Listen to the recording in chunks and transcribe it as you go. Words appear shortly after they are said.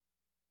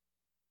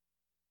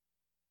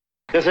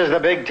This is the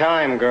big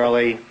time,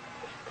 girlie.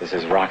 This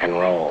is rock and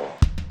roll.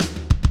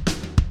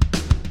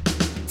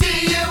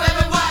 D-U-M-M-Y-R-O-O-M.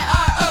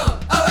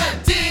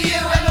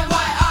 D-U-M-M-Y-R-O-O-M.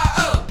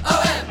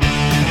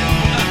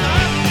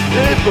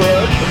 Hey,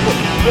 bud.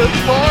 Let's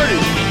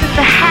party. It's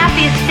the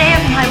happiest day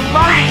of my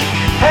life.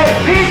 Hey,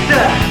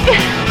 pizza!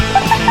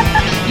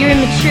 You're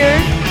immature.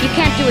 You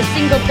can't do a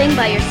single thing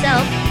by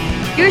yourself.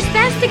 You're a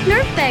spastic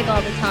nerve bag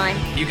all the time.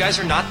 You guys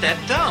are not that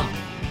dumb.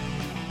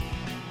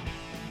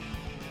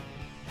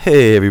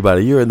 Hey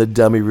everybody, you're in the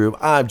dummy room.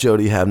 I'm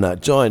Jody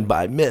Havnot, joined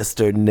by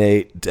Mr.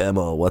 Nate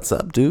Demo. What's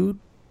up, dude?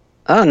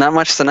 Oh, not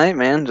much tonight,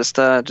 man. Just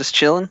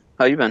chilling.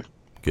 How you been?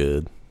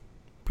 Good.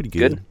 Pretty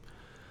good.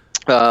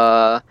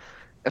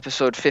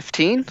 Episode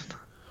 15.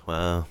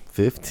 Wow,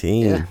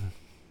 15.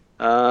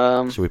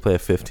 Yeah. Should we play a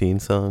 15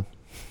 song?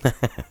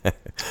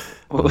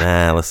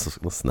 Nah,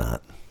 let's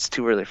not. It's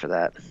too early for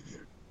that.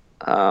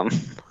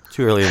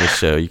 Too early in the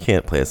show. You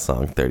can't play a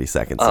song 30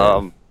 seconds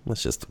in.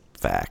 That's just a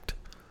fact.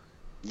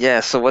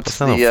 Yeah, so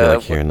what's I don't feel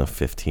like hearing a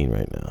 15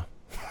 right now.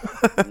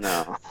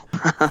 No.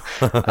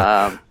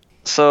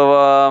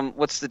 So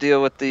what's the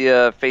deal with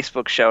the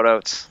Facebook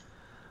shoutouts?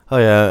 Oh,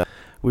 yeah.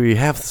 We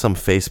have some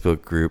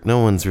Facebook group. No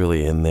one's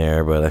really in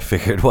there, but I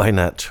figured why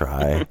not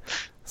try?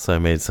 So I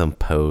made some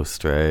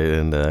post, right?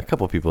 And a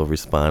couple people have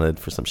responded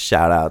for some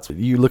shout-outs. Are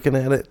you looking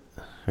at it?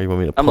 Or you want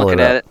me to pull I'm looking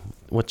it up? at it.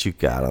 What you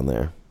got on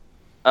there?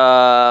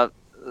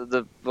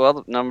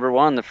 Number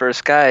one, the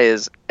first guy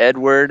is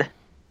Edward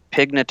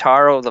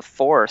Pignataro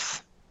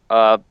IV,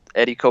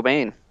 Eddie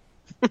Cobain.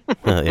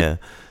 Oh, yeah.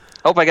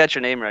 Hope I got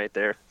your name right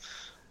there.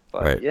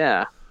 But Right.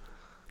 yeah.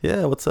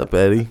 Yeah, what's up,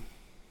 Eddie?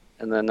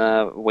 And then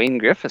Wayne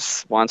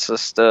Griffiths wants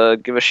us to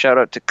give a shout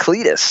out to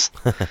Cletus.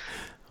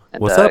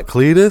 And, What's up,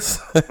 Cletus?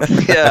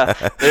 Yeah,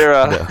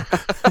 they're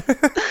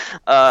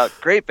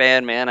great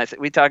band, man.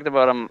 We talked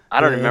about them.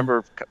 I don't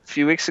remember, a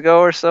few weeks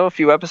ago or so, a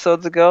few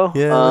episodes ago.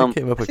 Yeah,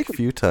 they came up a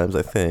few times,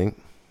 I think.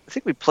 I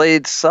think we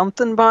played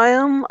something by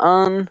them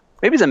on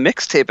maybe the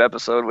mixtape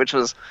episode, which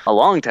was a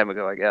long time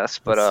ago, I guess.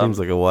 But It seems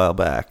like a while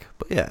back,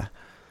 but yeah.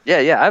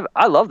 Yeah.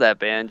 I love that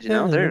band. You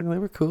know, they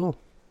were cool.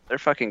 They're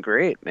fucking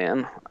great,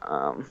 man.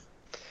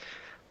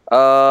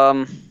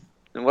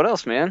 And what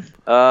else, man?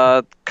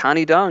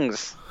 Connie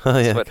Dungs. Oh,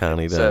 yeah, what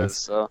Connie it Dungs. says,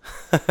 so.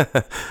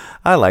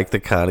 I like the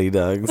Connie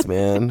Dungs,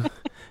 man.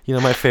 You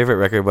know, my favorite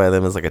record by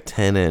them is like a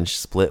 10-inch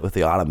split with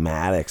the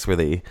Automatics,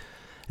 the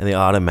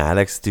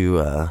Automatics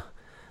do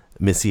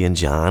Missy and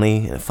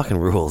Johnny, and it fucking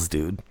rules,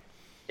 dude.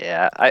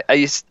 Yeah,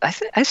 I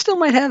still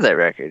might have that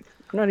record.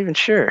 I'm not even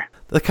sure.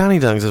 The Connie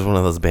Dungs is one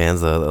of those bands,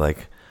 though, that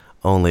like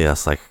only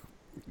us like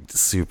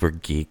super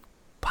geek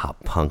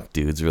pop punk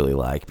dudes really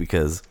like,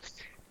 because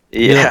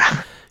you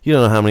don't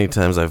know how many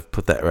times I've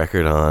put that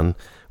record on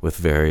with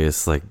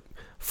various like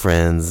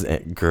friends,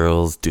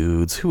 girls,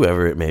 dudes,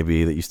 whoever it may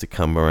be that used to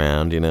come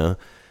around. You know,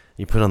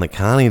 you put on the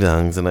Connie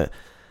Dungs, and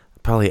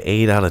probably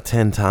 8 out of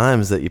 10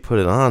 times that you put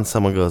it on,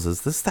 someone goes,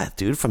 "Is this that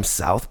dude from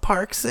South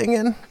Park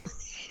singing?"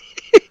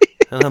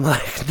 And I'm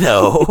like,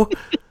 "No."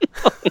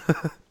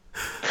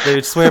 They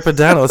would swear up and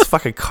down it was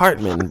fucking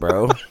Cartman,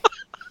 bro.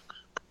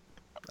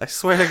 I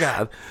swear to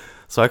God.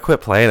 So I quit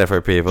playing it for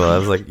people. I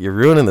was like, "You're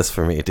ruining this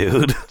for me,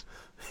 dude."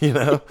 You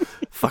know,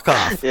 fuck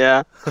off.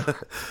 Yeah.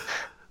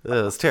 It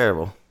was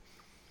terrible.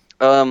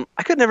 I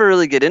could never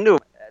really get into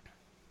it.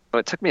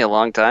 It took me a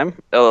long time.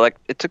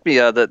 It took me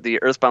the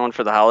Earthbound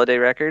for the Holiday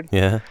record.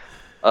 Yeah.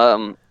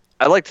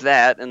 I liked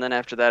that, and then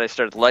after that I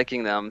started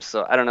liking them.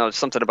 So I don't know,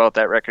 something about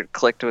that record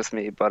clicked with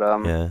me. But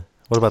yeah.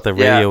 What about the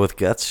Radio with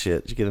Guts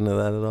shit? Did you get into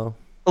that at all?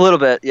 A little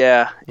bit,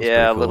 yeah.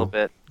 Yeah, cool. A little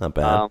bit. Not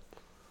bad.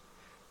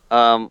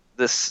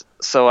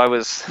 So I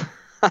was,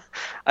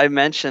 I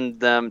mentioned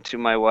them to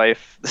my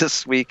wife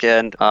this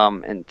weekend,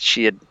 and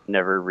she had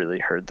never really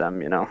heard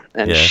them, you know.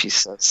 And she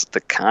says,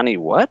 "The Connie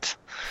what?"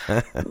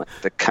 I'm like,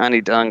 "The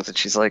Connie Dungs," and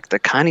she's like, "The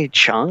Connie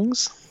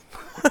Chungs?"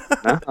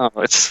 No,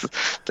 it's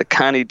the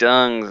Connie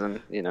Dungs, and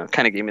you know,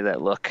 kind of gave me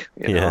that look,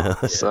 you know.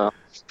 Yeah. So,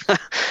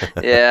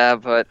 yeah,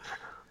 but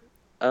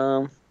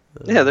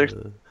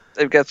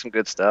they've got some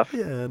good stuff.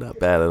 Yeah, not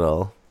bad at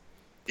all.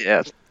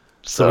 Yeah.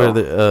 So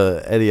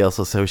Eddie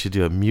also said we should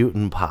do a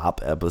Mutant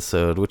Pop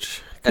episode,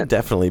 which could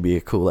definitely be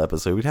a cool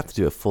episode. We'd have to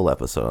do a full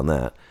episode on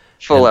that.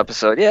 Full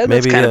episode, yeah.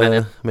 Maybe that's kind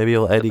of maybe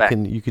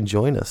Eddie you can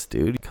join us,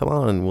 dude. Come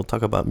on, and we'll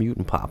talk about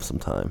Mutant Pop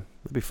sometime.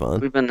 That'd be fun.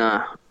 We've been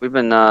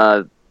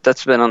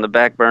that's been on the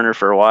back burner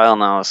for a while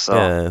now. So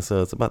yeah,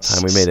 so it's about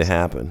time we made it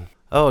happen.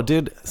 Oh,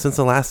 dude, since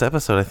the last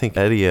episode, I think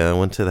Eddie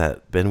went to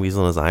that Ben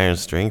Weasel and his Iron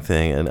String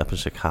thing and up in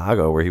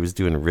Chicago where he was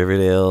doing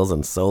Riverdales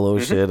and solo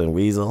shit and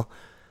Weasel.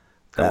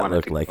 That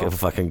looked like a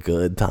fucking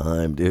good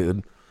time,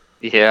 dude.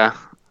 Yeah.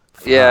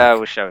 Fuck. Yeah, I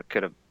wish I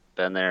could have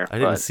been there. I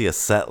didn't see a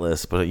set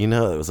list, but you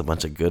know, it was a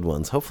bunch of good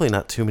ones. Hopefully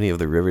not too many of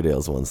the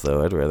Riverdales ones,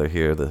 though. I'd rather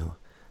hear the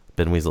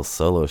Ben Weasel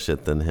solo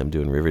shit than him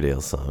doing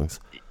Riverdale songs.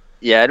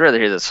 Yeah, I'd rather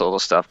hear the solo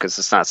stuff because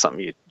it's not something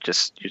you're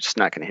just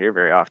not going to hear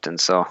very often.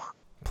 So.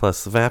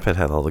 Plus, Vapid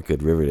had all the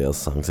good Riverdale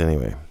songs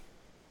anyway.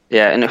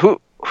 Yeah, and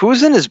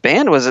who's in his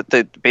band? Was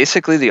it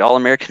basically the All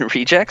American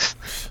Rejects?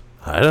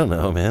 I don't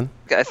know, man.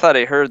 I thought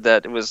I heard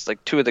that it was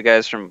like two of the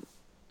guys from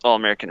All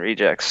American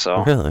Rejects.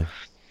 So Really?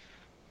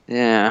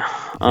 yeah.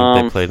 I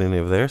think they played any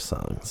of their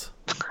songs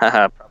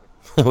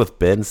with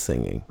Ben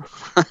singing.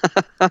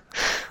 I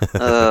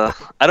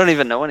don't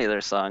even know any of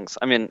their songs.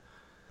 I mean,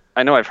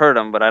 I know I've heard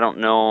them, but I don't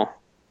know.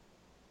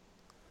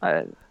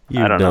 I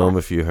don't know them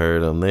if you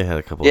heard them. They had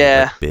a couple of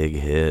like, big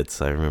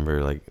hits. I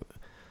remember like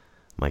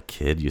my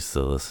kid used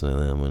to listen to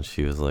them when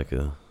she was like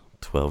a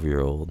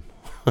 12-year-old.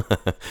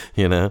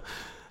 You know,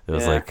 it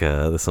was like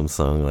some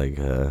song like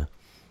I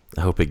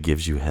Hope It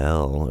Gives You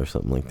Hell or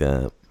something like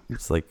that.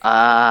 It's like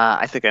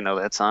I think I know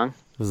that song.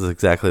 It was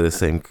exactly the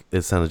same.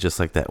 It sounded just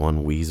like that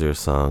one Weezer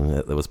song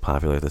that was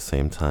popular at the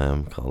same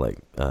time called like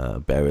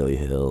Beverly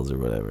Hills or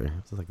whatever.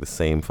 It's like the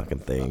same fucking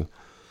thing.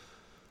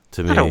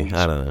 To me,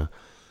 I don't know.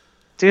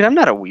 Dude, I'm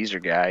not a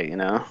Weezer guy, you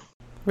know.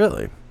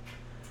 Really?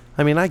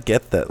 I mean, I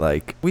get that,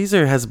 like,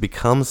 Weezer has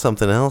become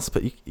something else,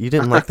 but you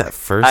didn't like that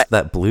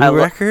that Blue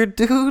record,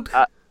 dude?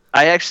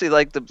 I actually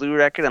like the Blue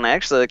record, and I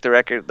actually like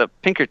the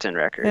Pinkerton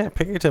record. Yeah,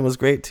 Pinkerton was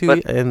great, too,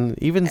 and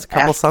even a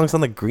couple songs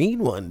on the Green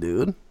one,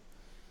 dude.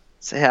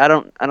 Say, I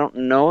don't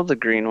know the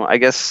Green one. I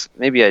guess,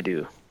 maybe I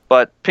do.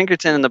 But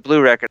Pinkerton and the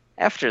Blue record,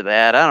 after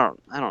that, I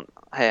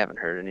haven't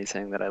heard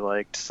anything that I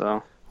liked,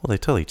 so... Well, they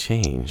totally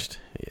changed.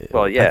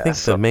 Well, yeah. I think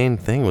the main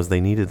thing was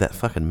they needed that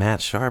fucking Matt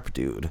Sharp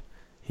dude.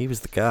 He was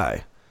the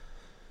guy.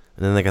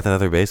 And then they got that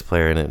other bass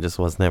player, and it just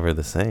was never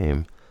the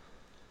same.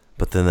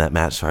 But then that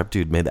Matt Sharp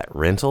dude made that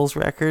Rentals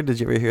record. Did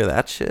you ever hear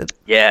that shit?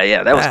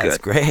 Yeah, that was good. That's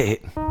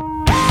great.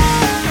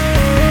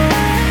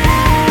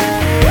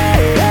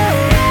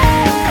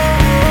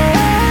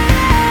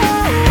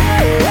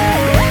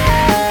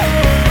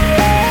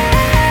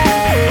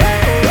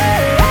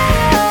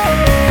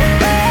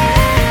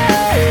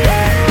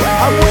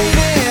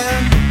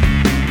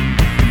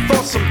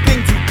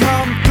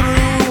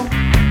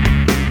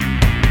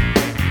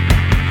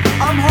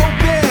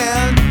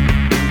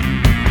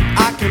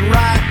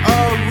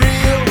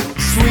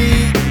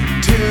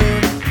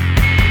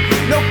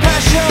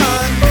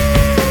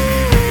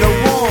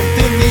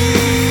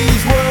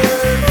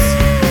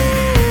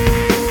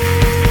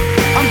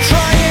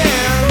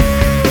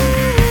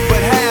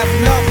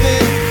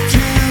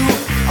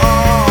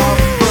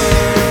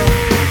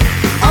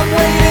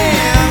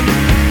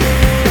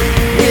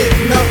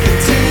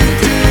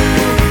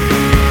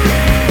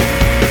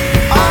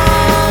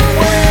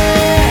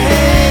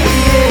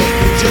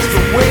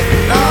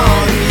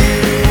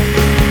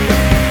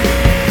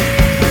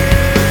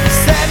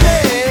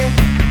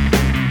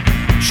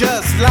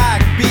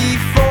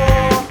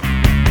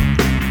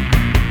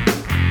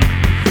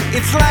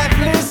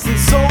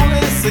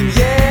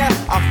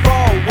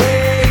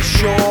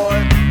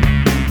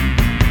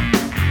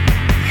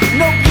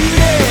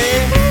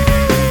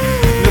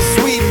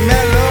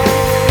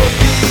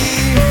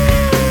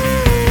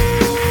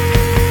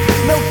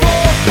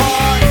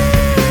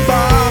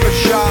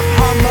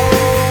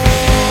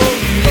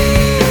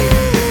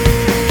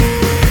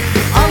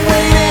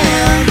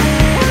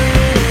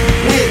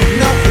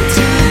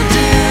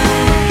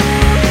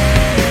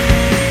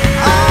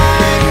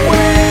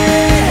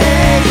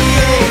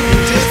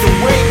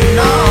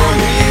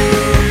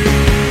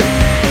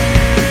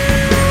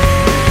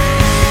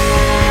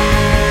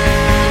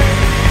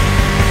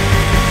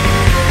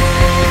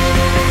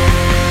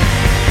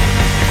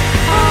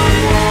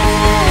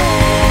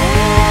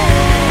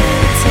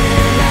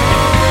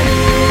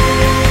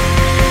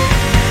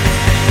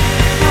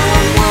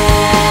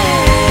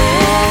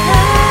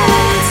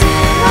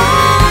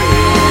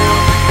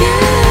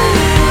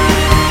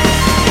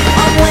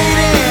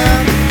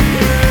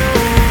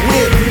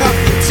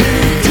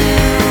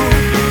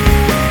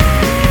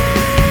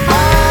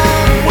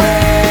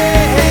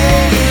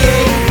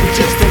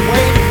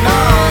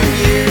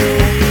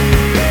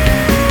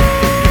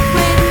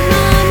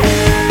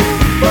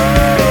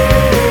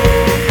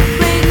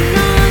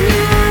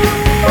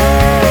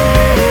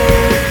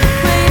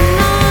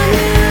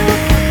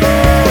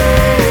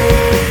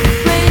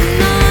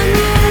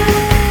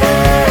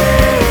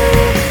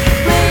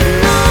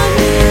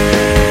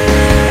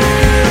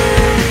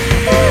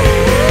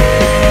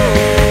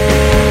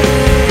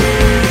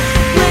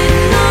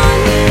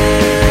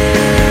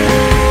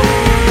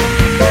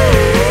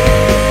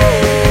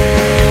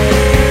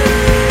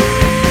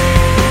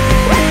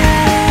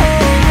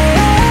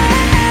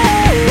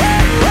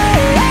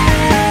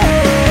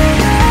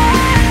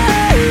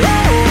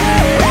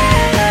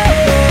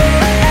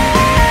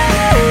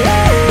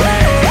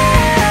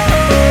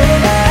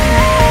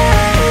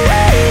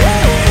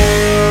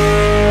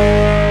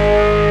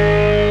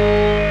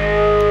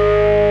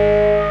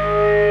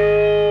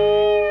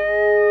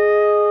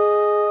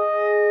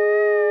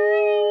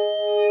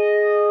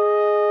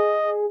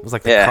 It was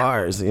like the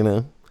Cars, you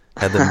know?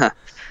 Had the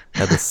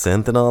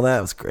synth and all that.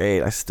 It was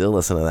great. I still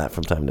listen to that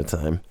from time to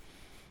time.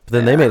 But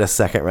then they made a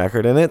second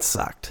record and it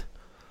sucked.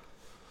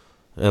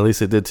 At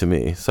least it did to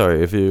me.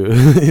 Sorry if you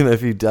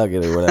if you dug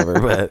it or whatever,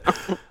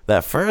 but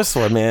that first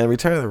one, man,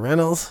 Return of the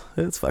Reynolds,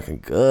 it's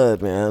fucking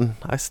good, man.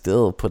 I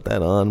still put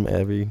that on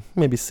every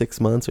maybe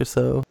 6 months or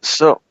so.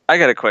 So I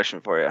got a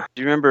question for you.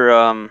 Do you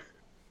remember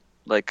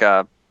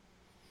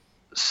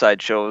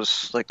side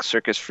shows like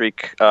Circus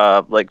Freak,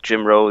 like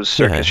Jim Rose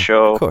Circus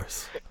Show? Of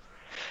course.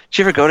 Did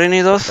you ever go to any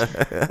of those?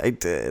 I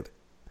did.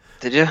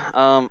 Did you?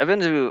 I've been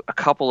to a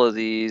couple of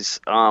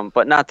these,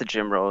 but not the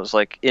Jim Rose.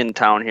 Like in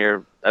town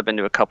here, I've been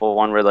to a couple.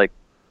 One where like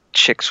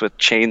chicks with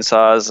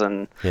chainsaws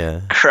and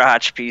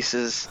crotch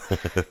pieces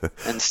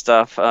and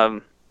stuff.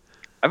 I've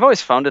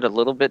always found it a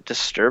little bit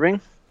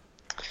disturbing.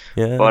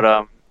 Yeah. But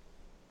I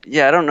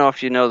don't know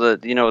if you know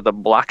the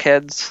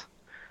blockheads,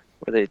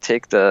 where they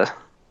take the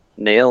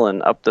nail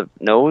and up the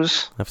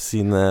nose. I've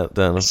seen that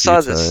done a few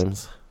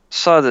times.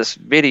 Saw this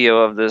video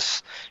of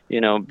this,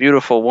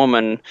 beautiful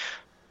woman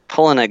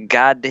pulling a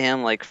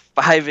goddamn like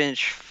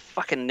 5-inch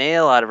fucking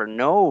nail out of her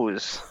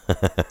nose.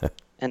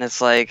 And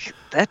it's like,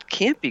 that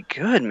can't be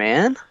good,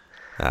 man.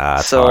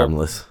 It's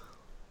harmless.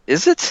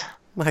 Is it?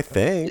 I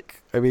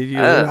think. I mean,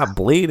 you're not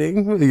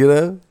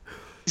bleeding,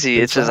 See,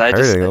 it's just,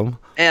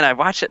 and I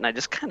watch it and I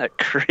just kind of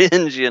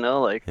cringe, damn.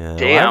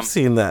 Well, I've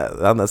seen that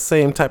on the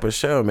same type of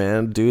show,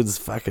 man. Dudes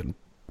fucking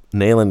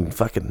nailing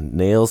fucking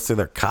nails through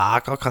their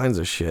cock, all kinds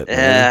of shit.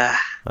 Yeah. Man.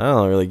 I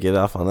don't really get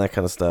off on that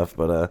kind of stuff,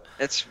 but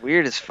it's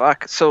weird as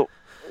fuck. So,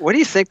 what do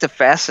you think the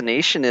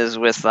fascination is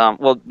with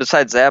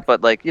besides that,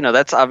 but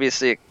that's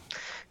obviously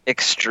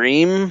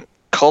extreme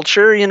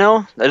culture,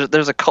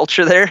 There's a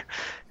culture there,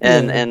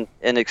 and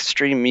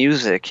extreme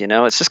music,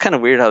 It's just kind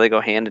of weird how they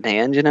go hand in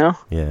hand, Yeah.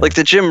 Like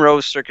the Jim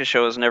Rose Circus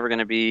Show is never going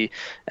to be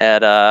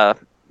at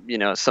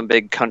some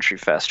big country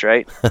fest,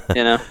 right?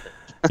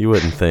 You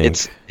wouldn't think.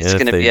 It's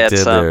going to be at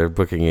their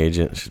booking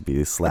agent should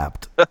be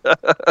slapped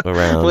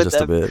around just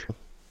a bit.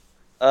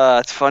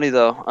 It's funny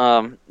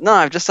though. No,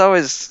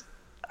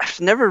 I've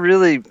never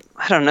really,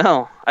 I don't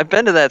know. I've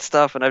been to that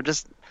stuff and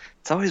it's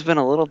always been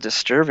a little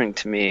disturbing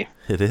to me.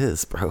 It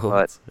is, bro.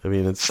 But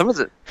it's some of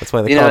the, that's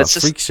why they call it a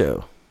freak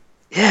show.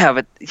 Yeah,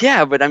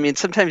 but I mean,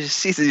 sometimes you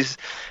see these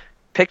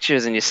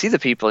pictures and you see the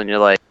people and you're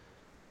like,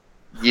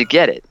 you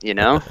get it,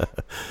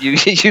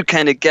 you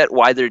kind of get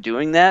why they're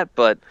doing that,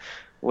 but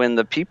when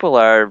the people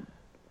are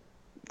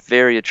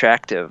very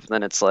attractive,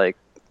 then it's like,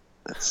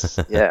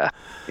 yeah,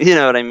 you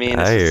know what I mean?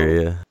 I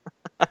hear you.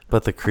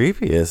 But the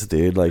creepiest,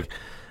 dude,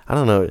 I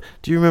don't know.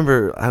 Do you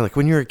remember,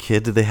 when you were a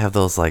kid, did they have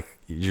those,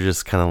 you're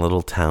just kind of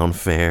little town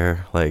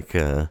fair,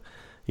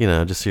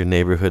 just your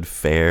neighborhood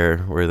fair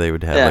where they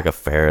would have a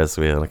Ferris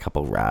wheel and a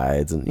couple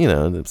rides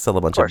and, sell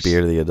a bunch of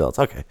beer to the adults?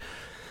 Okay.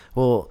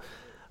 Well,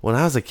 when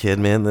I was a kid,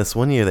 man, this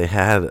one year they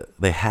had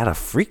a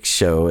freak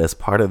show as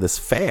part of this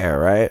fair,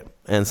 right?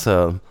 And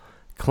so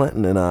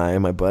Clinton and I,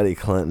 my buddy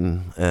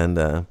Clinton, and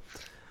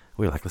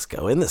we were like, let's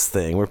go in this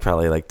thing. We're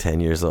probably 10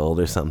 years old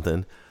or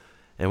something.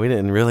 And we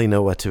didn't really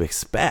know what to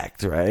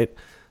expect, right?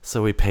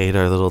 So we paid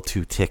our little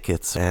 2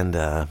 tickets and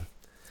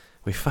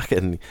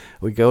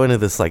we go into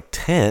this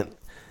tent,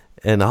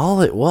 and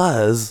all it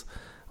was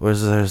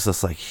there's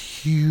this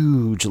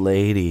huge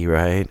lady,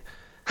 right?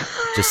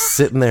 Just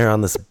sitting there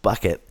on this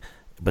bucket,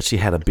 but she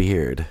had a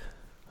beard,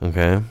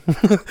 okay?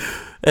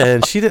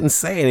 And she didn't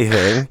say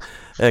anything.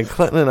 And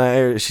Clinton and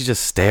I, she's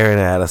just staring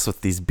at us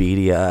with these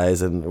beady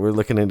eyes, and we're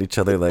looking at each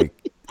other like,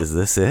 is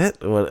this it?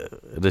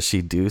 What, does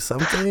she do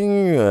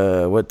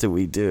something? What do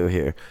we do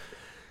here?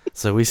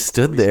 So we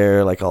stood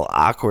there all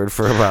awkward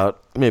for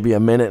about maybe a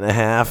minute and a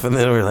half, and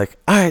then we were like,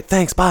 all right,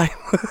 thanks, bye.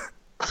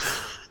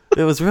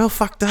 It was real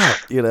fucked up,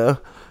 It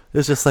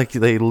was just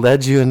they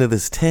led you into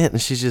this tent,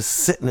 and she's just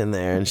sitting in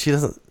there, and she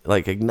doesn't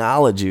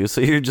acknowledge you,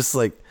 so you're just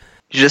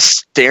You're just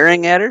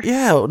staring at her?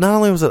 Yeah, not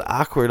only was it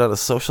awkward on a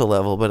social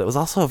level, but it was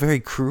also very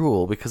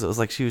cruel because it was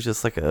she was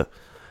just like a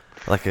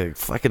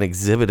fucking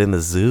exhibit in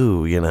the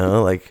zoo,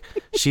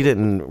 she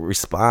didn't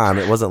respond.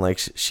 It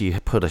wasn't she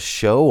put a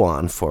show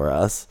on for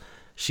us.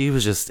 She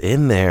was just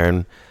in there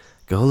and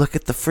go look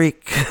at the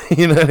freak,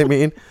 you know what I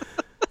mean?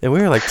 And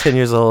we were 10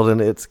 years old,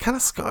 and it's kind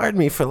of scarred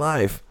me for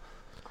life.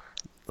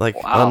 Wow.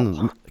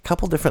 On a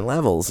couple different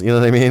levels, you know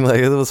what I mean?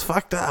 It was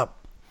fucked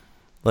up.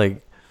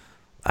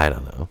 I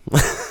don't know.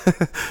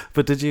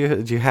 But did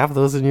you have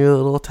those in your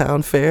little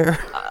town fair?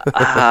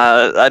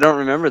 I don't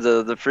remember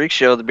the freak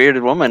show, the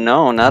bearded woman.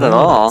 No, not at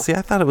all. See,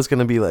 I thought it was going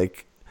to be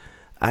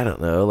I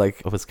don't know, I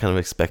was kind of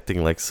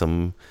expecting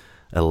some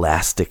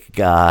elastic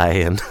guy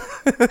and,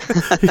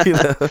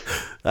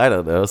 I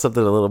don't know,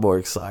 something a little more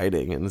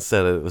exciting. And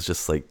instead it was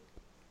just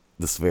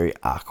this very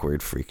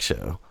awkward freak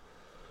show.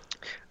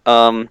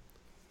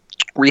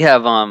 We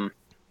have,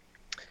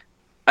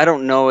 I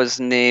don't know his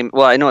name.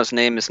 Well, I know his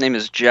name. His name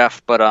is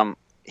Jeff, but I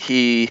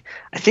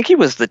think he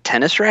was the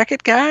tennis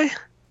racket guy. Okay.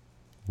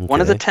 One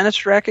of the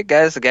tennis racket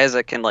guys, the guys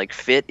that can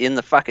fit in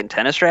the fucking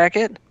tennis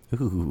racket.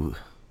 Ooh.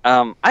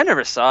 I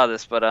never saw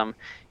this, but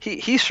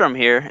he's from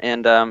here,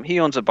 and he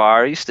owns a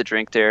bar. I used to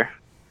drink there.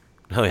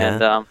 Oh yeah.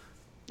 And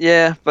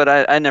Yeah, but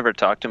I never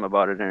talked to him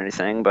about it or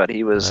anything. But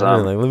he was I'd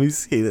be like, let me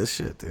see this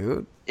shit,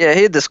 dude. yeah,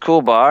 he had this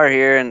cool bar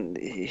here, and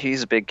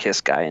he's a big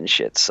Kiss guy and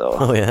shit. So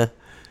Oh yeah,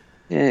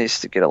 yeah, I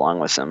used to get along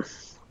with him.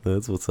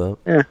 that's what's up.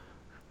 Yeah,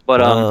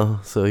 but Oh,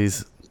 so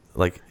he's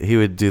like he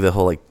would do the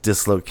whole like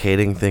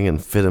dislocating thing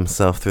and fit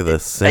himself through the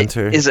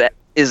center. Is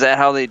that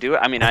how they do it?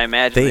 I mean, I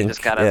imagine they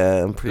just gotta.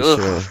 Yeah, I'm pretty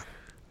sure.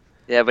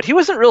 Yeah, but he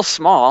wasn't real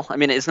small. I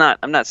mean, it's not.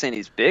 I'm not saying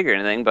he's big or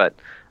anything, but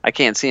I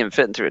can't see him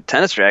fitting through a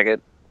tennis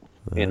racket.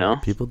 You know,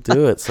 people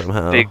do it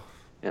somehow. Big,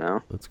 you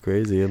know, that's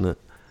crazy, isn't it?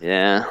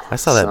 Yeah. I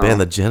saw that band,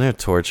 the Jenner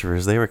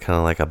Torturers. They were kind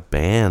of like a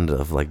band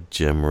of like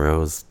Jim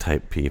Rose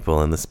type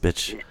people, and this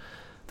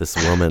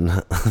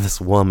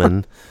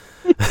woman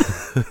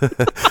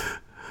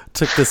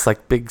took this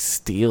like big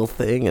steel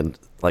thing and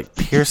like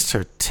pierced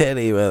her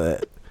titty with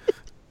it.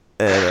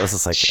 And I was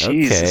just like,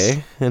 Jesus.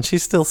 Okay. And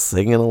she's still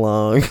singing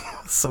along.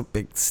 Some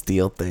big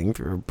steel thing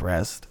through her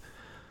breast.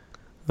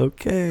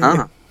 Okay.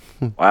 Huh.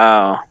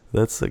 Wow.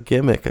 That's a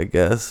gimmick, I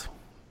guess.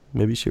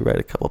 Maybe you should write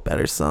a couple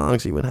better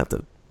songs. You wouldn't have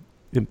to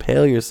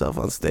impale yourself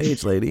on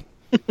stage, lady.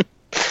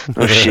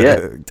 Oh,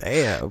 shit.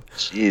 Damn.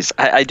 Jeez.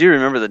 I do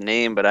remember the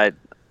name, but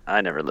I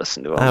never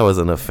listened to them. I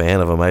wasn't a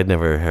fan of them. I'd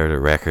never heard a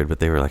record,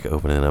 but they were like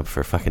opening up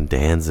for fucking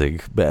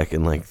Danzig back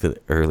in like the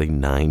early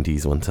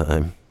 90s one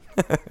time.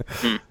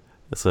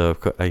 So, of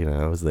course, you know,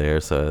 I was there,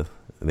 so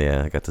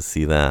yeah, I got to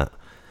see that.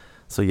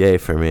 So, yay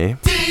for me.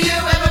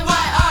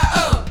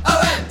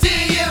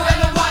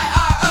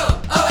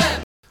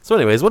 So,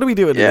 anyways, what are we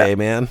doing today,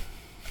 man?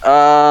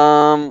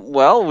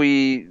 Well,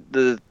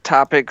 the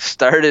topic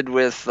started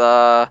with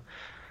top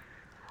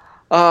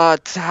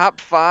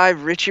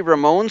 5 Richie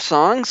Ramone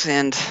songs,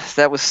 and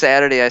that was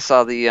Saturday. I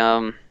saw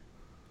there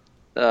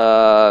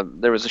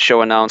was a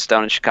show announced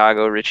down in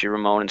Chicago, Richie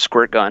Ramone and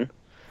Squirt Gun.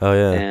 Oh,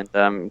 yeah.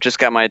 And just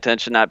got my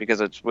attention, not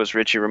because it was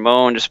Richie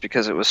Ramone, just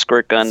because it was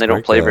Squirt Gun. They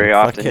don't play very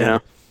often, you know.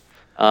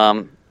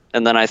 And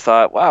then I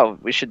thought, wow,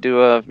 we should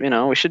do a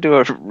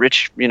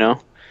Rich,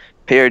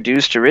 pay our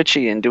dues to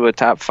Richie and do a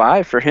top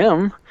 5 for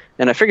him.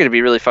 And I figured it'd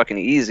be really fucking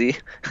easy.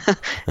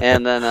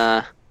 and then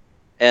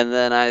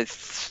I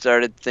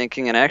started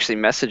thinking, and I actually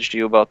messaged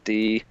you about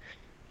the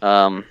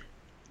Ramones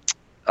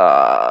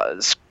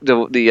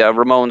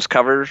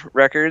cover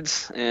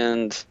records,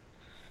 and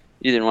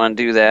you didn't want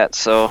to do that,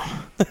 so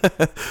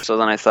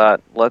then I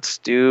thought, let's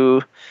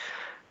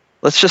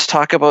just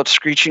talk about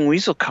Screeching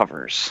Weasel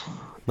covers.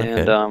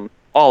 Okay. And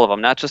all of them,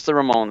 not just the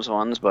Ramones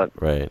ones, but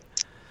right.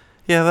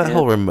 Yeah, that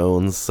whole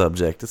Ramones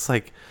subject, it's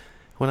like,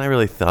 when I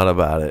really thought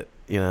about it,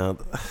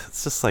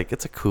 it's just like,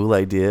 it's a cool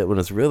idea. When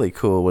it's really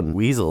cool when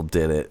Weasel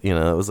did it,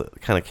 it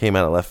kind of came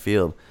out of left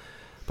field.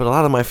 But a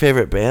lot of my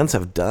favorite bands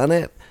have done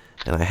it,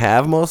 and I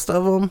have most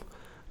of them,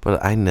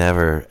 but I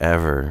never,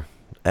 ever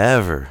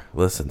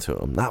listen to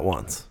them. Not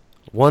once.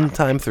 One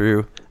time through,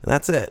 and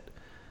that's it.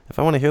 If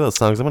I want to hear those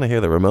songs, I want to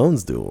hear the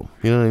Ramones do them.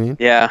 You know what I mean?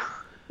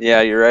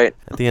 Yeah, you're right.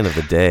 At the end of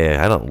the day,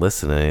 I don't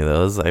listen to any of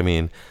those. I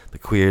mean, the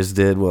Queers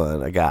did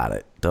one. I got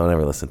it. Don't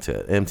ever listen to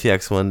it.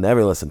 MTX one,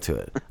 never listen to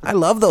it. I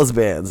love those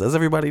bands, as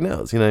everybody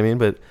knows. You know what I mean?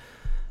 But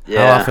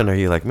how often are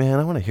you like, man,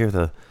 I want to hear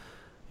I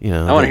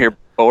want to hear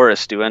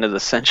Boris do End of the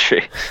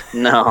Century.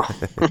 No.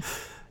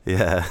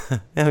 Yeah.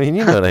 I mean,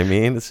 you know what I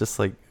mean. It's just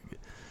like,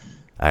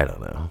 I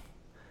don't know.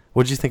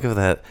 What did you think of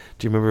that?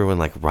 Do you remember when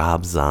like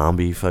Rob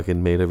Zombie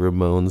fucking made a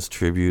Ramones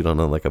tribute on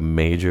a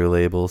major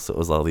label? So it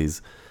was all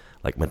these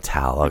like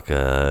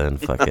Metallica and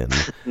fucking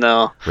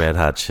no Red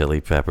Hot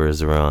Chili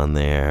Peppers were on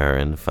there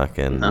and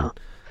fucking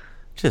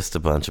just a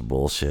bunch of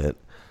bullshit.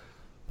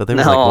 But there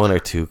was like one or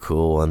two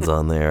cool ones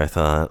on there. I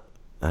thought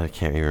I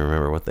can't even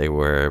remember what they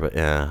were, but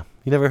yeah,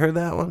 you never heard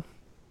that one?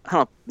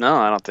 I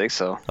don't think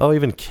so. Oh,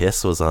 even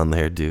Kiss was on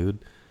there, dude.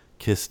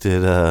 Kiss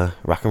did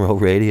Rock and Roll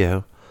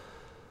Radio.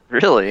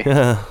 Really?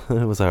 Yeah,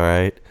 it was all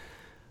right.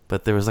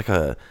 But there was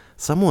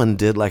someone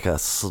did like a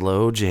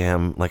slow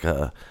jam, like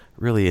a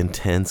really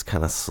intense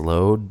kind of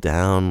slowed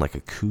down like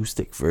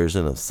acoustic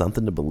version of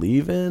Something to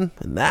Believe In,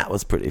 and that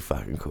was pretty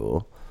fucking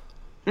cool.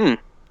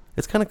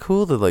 It's kind of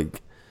cool to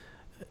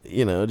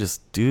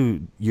just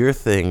do your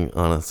thing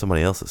on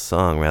somebody else's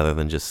song rather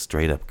than just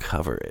straight up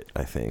cover it,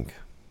 I think.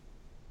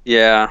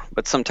 Yeah,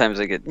 but sometimes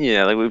I get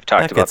like we've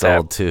talked about that.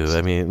 That gets old too.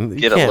 I mean,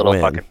 you can't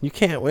win. You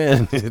can't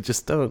win.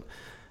 Just don't.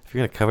 If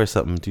you're gonna cover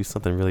something, do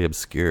something really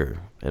obscure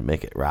and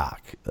make it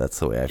rock. That's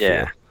the way I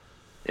feel.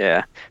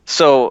 Yeah.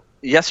 So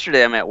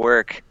yesterday I'm at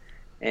work,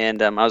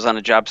 and I was on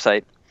a job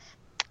site,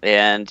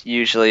 and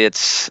usually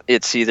it's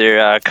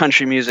either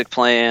country music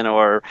playing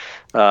or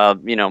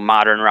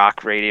modern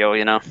rock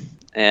radio,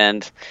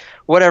 and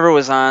whatever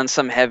was on,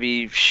 some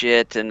heavy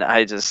shit, and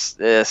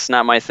it's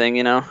not my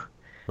thing,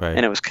 Right.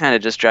 And it was kind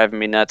of just driving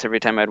me nuts every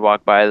time I'd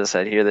walk by this.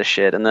 I'd hear this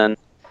shit, and then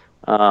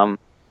I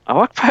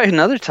walked by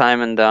another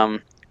time,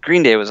 and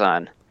Green Day was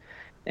on,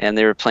 and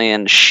they were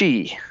playing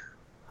She.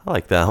 I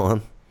like that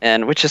one.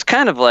 And which is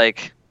kind of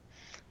like,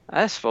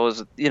 I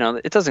suppose,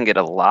 it doesn't get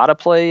a lot of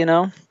play,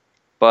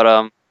 but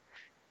and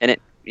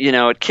it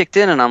it kicked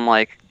in, and I'm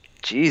like,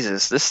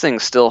 Jesus, this thing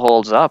still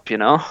holds up,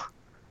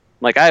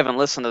 like I haven't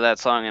listened to that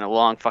song in a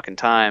long fucking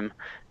time,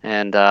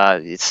 And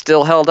it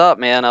still held up,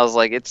 man. I was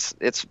like,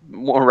 it's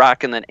more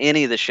rocking than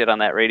any of the shit on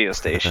that radio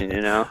station, you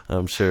know?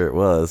 I'm sure it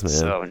was, man.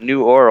 So,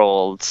 new or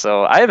old.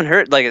 So, I haven't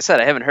heard, like I said,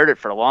 I haven't heard it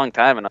for a long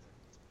time, and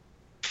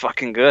it's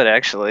fucking good,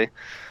 actually.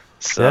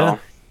 So, yeah.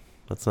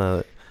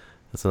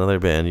 That's another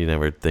band you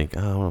never think,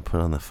 oh, I want to put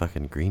on the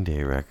fucking Green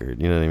Day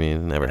record. You know what I mean?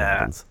 It never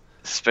happens.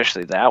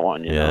 Especially that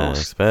one, you know? Yeah,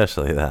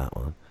 especially that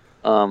one.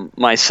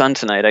 My son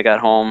tonight, I got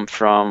home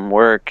from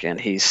work,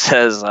 and he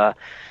says,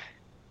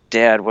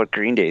 Dad, what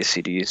Green Day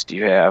CDs do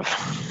you have?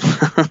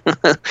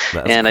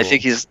 And cool.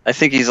 I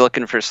think he's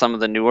looking for some of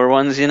the newer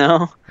ones, you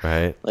know?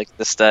 Right. Like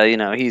the stuff, you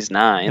know, he's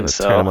 9,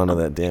 so turn him onto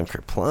that damn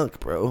Kerplunk,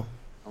 bro.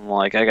 I'm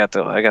like, I got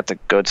the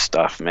good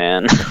stuff,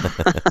 man.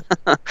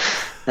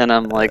 And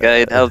I'm like,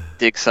 I'll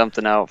dig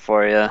something out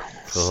for you.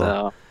 Cool.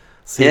 So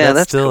see, yeah,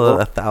 that's still cool.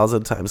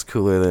 1,000 times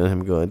cooler than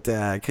him going,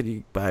 Dad, could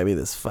you buy me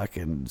this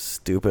fucking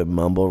stupid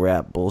mumble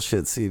rap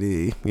bullshit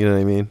CD? You know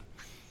what I mean?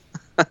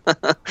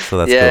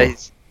 So that's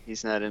cool.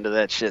 He's not into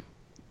that shit,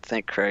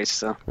 thank Christ.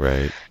 So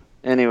right.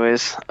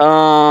 Anyways,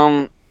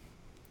 so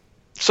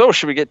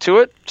should we get to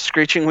it?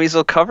 Screeching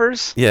Weasel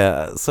covers?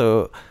 Yeah.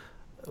 So,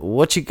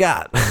 what you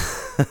got?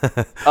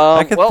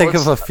 I could think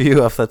of a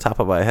few off the top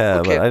of my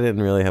head, but I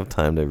didn't really have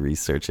time to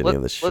research any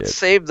of the shit. Let's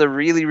save the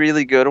really,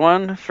 really good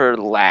one for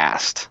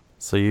last.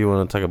 So you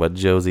want to talk about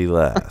Josie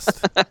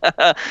last?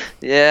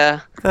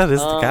 Yeah. That is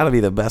gotta be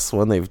the best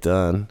one they've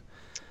done.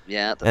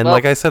 Yeah. And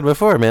like I said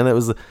before, man, it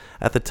was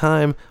at the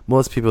time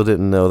most people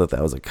didn't know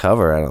that was a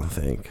cover. I don't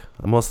think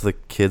most of the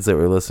kids that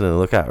were listening to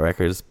Lookout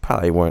Records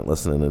probably weren't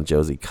listening to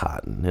Josie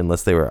Cotton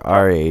unless they were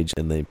our age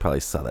and they probably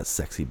saw that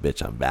sexy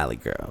bitch on Valley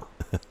Girl.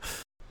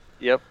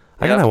 Yep.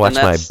 I gotta watch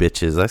my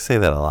bitches. I say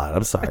that a lot.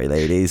 I'm sorry,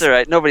 ladies. It's all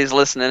right. Nobody's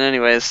listening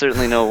anyway.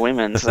 Certainly no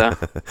women. So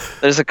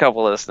there's a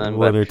couple listening.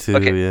 One or two,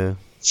 yeah.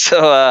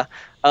 So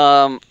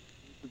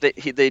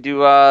they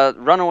do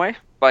 "Runaway"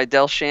 by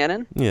Del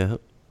Shannon. Yeah.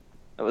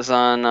 It was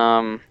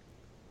on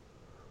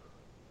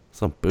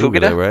some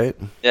Boogada, right?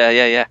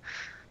 Yeah.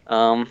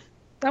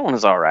 That one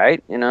was all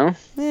right, you know.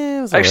 Yeah,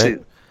 it was I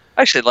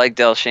actually like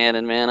Del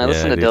Shannon, man. I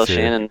listen to Del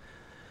Shannon.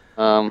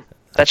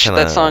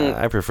 That song.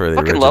 I prefer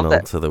the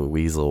original to the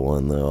Weasel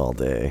one though all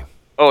day.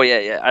 Oh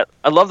yeah.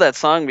 I love that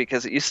song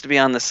because it used to be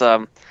on this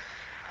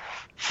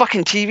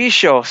fucking TV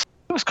show.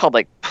 It was called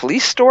like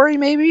Police Story,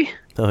 maybe.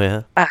 Oh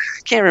yeah. I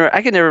can't remember.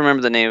 I can never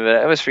remember the name of it.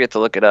 I always forget to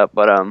look it up,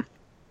 but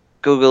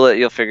Google it,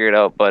 you'll figure it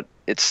out. But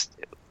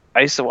I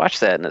used to watch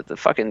that, and the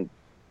fucking,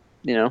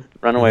 you know,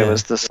 "Runaway"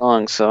 was the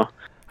song. So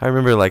I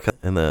remember, like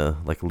in the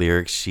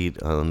lyric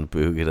sheet on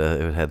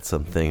Boogada, it had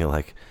something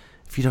like,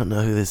 "If you don't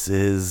know who this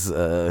is,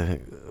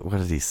 what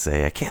did he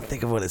say? I can't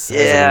think of what it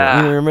says."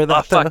 Yeah, you remember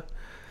that? Fuck.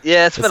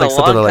 Yeah, it's been a long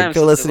time. Like,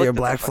 go listen to your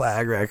Black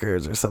Flag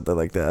records or something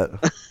like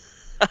that.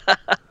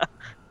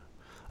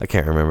 I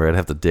can't remember. I'd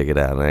have to dig it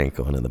out, and I ain't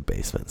going in the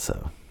basement.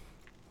 So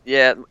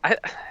yeah,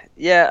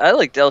 I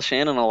like Del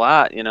Shannon a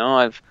lot. You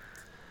know,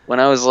 when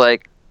I was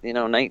like, you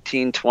know,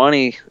 19,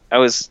 20, I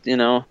was, you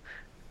know,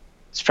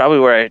 it's probably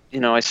where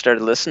I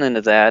started listening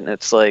to that, and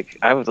it's like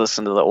I would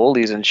listen to the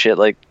oldies and shit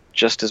like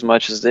just as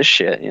much as this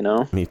shit, you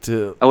know. Me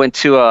too. I went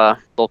to a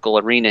local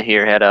arena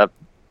here, had a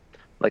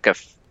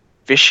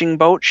fishing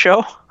boat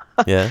show.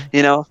 Yeah.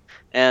 You know,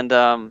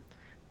 and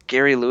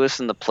Gary Lewis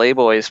and the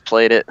Playboys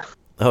played it.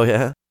 Oh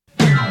yeah.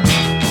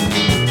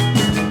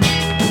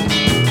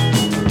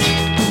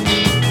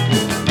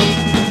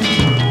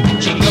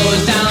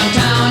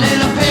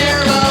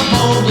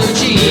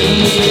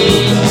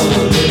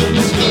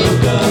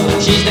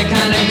 She's the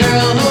kind of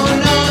girl who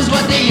knows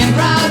what the in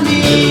proud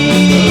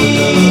means.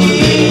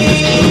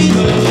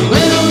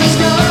 Little Miss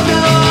Go-Go,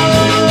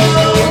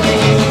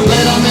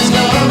 Little Miss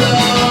Go-Go.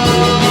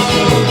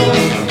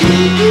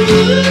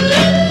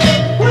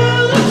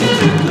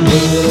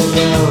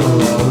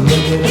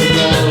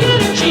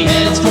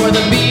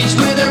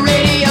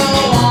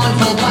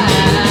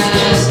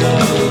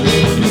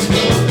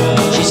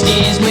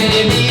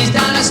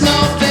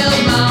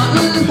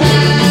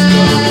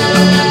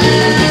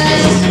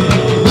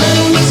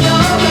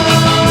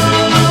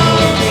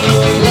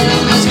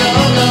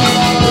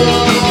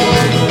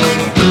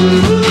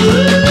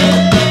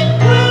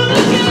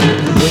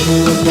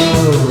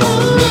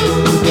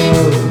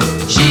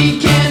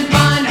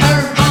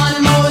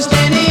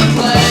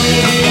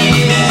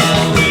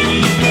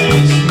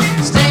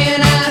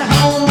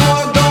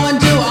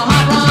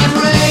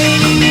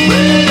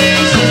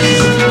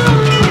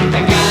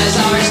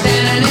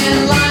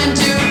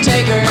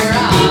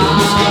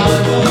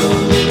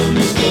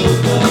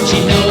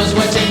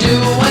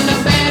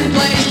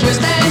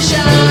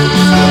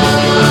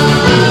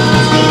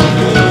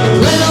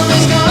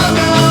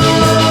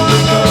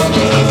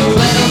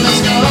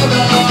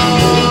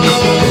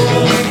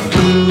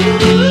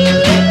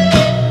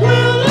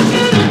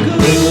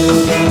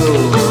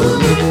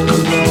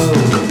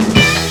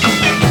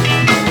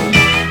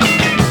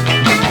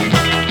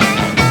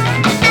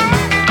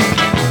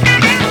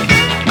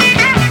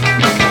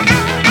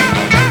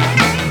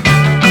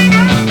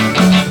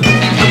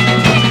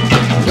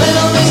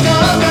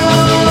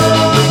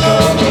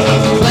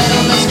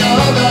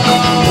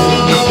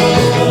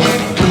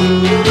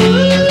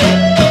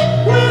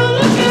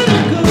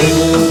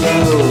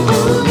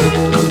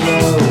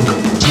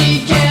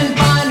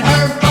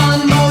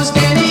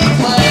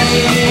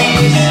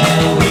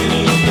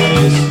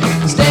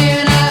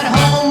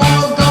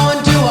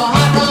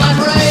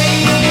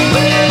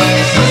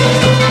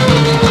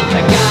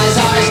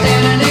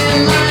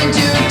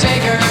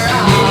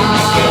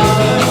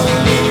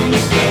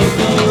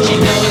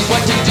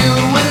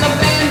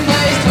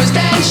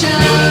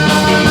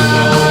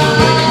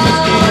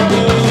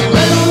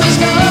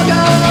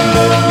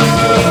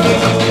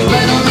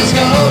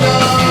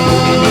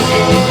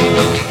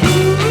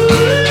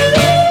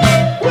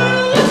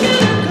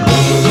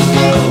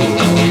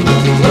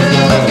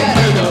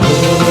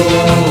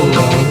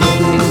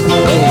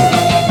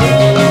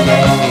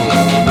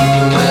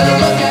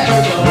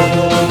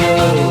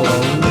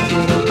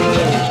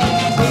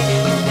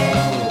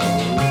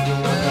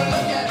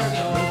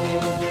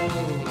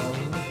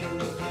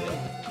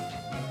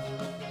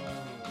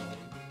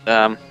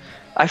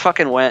 I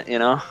fucking went, you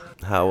know.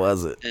 How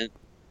was it? And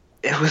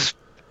it was,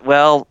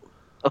 well,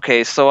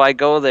 okay, so I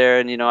go there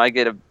and, you know, I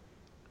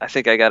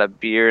think I got a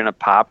beer and a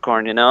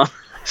popcorn, you know,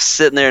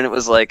 sitting there, and it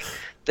was like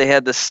they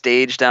had the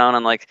stage down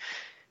and like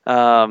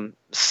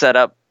set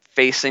up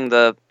facing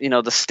the, you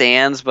know, the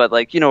stands, but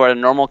like, you know, at a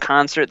normal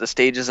concert, the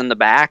stage is in the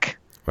back,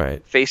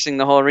 right, facing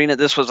the whole arena.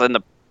 This was in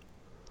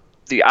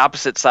the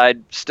opposite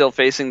side, still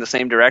facing the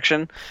same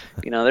direction.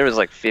 You know, there was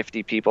like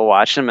 50 people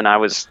watching him, and I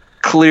was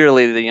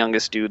clearly the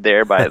youngest dude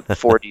there by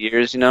 40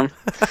 years, you know.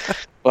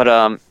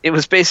 But it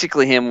was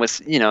basically him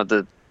with, you know,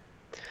 the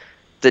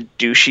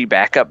douchey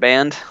backup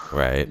band,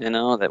 right? You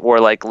know, that wore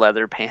like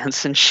leather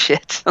pants and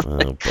shit.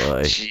 Oh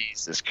boy,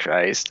 Jesus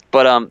Christ!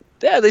 But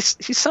yeah,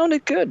 he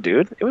sounded good,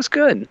 dude. It was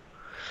good.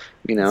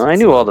 You know, I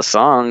knew all the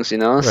songs, you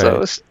know, right. So it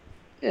was,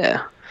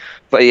 yeah.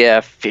 But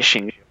yeah,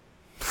 fishing.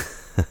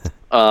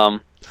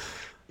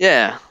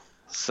 Yeah.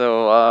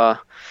 So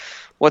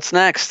what's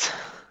next?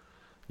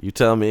 You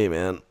tell me,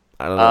 man.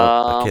 I don't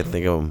know. I can't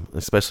think of them,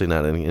 especially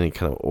not in any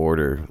kind of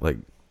order, like.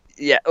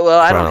 Yeah, well,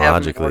 I don't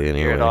have them chronologically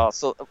here at all,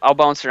 so I'll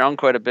bounce around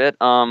quite a bit.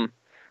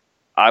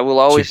 I Will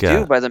Always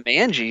Do by the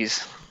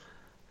Mangies.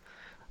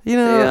 You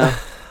know,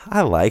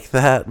 I like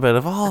that, but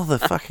of all the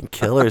fucking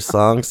killer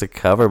songs to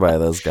cover by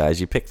those guys,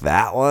 you pick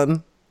that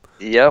one?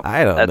 Yep.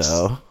 I don't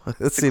know.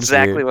 That's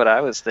exactly weird. What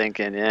I was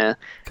thinking, yeah.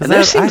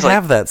 Because I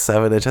have that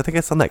 7-inch. I think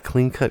it's on that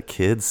Clean Cut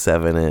Kids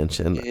 7-inch,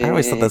 and I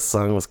always thought that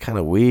song was kind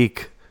of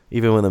weak,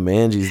 even when the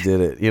Mangies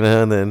did it, you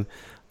know, and then...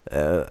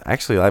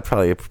 actually, I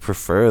probably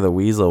prefer the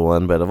Weasel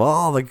one, but of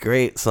all the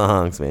great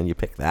songs, man, you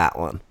pick that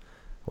one.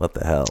 What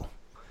the hell?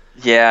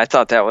 Yeah, I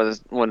thought that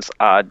was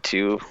odd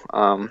too.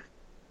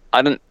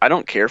 I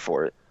don't care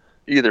for it,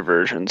 either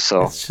version.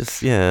 So it's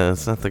just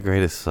it's not the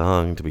greatest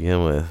song to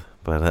begin with,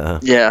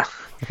 but yeah,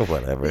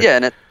 whatever. Yeah,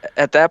 and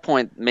at that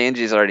point,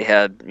 Mangies already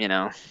had, you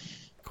know,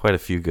 quite a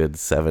few good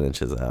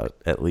 7-inches out,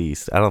 at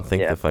least. I don't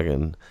think the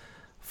fucking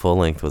full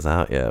length was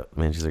out yet.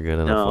 Mangies Are Good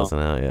Enough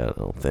wasn't out yet. I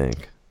don't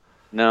think.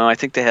 No, I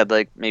think they had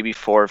like maybe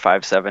 4 or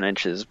 5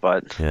 7-inches,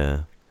 but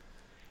yeah,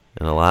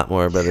 and a lot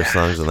more better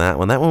songs than that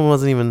one. That one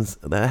wasn't even.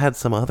 That had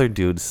some other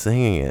dude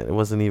singing it. It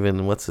wasn't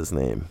even what's his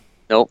name.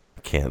 Nope, I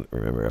can't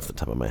remember off the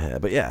top of my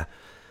head. But yeah,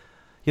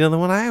 you know the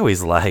one I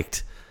always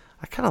liked.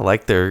 I kind of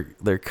liked their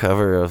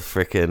cover of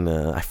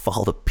frickin' "I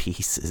Fall to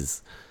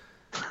Pieces,"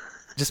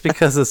 just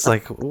because it's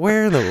like,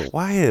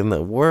 why in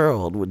the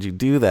world would you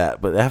do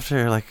that? But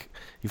after like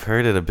you've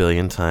heard it a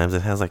billion times,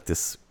 it has like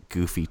this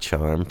goofy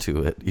charm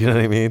to it. You know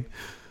what I mean?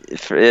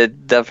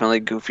 It definitely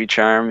goofy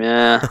charm.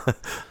 Yeah,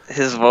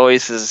 his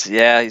voice is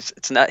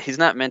he's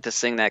not meant to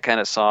sing that kind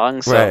of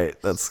song. So, right.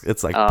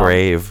 It's like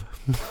Brave.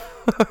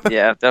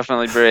 Yeah,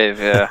 definitely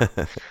Brave. Yeah.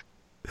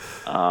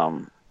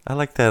 I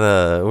like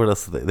that. What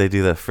else? They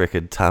do that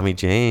frickin' Tommy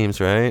James,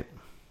 right?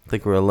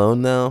 Think We're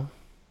Alone Now.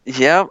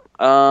 Yep.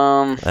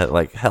 At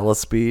like hella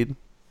speed.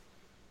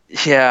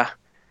 Yeah.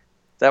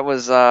 That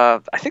was, I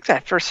think I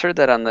first heard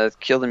that on the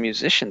Kill the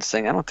Musicians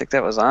thing. I don't think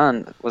that was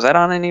on. Was that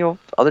on any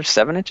other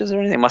 7-inches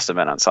or anything? It must have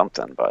been on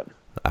something, but.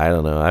 I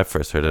don't know. I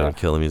first heard it on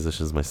Kill the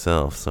Musicians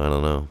myself, so I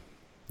don't know.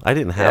 I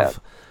didn't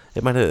have.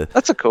 It might have.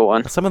 That's a cool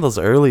one. Some of those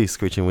early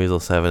Screeching Weasel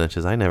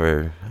 7-inches, I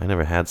never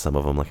had some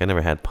of them. Like I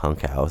never had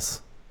Punk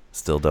House.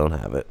 Still don't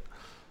have it.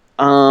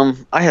 I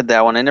had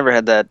that one. I never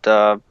had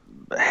that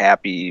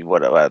Happy.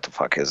 What the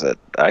fuck is it?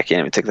 I can't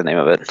even think the name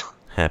of it.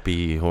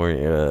 Happy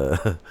Horny.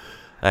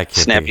 I can't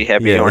Snappy,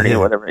 Happy, Horny, or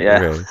whatever. Yeah.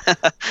 Right.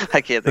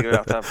 I can't think of it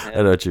off the top of my head.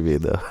 I know what you mean,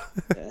 though.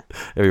 Yeah.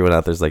 Everyone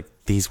out there's like,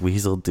 these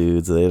Weasel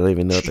dudes, they don't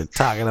even know what they're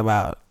talking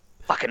about.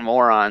 Fucking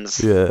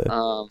morons. Yeah.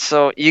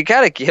 So you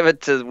gotta give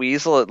it to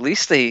Weasel. At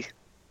least they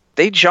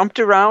jumped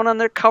around on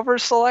their cover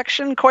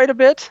selection quite a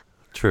bit.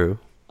 True.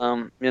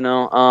 Linger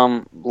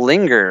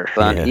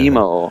on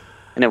Emo.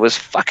 And it was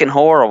fucking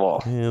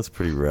horrible. Yeah, it's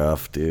pretty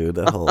rough, dude.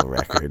 That whole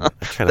record.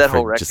 That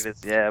whole record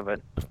is,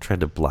 but... I've tried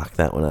to block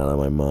that one out of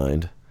my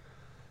mind.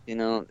 You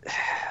know,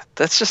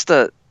 that's just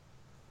I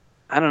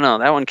don't know,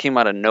 that one came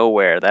out of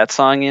nowhere, that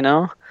song, you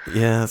know?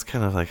 Yeah, it's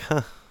kind of like,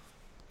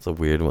 it's a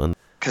weird one.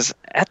 Because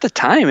at the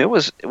time,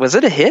 was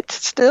it a hit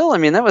still? I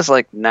mean, that was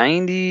like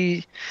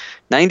 90,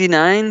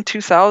 99,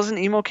 2000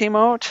 Emo came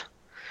out.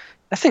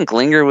 I think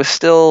Linger was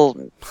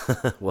still...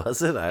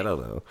 Was it? I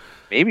don't know.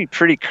 Maybe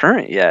pretty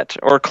current yet,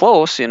 or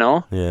close, you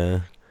know?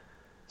 Yeah.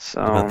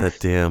 So... What about that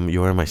damn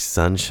You Are My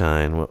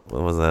Sunshine? What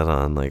was that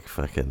on, like,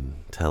 fucking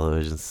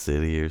Television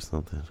City or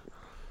something?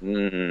 I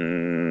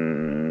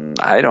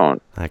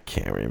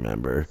can't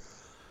remember.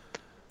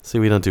 See,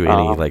 we don't do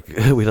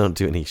any, we don't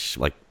do any,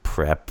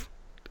 prep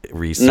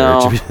research.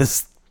 No. We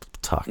just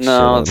talk shit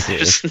on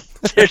here.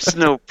 There's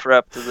no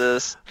prep to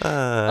this.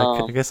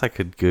 I guess I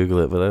could Google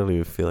it, but I don't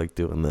even feel like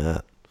doing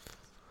that.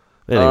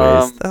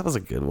 Anyways, that was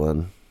a good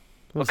one.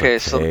 Okay,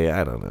 so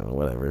I don't know,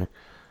 whatever.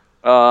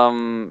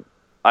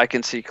 I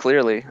Can See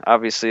Clearly.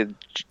 Obviously,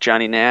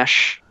 Johnny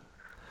Nash.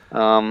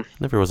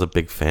 Never was a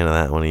big fan of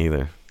that one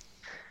either.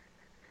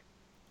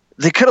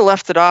 They could have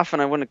left it off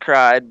and I wouldn't have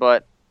cried,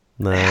 but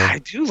no. I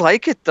do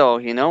like it though.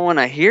 You know, when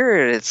I hear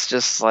it, it's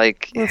just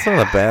like... Well, it's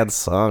not a bad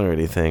song or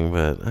anything,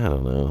 but I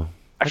don't know.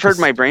 I've heard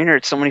My Brain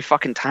Hurts so many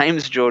fucking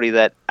times, Jody,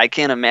 that I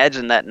can't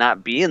imagine that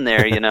not being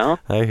there, you know?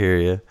 I hear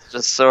you.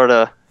 Just sort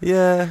of...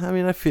 Yeah, I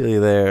mean, I feel you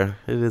there.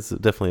 It is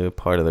definitely a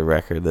part of the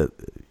record that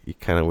you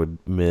kind of would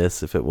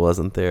miss if it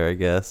wasn't there, I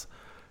guess.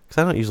 Because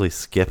I don't usually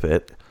skip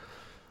it.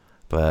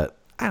 But,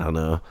 I don't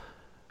know.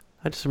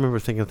 I just remember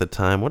thinking at the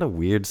time, what a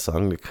weird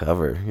song to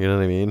cover. You know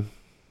what I mean?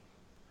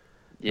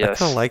 Yes. I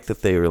kind of like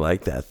that they were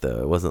like that,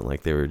 though. It wasn't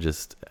like they were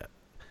just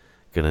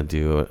going to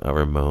do a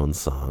Ramones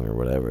song or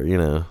whatever, you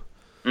know?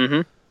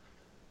 Mm-hmm.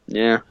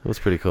 Yeah. It was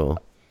pretty cool.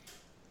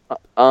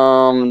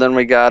 Then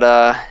we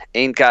got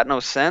Ain't Got No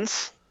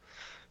Sense.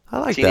 I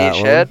like Teenage that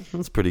one. Head.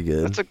 That's pretty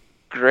good. That's a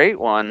great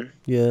one.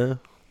 Yeah.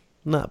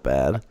 Not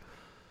bad. Would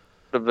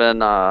have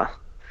been, I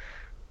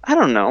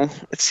don't know.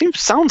 It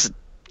sounds,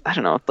 I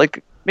don't know,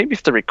 like maybe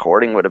if the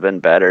recording would have been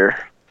better,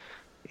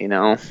 you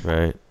know?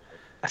 Right.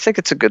 I think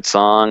it's a good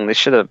song. They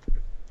should have.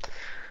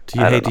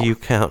 Do you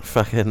count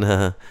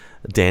fucking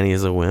Danny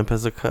as a Wimp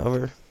as a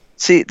cover?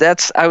 See,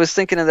 I was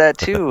thinking of that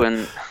too,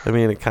 and I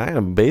mean, it kind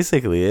of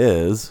basically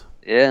is.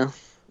 yeah.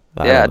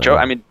 I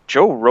don't know.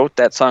 Joe wrote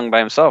that song by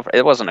himself.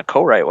 It wasn't a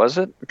co-write, was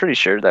it? I'm pretty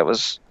sure that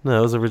was. No,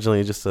 it was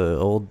originally just an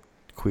old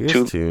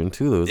Queers tune.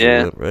 Tulu's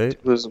a Wimp,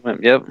 right? Tulu's a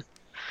Wimp, yep.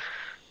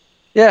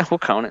 Yeah, we'll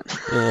count it.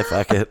 Yeah,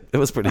 fuck it. It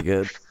was pretty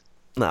good.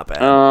 Not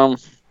bad.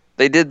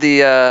 They did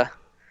the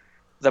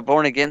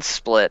Born Again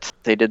split.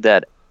 They did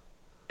that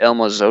El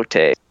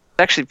Mozote.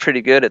 Actually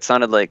pretty good. It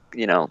sounded like,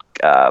 you know,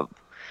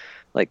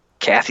 like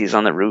Kathy's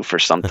on the Roof or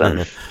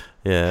something.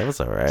 Yeah, it was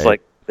all right. It's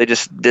like they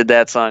just did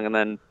that song and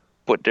then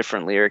put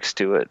different lyrics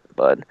to it.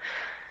 But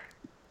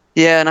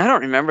yeah, and I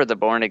don't remember the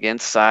Born Again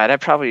side. I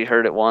probably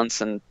heard it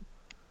once and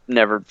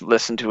never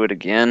listened to it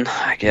again,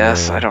 I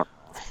guess. Yeah, I don't.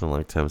 It's been a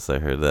long time since I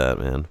heard that,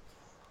 man.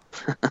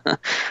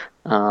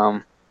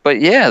 But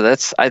yeah,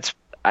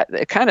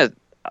 it kind of.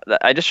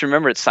 I just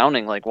remember it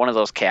sounding like one of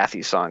those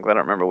Kathy songs. I don't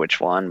remember which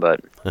one,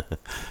 but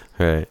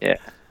Right. yeah,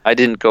 I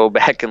didn't go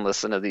back and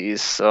listen to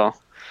these, so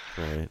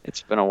Right.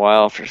 it's been a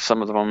while for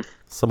some of them.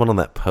 Someone on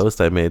that post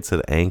I made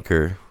said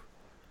Anchor.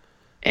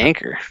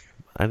 Anchor.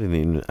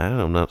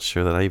 I'm not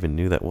sure that I even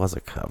knew that was a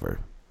cover.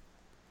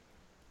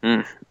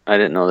 I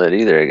didn't know that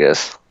either, I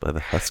guess. By the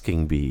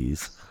Husking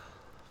Bees.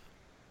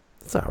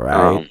 It's all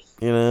right.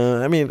 You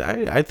know, I mean,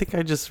 I think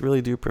I just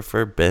really do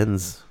prefer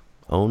Ben's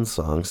own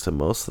songs to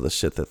most of the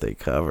shit that they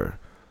cover.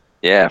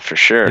 Yeah, for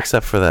sure.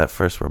 Except for that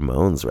first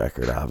Ramones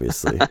record,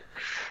 obviously.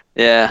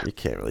 Yeah. You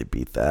can't really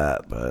beat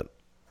that, but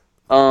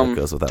it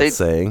goes without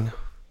saying.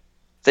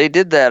 They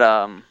did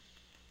that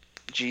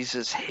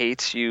Jesus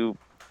Hates You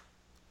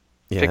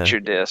picture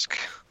disc.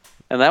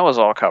 And that was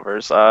all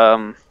covers.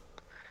 Stiff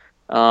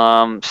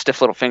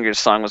Little Fingers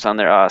song was on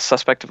there.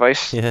 Suspect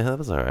Device. Yeah, that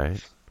was all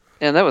right.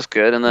 Yeah, that was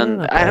good. And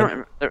then I don't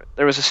remember,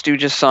 there was a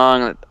Stooges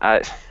song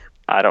that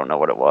I don't know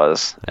what it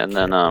was. And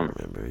then I don't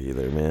remember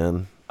either,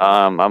 man.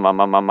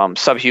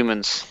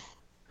 Subhumans.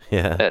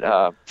 Yeah.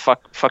 That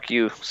fuck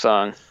you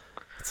song.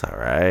 It's all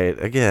right.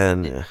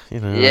 Again, you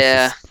know.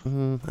 Yeah. Just,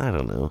 I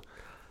don't know.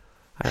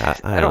 I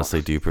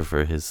honestly do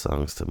prefer his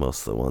songs to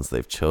most of the ones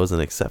they've chosen,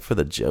 except for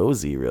the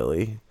Josie.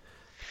 Really,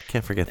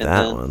 can't forget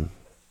that one.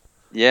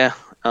 Yeah.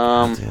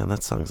 Damn,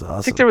 that song's awesome.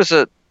 I think there was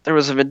a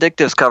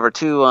Vindictives cover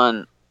too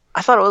on.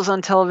 I thought it was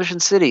on Television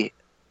City.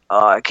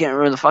 I can't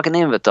remember the fucking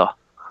name of it though.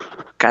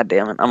 God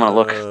damn it! I'm gonna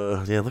look.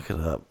 Yeah, look it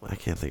up. I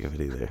can't think of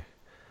it either.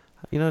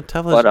 You know,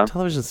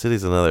 Television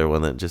City's another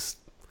one that just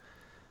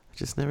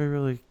never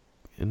really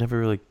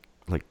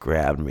like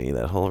grabbed me.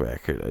 That whole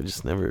record, I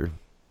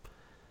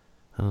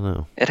don't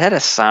know. It had a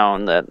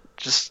sound that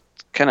just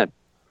kind of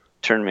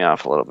turned me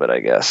off a little bit, I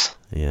guess.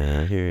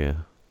 Yeah, I hear you.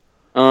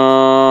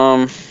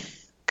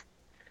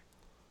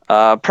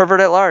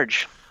 Pervert at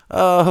Large.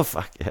 Oh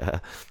fuck yeah.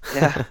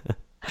 Yeah,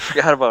 I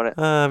forgot about it.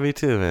 Me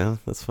too, man.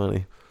 That's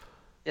funny.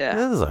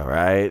 Yeah, it was all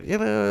right. You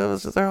know,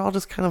 they're all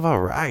just kind of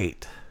all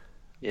right.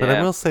 Yeah. But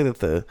I will say that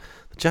the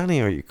Johnny,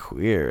 Are You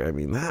Queer? I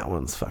mean, that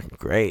one's fucking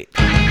great.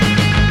 Johnny,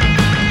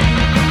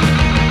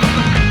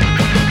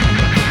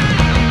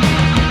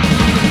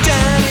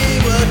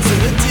 what's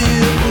the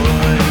deal,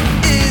 boy?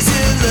 Is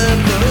your love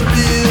for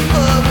real?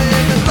 Or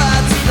when the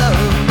fight's low,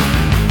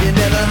 you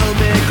never hold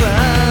me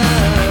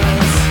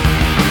close.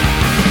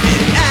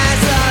 And I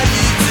saw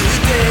you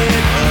today,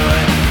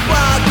 boy,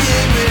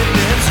 walking with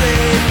them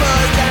straight,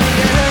 boy. Johnny,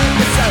 you hurt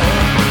me so.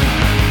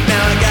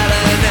 Now I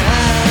gotta know,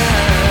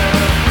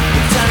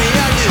 Johnny,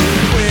 are you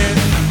queer?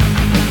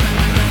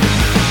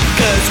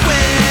 'Cause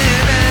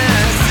when I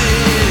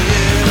see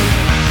you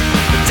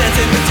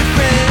dancing with your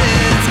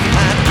friends, I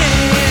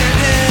can't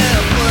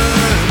help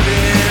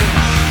wondering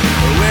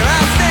where I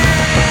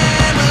stand.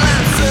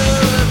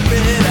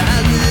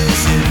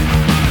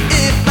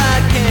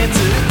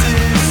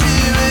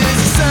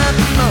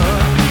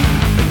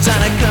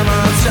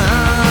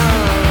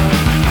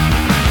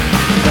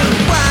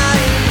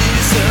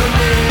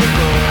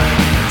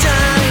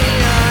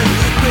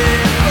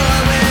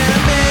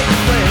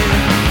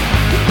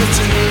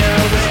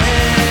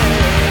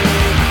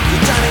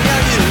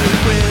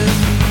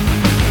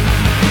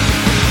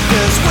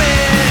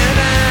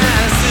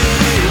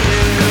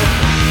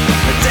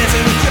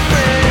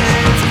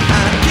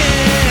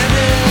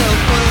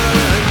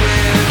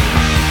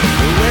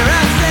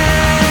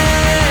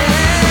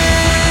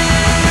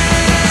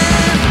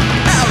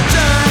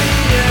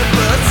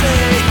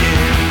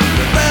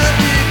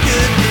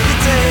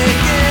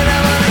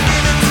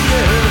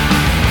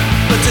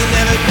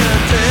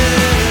 come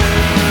true.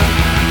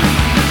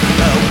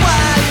 Oh,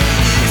 why are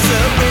you so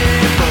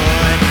weird,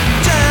 boy?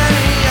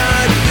 Johnny,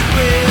 are you the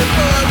queer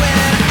boy?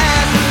 When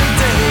after the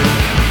day,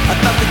 I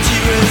thought that you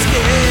were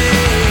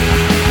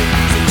scared.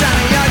 So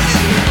Johnny, are you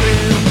the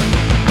queer?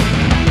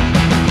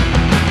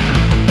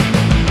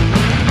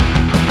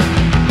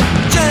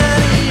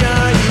 Johnny,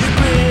 are you the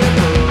queer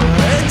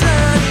boy?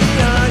 Johnny,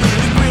 are you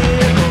the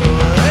queer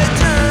boy?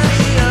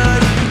 Johnny, are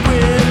you the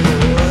queer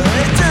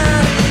boy? Johnny,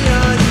 are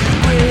you the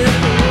queer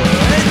boy?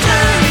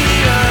 Johnny, are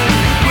you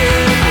the queer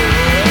boy?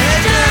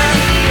 Johnny,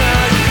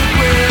 are you the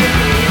queer boy?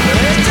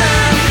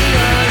 Johnny,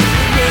 are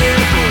you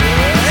the queer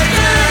boy?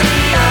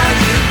 Johnny, are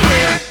you the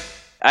queer?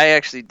 I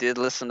actually did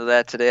listen to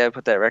that today. I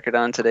put that record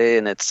on today,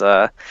 and it's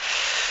a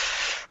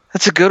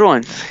good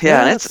one.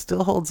 Yeah, and it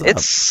still holds up.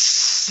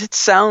 it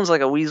sounds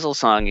like a Weasel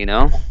song, you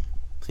know.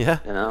 Yeah.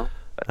 You know.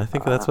 I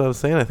think that's what I was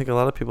saying. I think a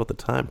lot of people at the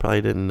time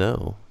probably didn't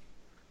know.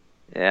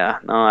 Yeah.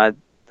 No,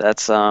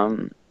 that's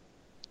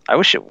I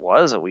wish it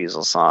was a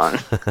Weasel song.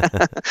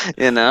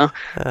 You know.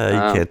 You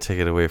can't take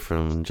it away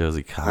from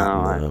Josie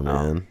Cotton, though,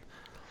 man.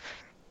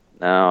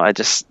 No,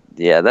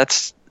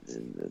 it's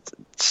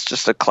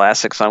just a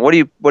classic song. What do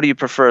you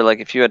prefer? Like,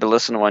 if you had to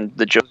listen to one,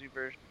 the Josie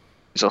version?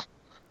 Weasel.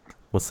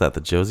 What's that?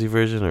 The Josie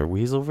version or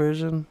Weasel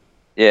version?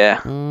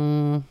 Yeah.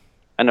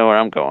 I know where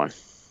I'm going.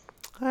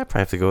 I probably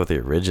have to go with the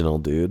original,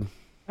 dude.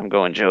 I'm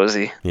going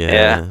Josie.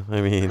 Yeah.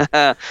 I mean,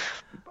 that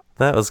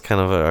was kind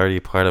of already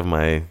part of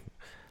my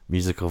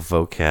musical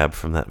vocab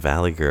from that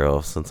Valley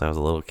Girl since I was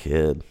a little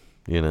kid,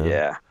 you know?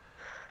 Yeah.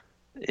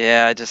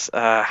 Yeah, I just,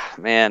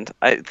 man,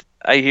 I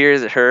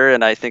hear her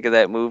and I think of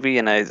that movie,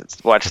 and I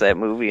watch that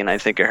movie and I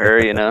think of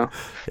her, you know?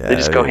 Yeah, they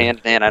just go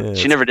hand in hand.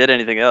 She never did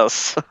anything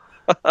else.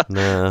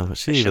 No,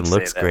 she even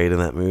looks great in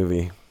that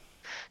movie.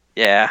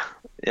 Yeah.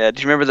 Yeah,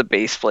 do you remember the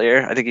bass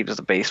player? I think he was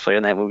the bass player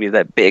in that movie,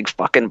 that big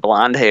fucking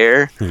blonde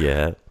hair.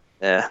 Yeah.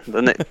 Yeah.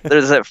 Then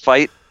there's that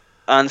fight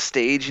on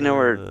stage, you know,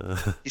 where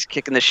he's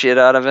kicking the shit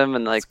out of him,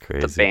 and like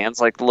the band's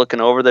like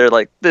looking over there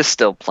like, this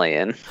still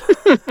playing.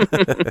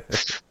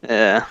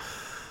 Yeah.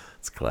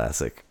 It's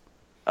classic.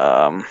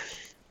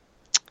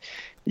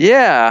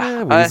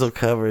 Yeah. Weasel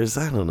covers,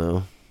 I don't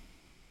know.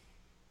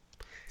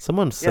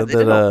 Someone said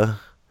that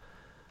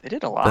they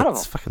did a lot of them.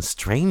 That fucking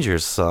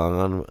Strangers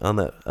song on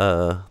that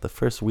the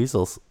first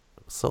Weasel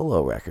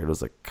solo record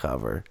was a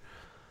cover.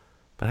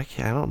 But I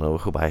don't know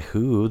by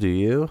who, do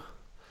you?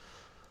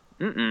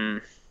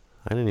 Mm-mm.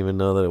 I didn't even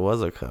know that it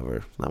was a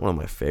cover. Not one of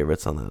my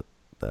favorites on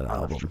that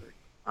album.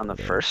 On the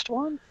first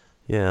one?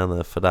 Yeah, on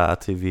the Fada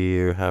TV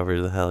or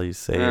however the hell you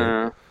say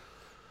it.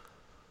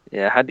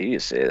 Yeah, how do you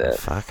say that?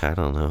 Fuck, I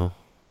don't know.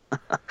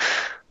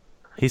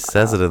 He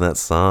says it in that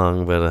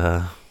song, but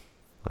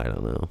I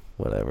don't know.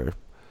 Whatever.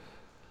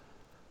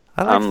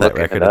 I liked that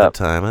record at the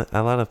time.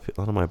 A lot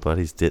of my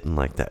buddies didn't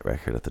like that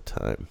record at the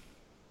time.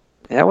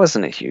 Yeah, I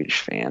wasn't a huge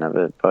fan of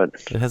it, but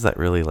it has that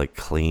really like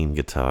clean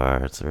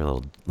guitar. It's a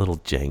little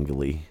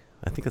jangly.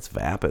 I think it's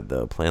Vapid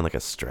though, playing like a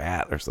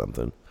Strat or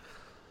something.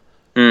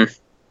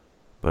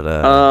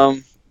 But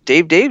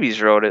Dave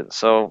Davies wrote it.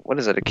 So what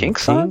is it? A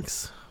Kinks song?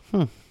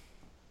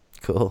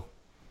 Cool.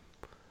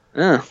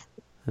 Yeah.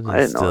 I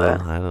didn't know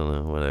that. I don't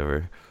know.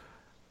 Whatever.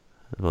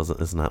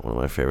 It's not one of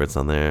my favorites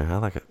on there. I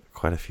like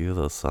quite a few of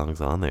those songs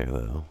on there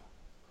though.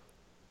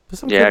 There's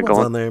some good ones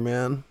on there,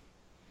 man.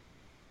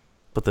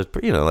 But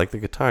like the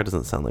guitar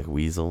doesn't sound like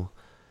Weasel.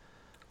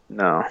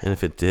 No. And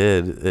if it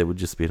did, it would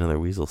just be another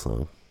Weasel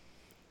song.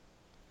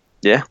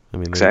 Yeah. I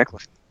mean,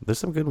 exactly. There's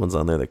some good ones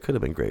on there that could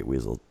have been great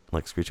Weasel,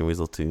 like Screeching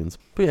Weasel tunes.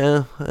 But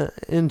yeah,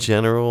 in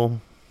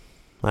general,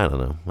 I don't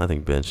know. I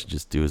think Ben should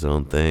just do his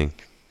own thing.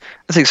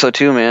 I think so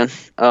too, man.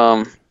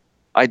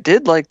 I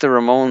did like the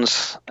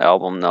Ramones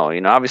album, though.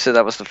 You know, obviously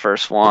that was the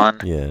first one.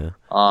 Yeah.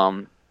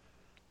 I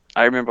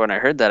remember when I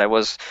heard that,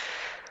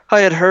 I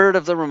had heard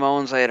of the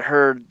Ramones. I had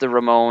heard the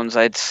Ramones.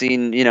 I'd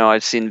seen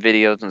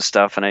videos and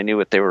stuff, and I knew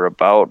what they were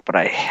about, but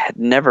I had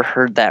never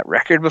heard that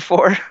record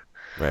before.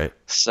 Right.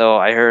 So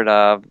I heard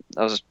I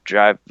was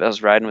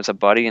riding with a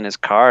buddy in his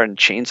car, and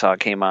Chainsaw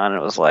came on,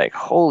 and it was like,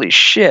 holy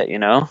shit, you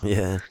know?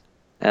 Yeah.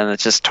 And it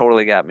just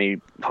totally got me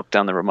hooked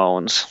on the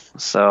Ramones.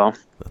 So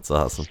that's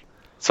awesome.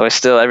 So I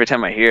still, every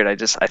time I hear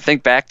it, I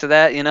think back to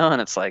that, you know,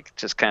 and it's like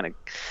just kind of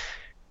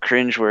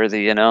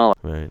cringeworthy, you know?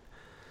 Right.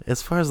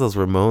 As far as those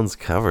Ramones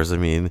covers, I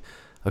mean,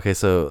 okay,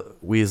 so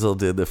Weasel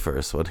did the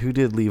first one. Who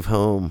did Leave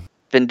Home?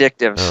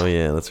 Vindictives. Oh,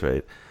 yeah, that's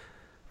right.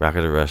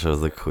 Rocket to Russia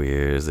was the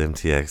Queers.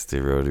 MTX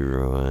did Road to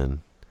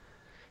Ruin.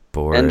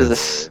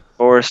 Boris.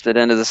 Boris did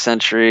End of the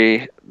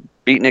Century.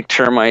 Beatnik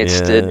Termites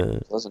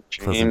did Pleasant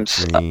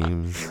Dreams.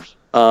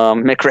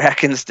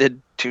 McRackins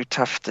did Too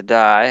Tough to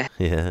Die.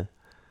 Yeah.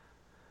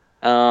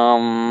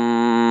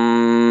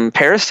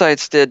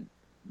 Parasites did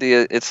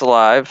the It's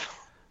Alive.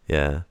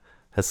 Yeah.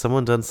 Has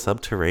someone done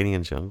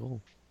Subterranean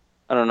Jungle?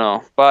 I don't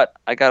know, but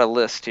I got a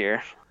list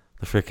here.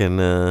 The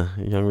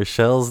frickin' Young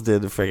Rochelle's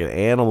did the frickin'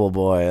 Animal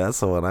Boy. That's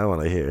the one I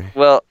want to hear.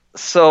 Well,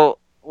 so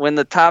when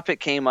the topic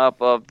came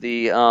up of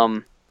the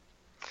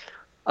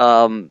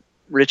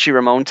Richie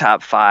Ramone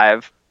top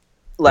 5,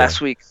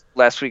 last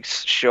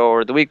week's show,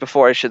 or the week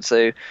before, I should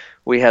say,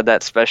 we had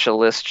that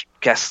special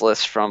guest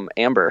list from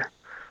Amber.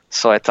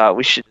 So I thought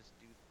we should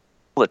do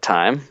all the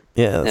time.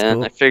 Yeah, that's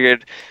cool. I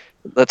figured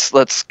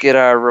let's get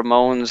our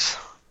Ramones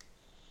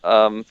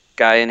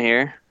guy in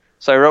here.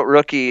 So I wrote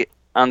Rookie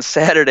on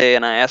Saturday,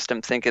 and I asked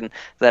him thinking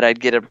that I'd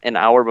get him an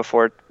hour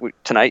before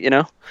tonight,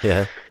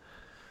 Yeah.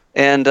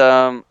 And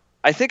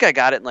I think I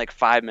got it in like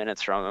 5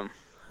 minutes from him.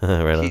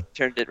 Right He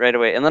turned it right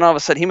away. And then all of a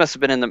sudden, he must have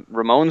been in the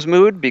Ramones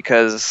mood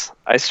because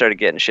I started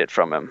getting shit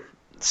from him.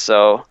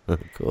 So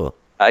cool.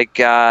 I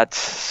got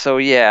so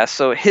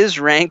his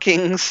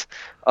rankings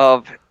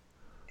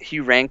he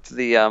ranked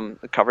the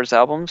covers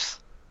albums.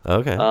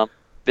 Okay.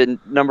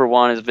 Number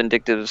 1 is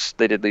Vindictives.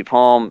 They Did Leave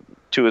Home.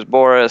 2 is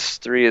Boris.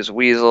 3 is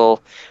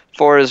Weasel.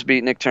 4 is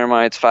Beatnik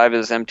Termites. 5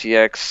 is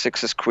MTX.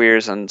 6 is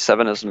Queers, and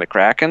 7 is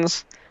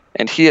McCrackens.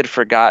 And he had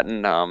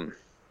forgotten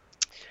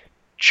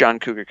John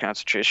Cougar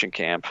Concentration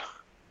Camp.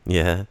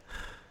 Yeah.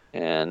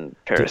 And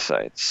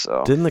Parasites.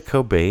 So didn't the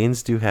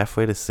Cobains do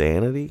Halfway to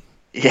Sanity?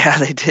 Yeah,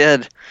 they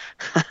did.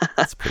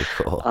 That's pretty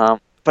cool.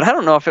 But I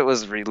don't know if it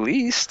was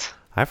released.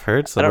 I've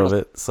heard some of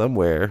it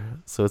somewhere,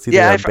 so it's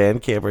either on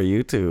Bandcamp or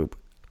YouTube.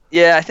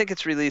 Yeah, I think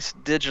it's released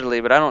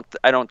digitally, but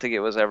I don't think it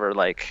was ever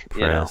like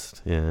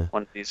pressed.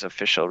 One of these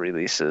official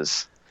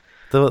releases.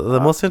 The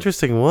most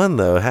interesting one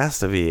though has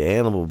to be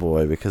Animal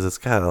Boy, because it's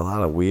got a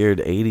lot of weird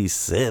 80s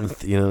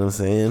synth. You know what I'm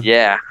saying?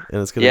 Yeah.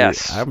 And it's gonna be.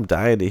 I'm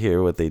dying to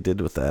hear what they did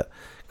with that,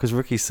 because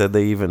Ricky said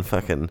they even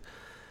fucking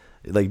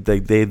they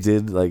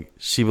did like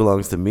She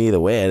Belongs to Me the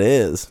way it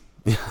is,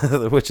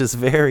 which is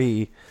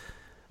very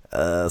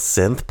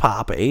synth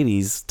pop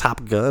 80s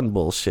Top Gun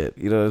bullshit.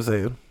 You know what I'm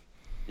saying?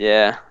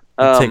 Yeah.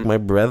 Take my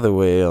breath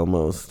away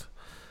almost.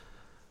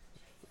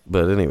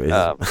 But anyways.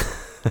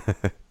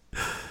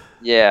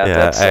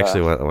 Yeah, I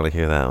actually want to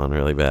hear that one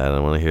really bad. I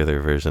want to hear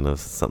their version of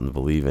Something to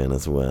Believe In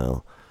as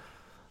well.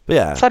 But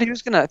yeah, I thought he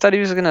was gonna.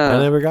 I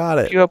never got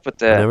it. You up with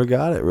that? I never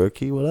got it,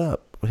 Rookie. What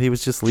up? He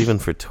was just leaving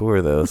for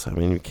tour though, so I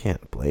mean, you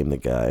can't blame the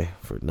guy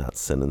for not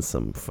sending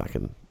some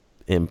fucking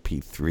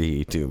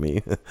MP3 to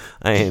me.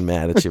 I ain't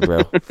mad at you,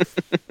 bro.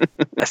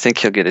 I think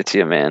he'll get it to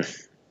you, man. I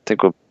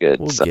think we'll be good.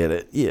 We'll get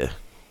it, yeah.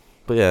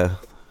 But yeah.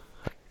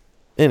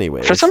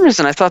 Anyway, for some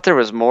reason, I thought there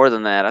was more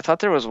than that. I thought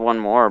there was one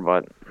more,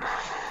 but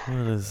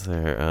what is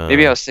there?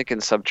 Maybe I was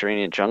thinking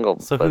Subterranean Jungle.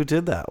 So who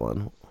did that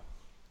one?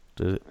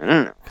 I don't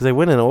know. Because they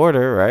went in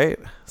order, right?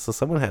 So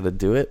someone had to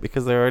do it,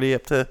 because they're already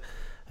up to.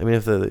 I mean,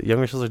 if the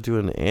Young Rituals are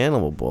doing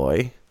Animal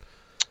Boy,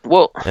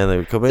 well, and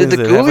the Cobains did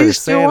the Ghoulies do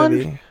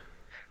Sanity, one?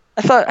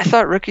 I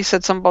thought Rookie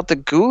said something about the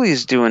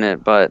Ghoulies doing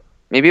it, but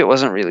maybe it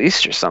wasn't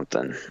released or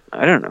something.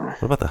 I don't know.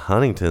 What about the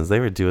Huntingtons?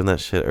 They were doing that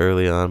shit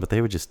early on, but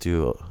they would just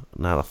do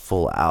not a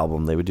full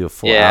album. They would do a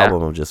full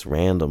album of just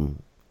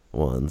random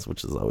ones,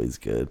 which is always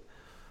good.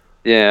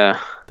 Yeah.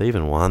 They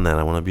even won that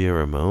I Want to Be a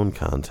Ramone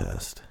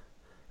contest.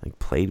 Like,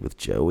 played with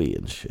Joey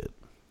and shit.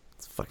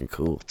 It's fucking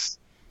cool.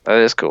 That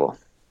is cool.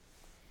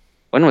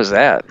 When was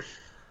that?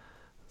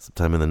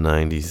 Sometime in the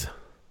 90s.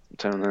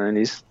 Sometime in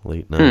the 90s?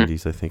 Late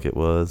 90s, I think it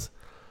was.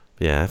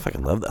 But yeah, I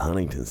fucking love the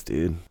Huntingtons,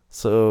 dude.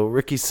 So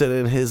Ricky said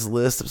in his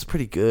list, it was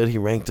pretty good. He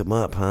ranked them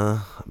up, huh?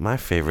 My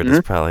favorite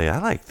is probably, I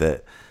liked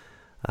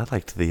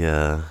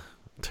the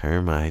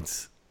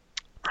Termites.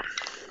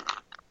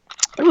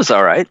 It was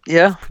all right,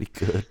 yeah. Pretty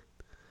good.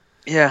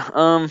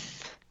 Yeah,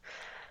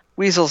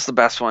 Weasel's the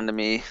best one to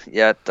me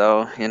yet,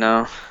 though,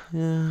 Yeah.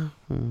 I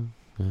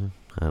don't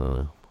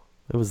know.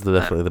 It was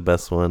definitely the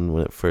best one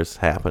when it first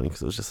happened,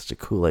 because it was just such a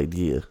cool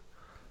idea.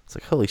 It's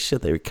like, holy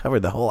shit, they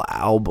recovered the whole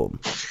album.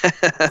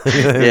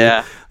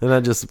 Yeah. They're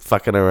not just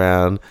fucking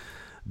around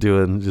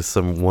doing just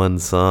some one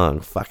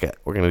song. Fuck it.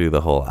 We're going to do the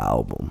whole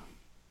album.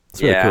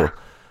 It's really cool.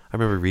 I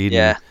remember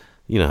reading,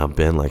 you know how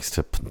Ben likes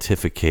to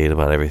pontificate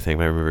about everything.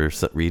 But I remember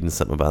reading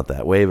something about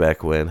that way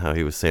back when, how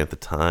he was saying at the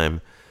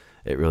time,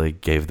 it really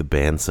gave the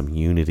band some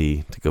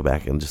unity to go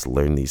back and just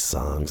learn these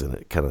songs, and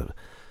it kind of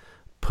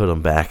put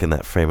them back in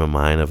that frame of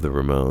mind of the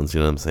Ramones.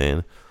 You know what I'm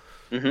saying?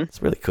 Mm-hmm.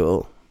 It's really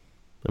cool.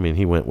 I mean,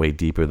 he went way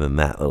deeper than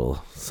that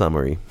little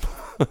summary.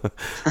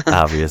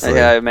 Obviously.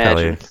 Yeah, I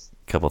imagine. Probably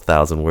a couple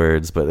thousand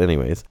words, but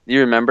anyways.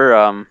 You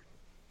remember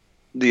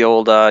the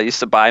old, used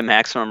to buy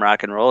Maximum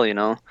Rock and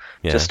Roll,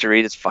 just to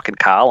read his fucking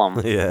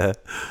column. Yeah.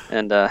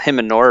 And him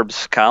and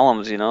Norb's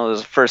columns, it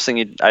was the first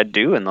thing I'd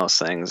do in those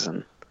things.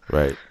 And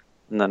right.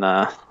 And then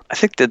I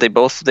think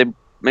that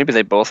maybe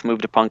they both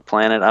moved to Punk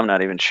Planet. I'm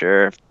not even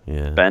sure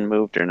if Ben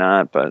moved or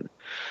not, but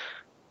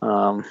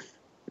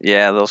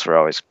yeah, those were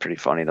always pretty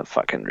funny to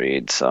fucking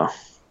read. So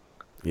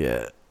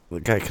yeah, the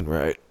guy can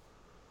write.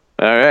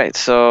 All right,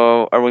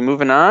 so are we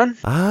moving on?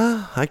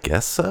 I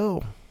guess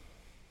so.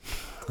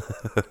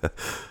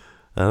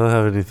 I don't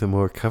have anything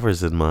more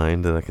covers in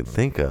mind that I can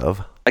think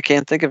of. I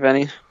can't think of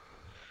any.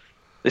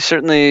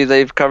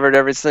 They've covered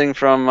everything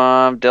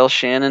from Del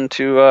Shannon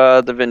to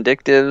the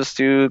Vindictives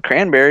to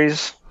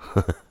Cranberries.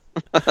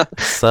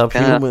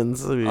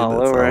 Subhumans. I mean,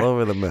 all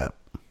over the map.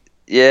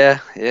 Yeah.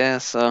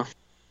 So,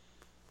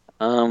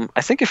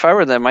 I think if I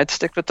were them, I'd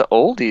stick with the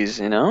oldies.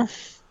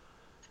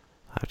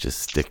 I would just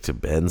stick to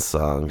Ben's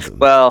songs.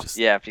 Well, just,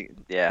 yeah,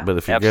 But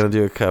if you're gonna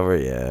do a cover,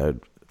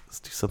 let's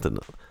do something.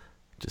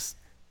 Just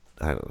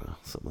I don't know,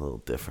 something a little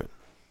different.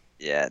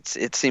 Yeah,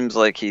 it seems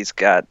like he's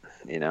got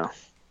a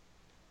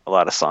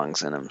lot of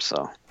songs in him.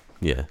 So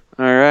yeah.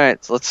 All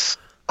right, so let's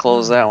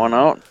close that one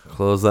out.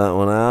 Close that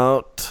one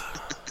out.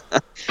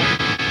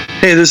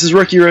 Hey, this is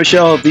Rookie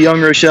Rochelle of the Young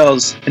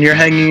Rochelles, and you're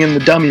hanging in the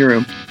dummy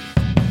room.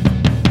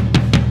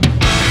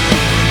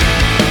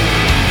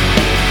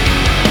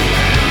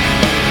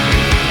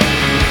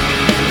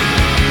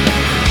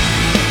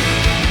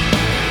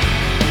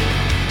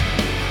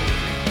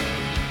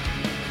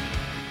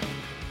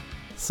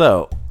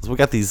 So we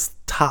got these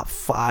top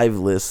 5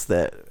 lists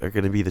that are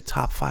going to be the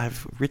top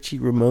 5 Richie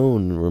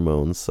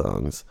Ramone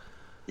songs.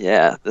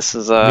 Yeah, this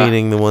is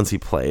meaning the ones he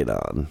played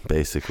on,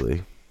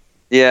 basically.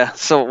 Yeah,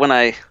 so when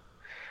I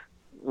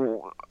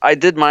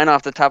did mine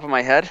off the top of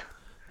my head.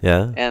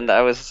 Yeah. And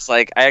I was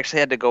like, I actually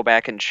had to go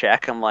back and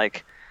check. I'm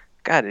like,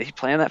 God, did he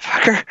play on that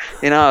fucker?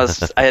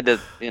 I had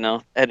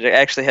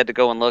to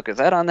go and look. Is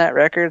that on that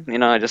record?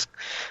 I just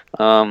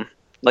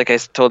like I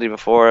told you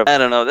before, I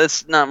don't know.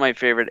 That's not my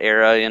favorite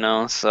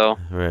era, so.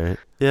 Right.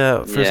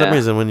 Yeah, for some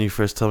reason, when you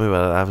first told me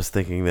about it, I was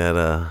thinking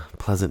that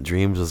Pleasant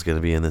Dreams was going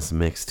to be in this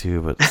mix too,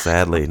 but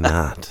sadly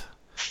not.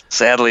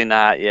 Sadly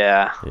not,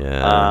 yeah.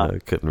 Yeah, I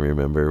couldn't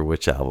remember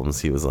which albums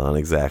he was on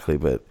exactly,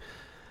 but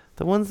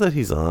the ones that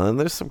he's on,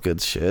 there's some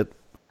good shit.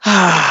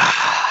 Yeah.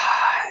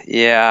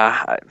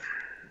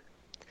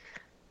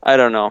 I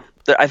don't know.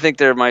 I think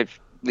they're my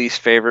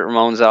least favorite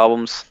Ramones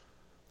albums.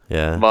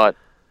 Yeah. But,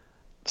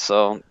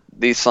 so...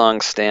 these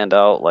songs stand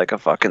out like a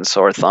fucking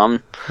sore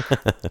thumb.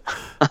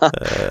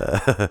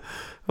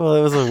 Well,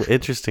 it was an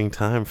interesting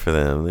time for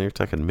them. They were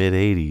talking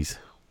mid-'80s.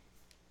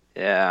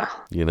 Yeah.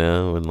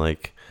 When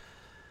like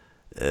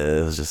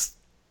it was just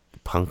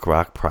punk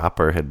rock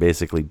proper had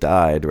basically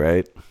died,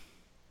 right?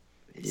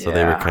 Yeah. So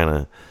they were kind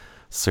of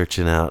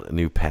searching out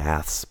new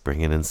paths,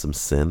 bringing in some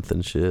synth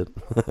and shit.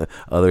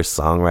 Other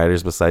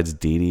songwriters besides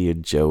Dee Dee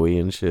and Joey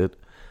and shit.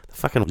 The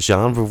fucking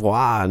Jean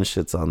Beauvoir and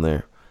shit's on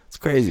there. It's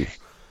crazy.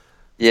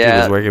 Yeah.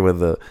 He was working with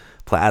the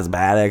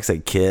Plasmatics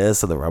and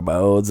Kiss and the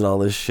Ramones and all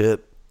this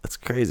shit. That's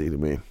crazy to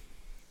me.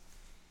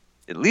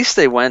 At least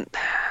they went,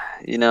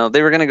 they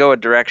were going to go a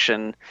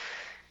direction.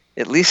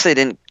 At least they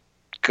didn't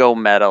go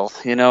metal.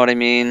 You know what I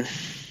mean?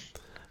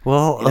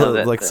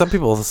 Well, some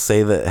people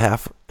say that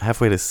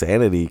Halfway to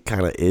Sanity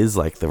kind of is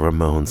like the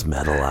Ramones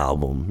metal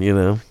album,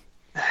 Yeah,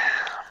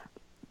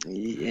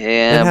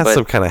 it has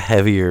some kind of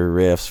heavier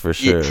riffs for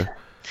sure.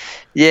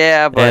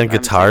 Yeah, but and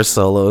guitar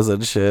solos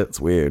and shit. It's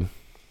weird.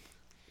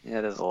 Yeah,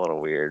 it is a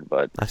little weird,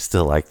 but I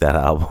still like that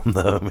album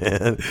though,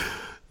 man.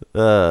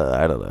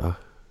 I don't know.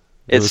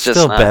 It was just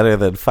still better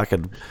than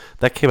fucking.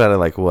 That came out in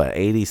like what,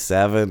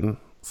 87,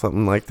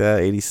 something like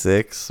that,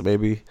 86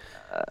 maybe.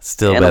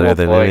 Still better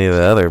than any of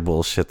the other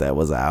bullshit that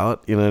was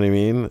out. You know what I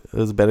mean? It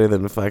was better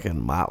than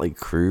fucking Motley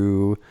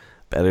Crue,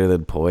 better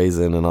than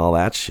Poison and all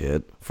that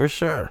shit for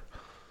sure.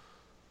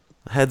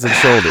 Heads and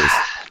Shoulders.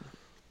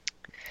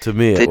 To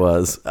me, it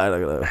was. I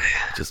don't know.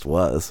 It just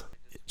was.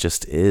 It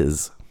just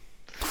is.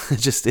 It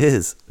just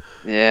is.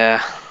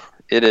 Yeah,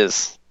 it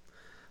is.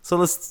 So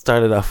let's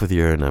start it off with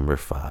your number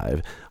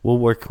 5. We'll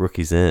work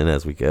rookies in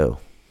as we go.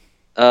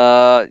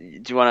 Do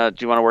you want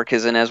to work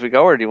his in as we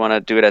go, or do you want to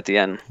do it at the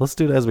end? Let's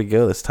do it as we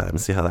go this time and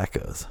see how that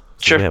goes.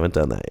 Sure. We haven't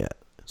done that yet.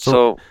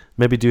 So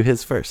maybe do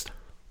his first.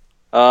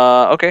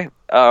 Okay.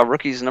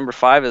 Rookie's number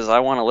 5 is I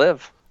Want to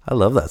Live. I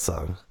love that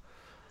song.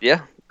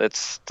 Yeah,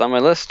 it's on my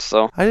list.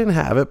 So I didn't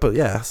have it, but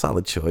yeah,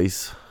 solid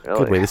choice. Really?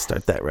 Good way to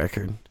start that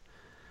record.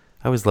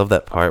 I always love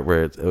that part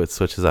where it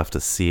switches off to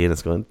C and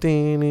it's going. Yeah.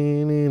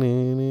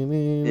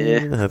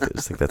 I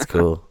just think that's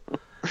cool.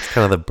 It's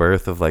kind of the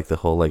birth of like the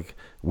whole like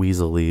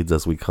Weasel leads,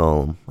 as we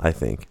call them. I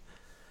think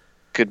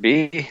could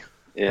be.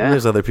 Yeah. And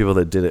there's other people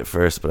that did it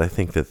first, but I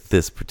think that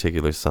this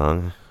particular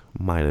song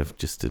might have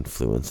just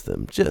influenced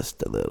them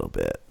just a little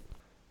bit.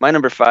 My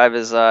number 5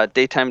 is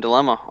Daytime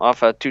Dilemma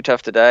off of Too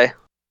Tough to Die.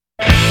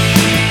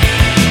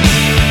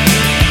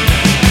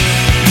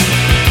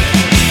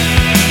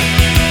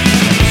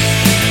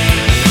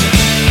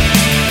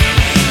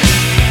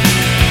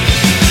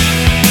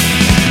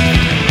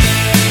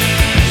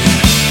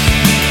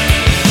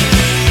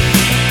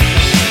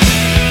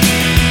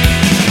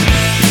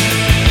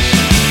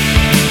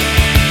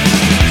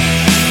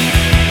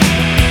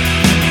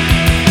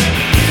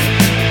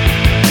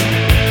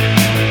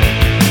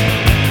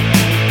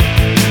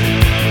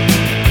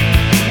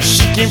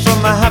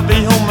 From a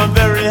happy home, a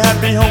very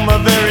happy home, a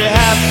very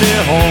happy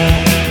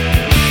home.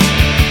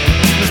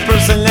 This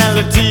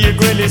personality, a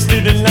great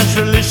student,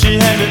 naturally she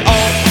had it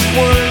all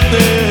worth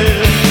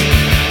it.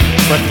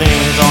 But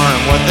things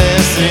aren't what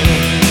they seem.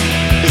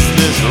 Is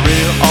this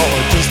real or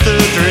just a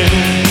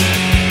dream?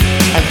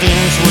 And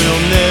things will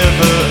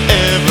never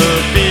ever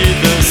be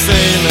the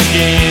same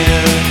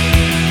again.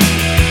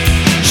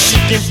 She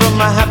came from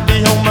a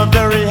happy home, a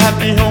very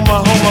happy home,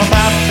 a home of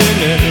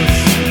happiness.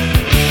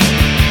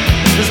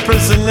 This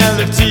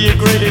personality, a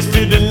great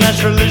student,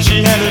 naturally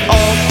she had it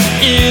all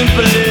in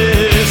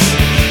place.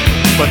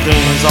 but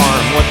things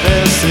aren't what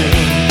they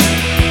seem.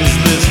 Is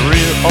this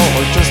real or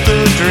just a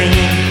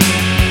dream?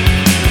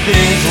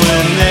 Things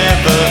will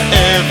never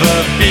ever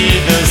be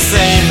the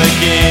same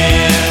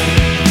again.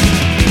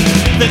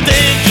 The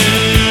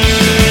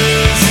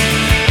dangers,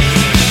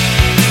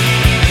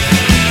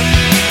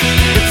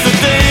 it's the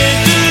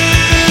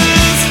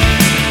dangers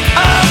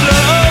of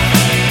love.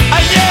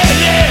 Ah, yeah,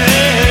 yeah,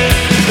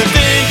 the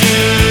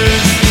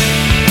dangers.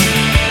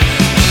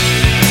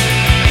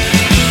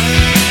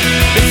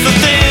 It's the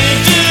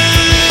dangers.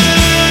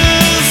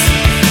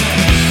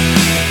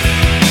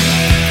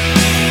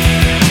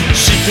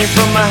 She came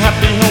from a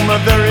happy home, a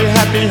very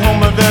happy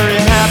home, a very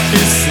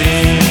happy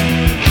scene.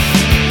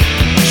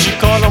 She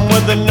caught him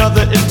with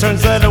another, it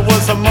turns out it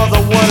was a mother,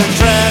 what a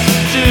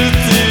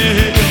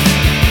tragedy.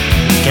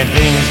 Can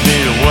things be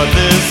what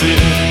they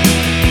seem?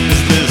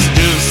 Is this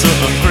just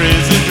some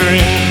crazy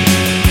dream?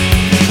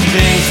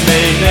 Things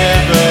may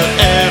never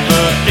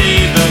ever be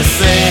the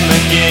same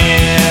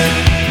again.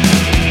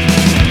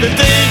 The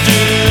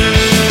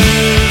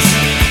dangers,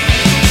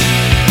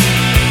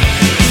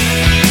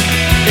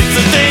 it's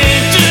the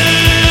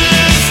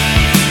dangers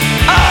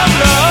of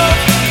love.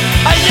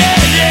 Ah, yeah,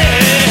 yeah,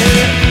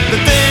 the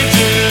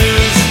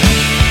dangers.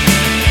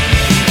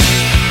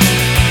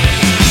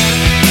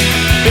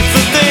 It's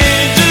the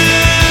dangers.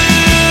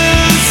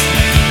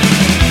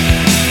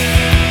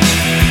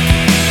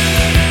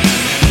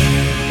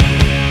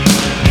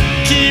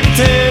 Keep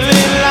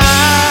telling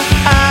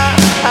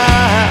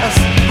lies,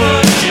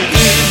 but you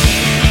did.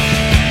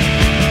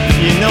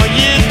 You know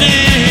you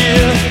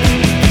did.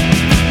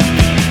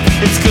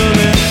 It's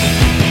coming.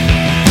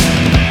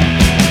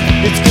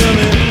 It's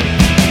coming.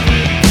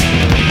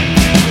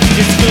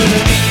 It's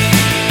coming.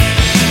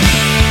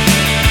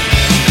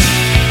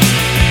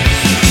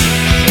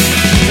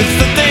 It's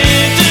the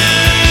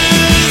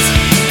dangers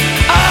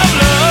of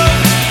love.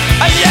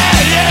 Ah, yeah,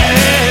 yeah.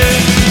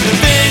 The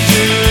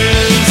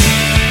dangers.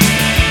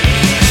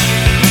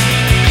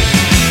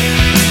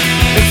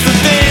 It's the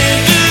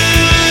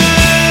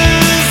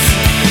dangers.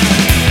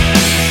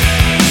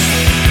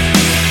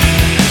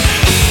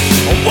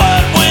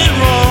 What went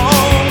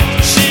wrong?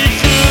 She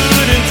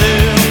couldn't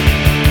tell.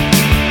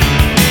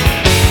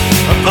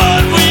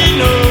 But we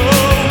know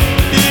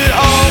it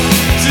all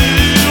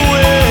too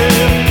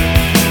well.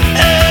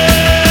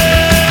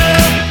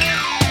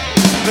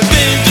 The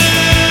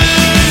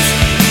dangers.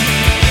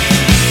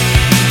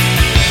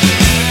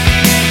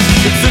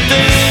 It's the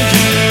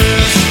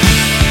dangers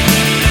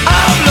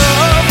of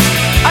love.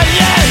 Ah,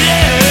 yeah,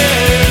 yeah.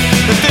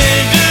 The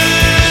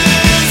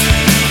dangers.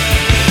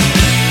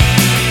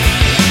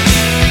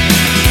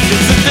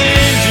 It's the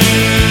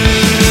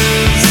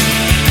dangers.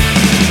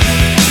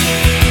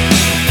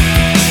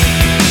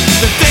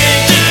 The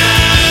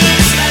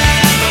dangers.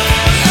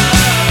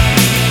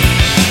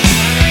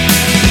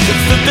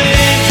 It's the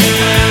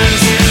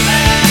dangers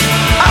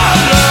of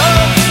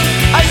love.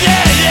 Ah,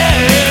 yeah, yeah.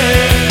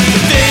 The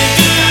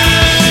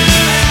dangers.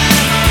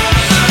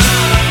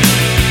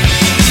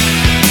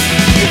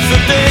 It's the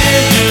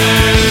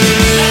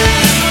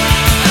dangers.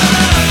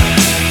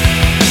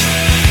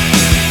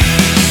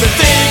 The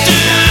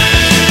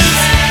dangers.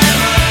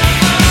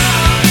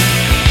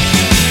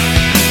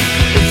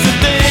 It's the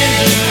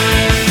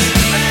dangers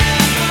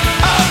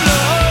of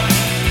love.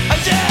 Ah,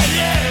 yeah,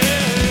 yeah.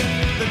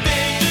 The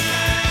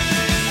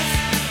dangers.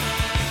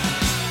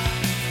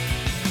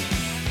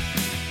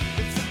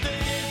 It's the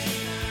dangers.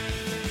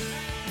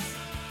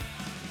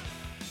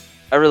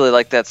 I really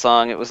like that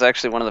song. It was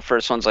actually one of the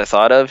first ones I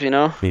thought of, you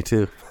know. Me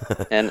too.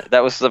 And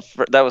that was the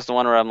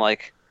one where I'm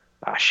like,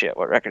 ah, shit,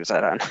 what record is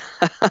that on?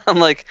 I'm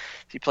like, is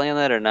he playing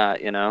that or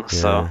not? You know.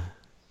 So Yeah.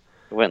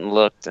 I went and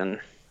looked, and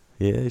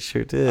Yeah, you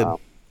sure did. Wow.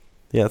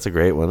 Yeah, it's a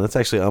great one. It's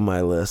actually on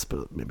my list,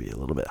 but maybe a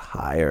little bit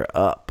higher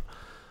up.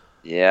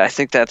 yeah, I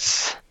think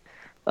that's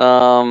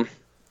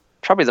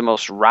probably the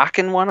most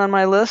rockin' one on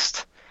my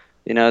list.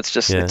 You know, it's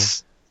just Yeah.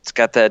 it's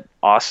got that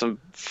awesome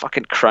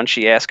fucking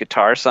crunchy ass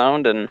guitar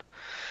sound, and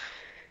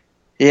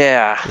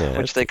Yeah,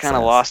 which it they kicks kind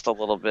of ass. lost a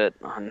little bit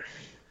on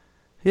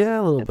Yeah,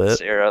 a little in bit.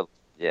 this era.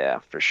 Yeah,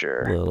 for A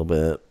sure. little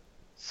bit.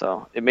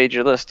 So it made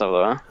your list,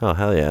 though, huh? Oh,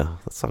 hell yeah.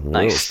 That song rules,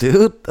 Nice.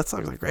 dude. That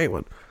song's a great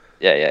one.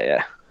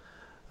 Yeah.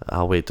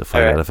 I'll wait to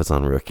find Alright. out if it's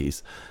on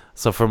Rookies.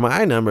 So for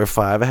my number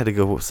 5, I had to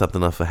go with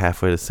something off of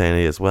Halfway to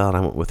Sanity as well, and I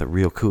went with A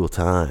Real Cool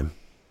Time.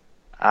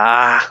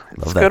 Ah,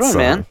 it's Love a good that one,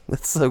 song. man.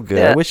 It's so good.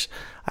 Yeah.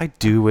 I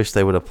do wish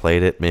they would have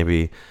played it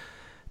maybe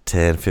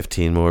 10,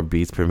 15 more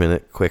beats per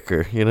minute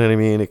quicker. You know what I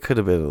mean? It could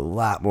have been a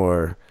lot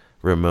more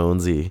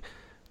Ramonesy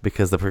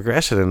because the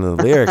progression and the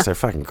lyrics are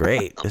fucking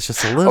great. It's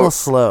just a little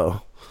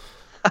slow.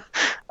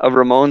 A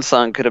Ramone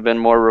song could have been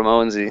more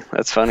Ramonesy.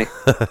 That's funny.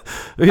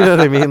 You know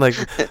what I mean? Like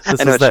this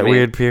I know is what you that mean.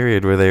 weird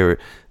period where they were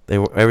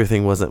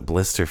everything wasn't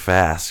blister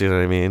fast. You know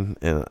what I mean?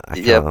 And I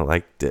kind of Yep.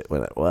 liked it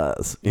when it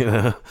was. You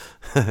know?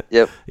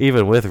 Yep.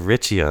 Even with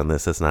Richie on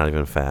this, it's not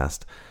even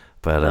fast,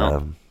 but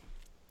No.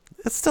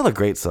 it's still a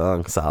great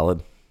song.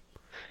 Solid.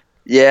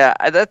 Yeah,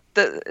 that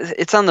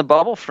it's on the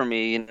bubble for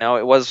me. You know,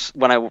 it was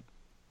when I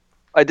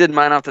I did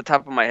mine off the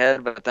top of my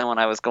head, but then when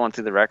I was going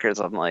through the records,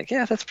 I'm like,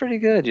 yeah, that's pretty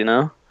good, you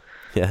know.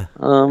 Yeah.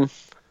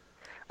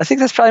 I think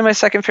that's probably my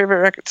second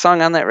favorite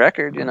song on that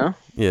record, you know.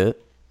 Yeah,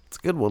 it's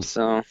a good one.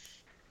 So, all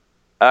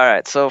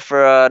right. So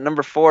for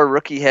number 4,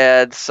 Rookie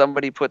had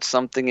 "Somebody Put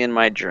Something in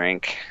My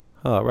Drink."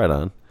 Oh, right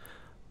on.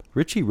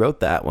 Richie wrote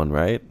that one,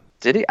 right?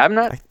 Did he? I'm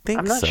not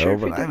so, sure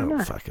but I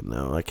don't fucking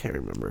know. I can't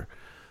remember.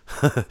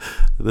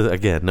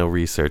 Again, no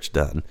research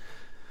done.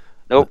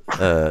 Nope.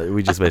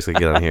 We just basically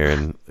get on here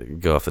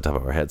and go off the top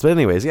of our heads. But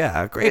anyways,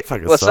 yeah, great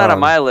fucking song. Well, it's not on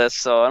my list,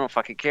 so I don't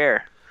fucking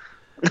care.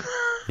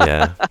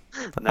 Yeah.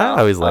 No, I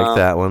always like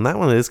that one. That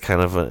one is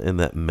kind of in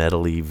that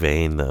metal-y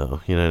vein,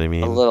 though. You know what I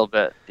mean? A little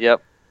bit.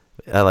 Yep.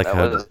 I like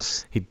how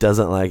he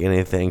doesn't like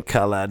anything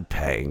colored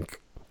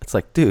pink. It's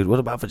like, dude, what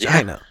about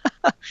vagina?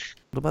 What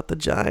about the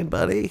giant,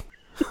 buddy?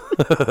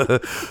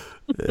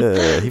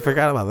 He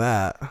forgot about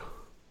that.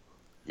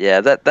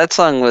 Yeah, that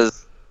song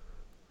was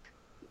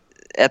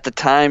at the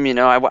time. You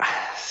know, I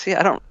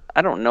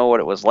don't know what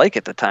it was like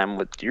at the time.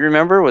 Do you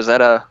remember? Was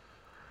that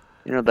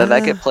did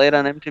that get played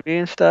on MTV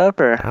and stuff?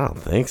 Or I don't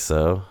think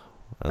so.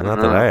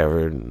 Not that I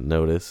ever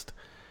noticed.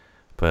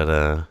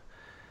 But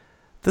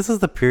this is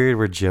the period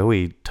where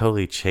Joey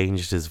totally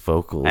changed his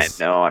vocals. I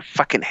know. I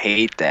fucking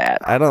hate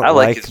that. I don't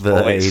like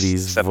the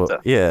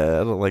 80s. Yeah,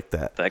 I don't like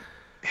that. Like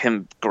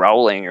him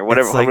growling or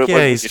whatever. It's like,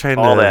 he's trying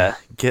to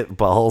get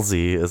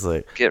ballsy. It's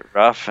like get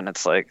rough, and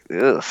it's like,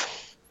 ugh.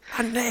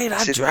 I need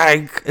a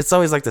drink. It's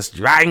always like this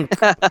drink.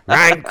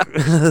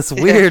 It's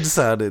weird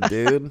sounding,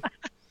 dude.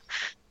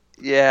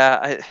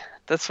 Yeah,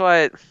 that's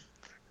why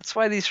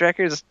these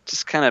records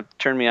just kind of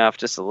turn me off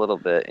just a little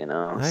bit, you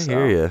know. I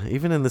hear you.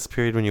 Even in this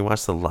period when you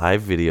watch the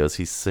live videos,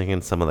 he's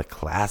singing some of the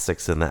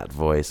classics in that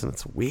voice, and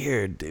it's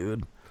weird,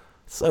 dude.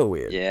 So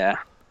weird. Yeah.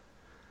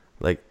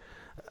 Like,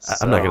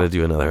 I'm not going to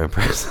do another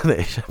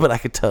impersonation, but I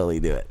could totally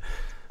do it.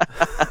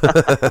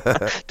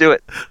 Do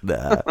it.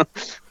 Nah.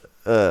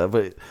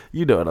 But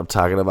you know what I'm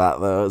talking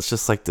about, though. It's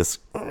just like this,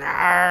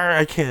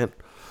 I can't.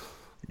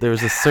 There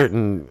was a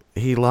certain,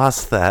 he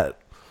lost that,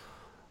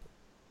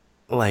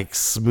 like,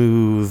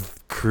 smooth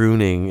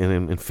crooning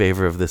in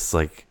favor of this,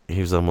 like,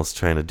 he was almost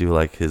trying to do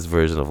like his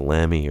version of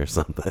Lemmy or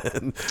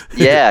something.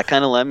 Yeah,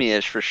 kind of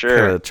Lemmy-ish for sure.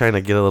 Kinda trying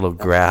to get a little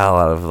growl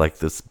out of like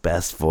this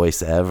best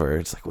voice ever.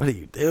 It's like, what are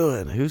you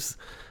doing? Whose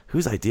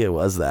idea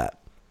was that?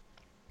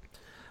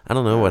 I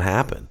don't know what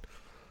happened.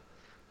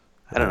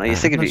 I don't know. You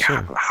think it'd be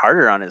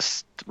harder on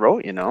his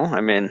throat, you know?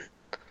 I mean,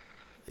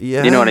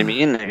 yeah, you know what I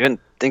mean? I didn't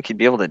think he'd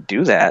be able to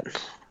do that.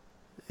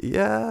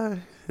 Yeah,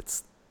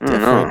 it's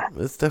different.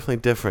 It's definitely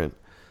different.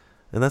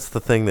 And that's the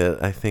thing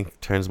that I think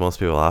turns most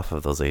people off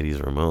of those 80s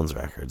Ramones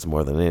records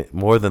more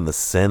than the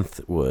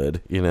synth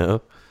would, you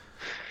know?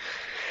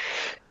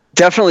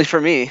 Definitely for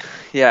me,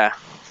 yeah.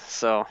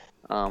 So,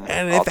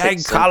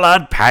 anything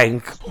colored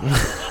pink.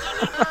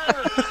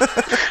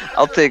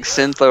 I'll take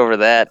synth over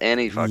that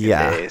any fucking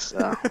day.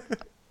 So,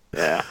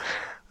 yeah.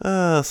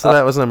 So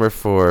that was number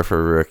 4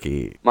 for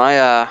Rookie.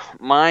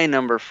 My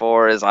number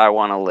 4 is "I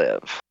Wanna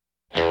Live."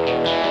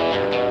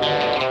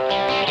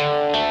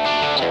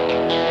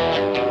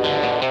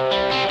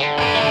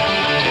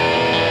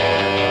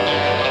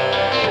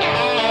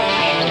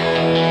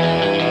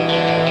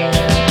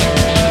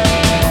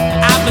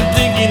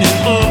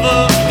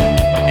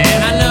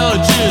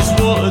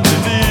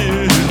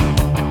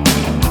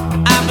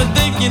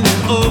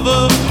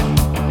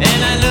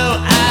 And I know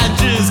I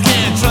just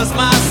can't trust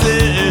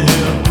myself.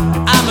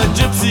 I'm a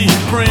gypsy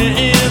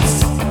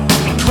prince,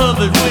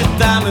 covered with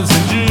diamonds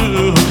and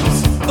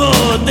jewels.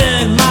 Oh,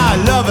 then my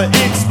lover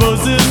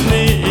exposes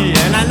me,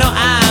 and I know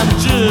I'm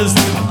just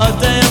a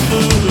damn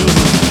fool.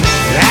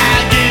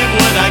 I give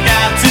what I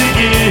got to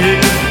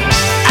give.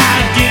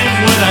 I give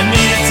what I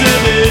need to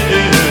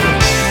live.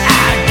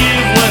 I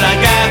give what I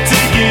got to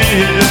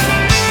give.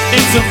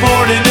 It's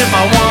important if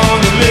I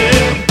want to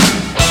live.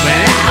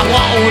 I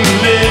wanna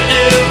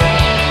live.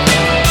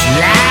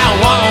 I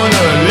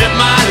wanna live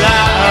my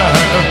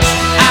life.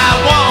 I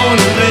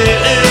wanna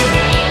live.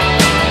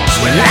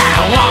 Well,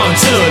 I want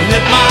to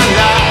live my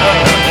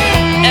life.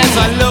 As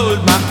I load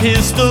my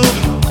pistol,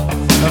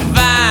 a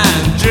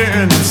fine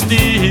German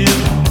steel.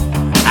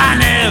 I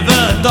never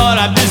thought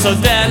I'd be so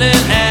down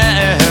in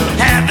hell,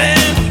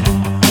 having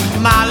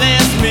my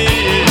last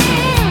meal.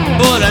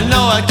 But I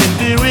know I can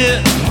do it.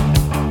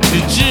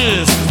 It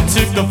just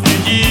took a few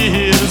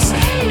years.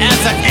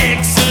 As I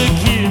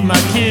execute my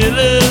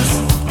killers,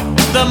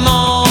 the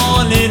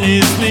morning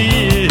is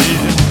near.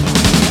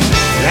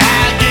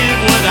 I give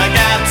what I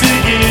got to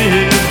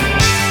give.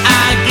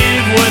 I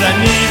give what I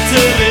need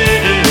to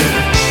live.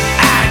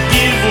 I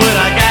give what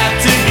I got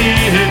to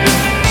give.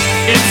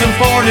 It's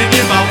important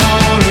if I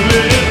want to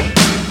live.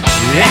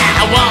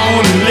 I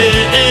want to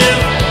live.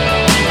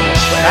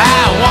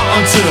 I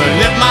want to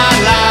live my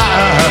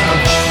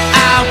life.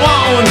 I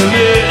want to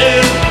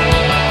live.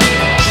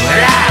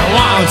 I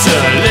want to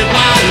live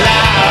my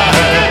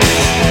life.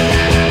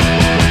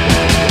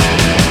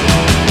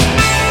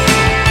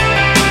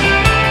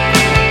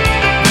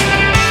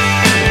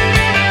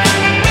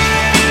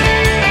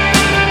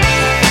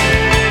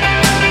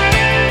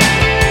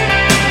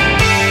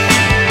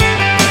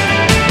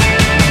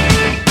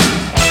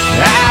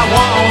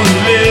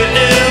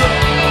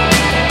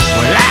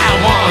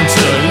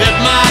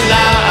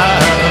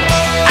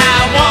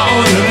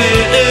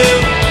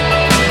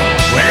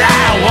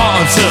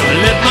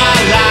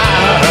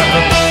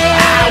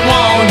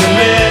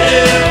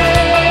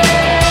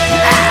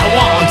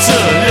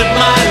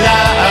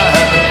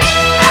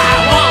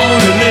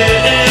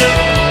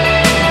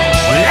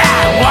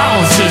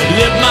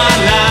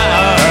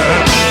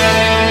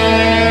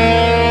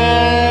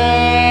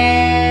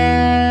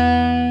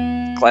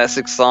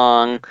 classic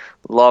song.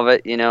 Love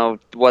it.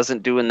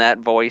 Wasn't doing that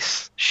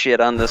voice shit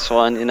on this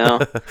one.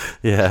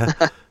 Yeah.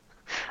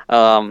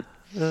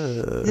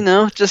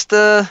 Just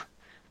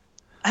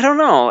I don't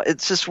know.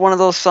 It's just one of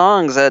those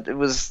songs that it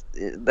was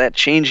that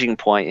changing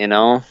point.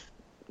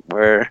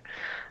 Where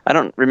I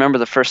don't remember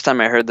the first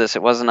time I heard this.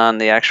 It wasn't on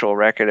the actual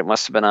record. It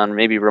must have been on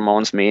maybe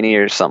Ramones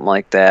Mania or something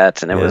like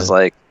that. And it was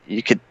like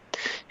you could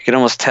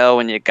almost tell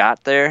when you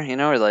got there.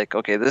 You're like,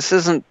 okay, this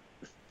is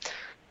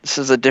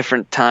a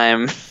different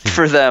time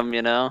for them.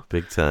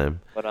 Big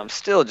time. But I'm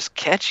still just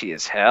catchy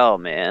as hell,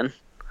 man.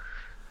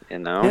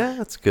 Yeah,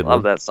 that's a good.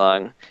 Love that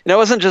song. It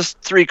wasn't just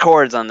 3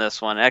 chords on this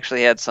one. It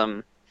actually had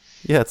some.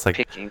 Yeah, it's like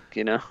picking.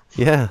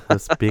 Yeah,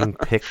 it's being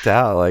picked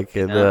out, like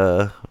in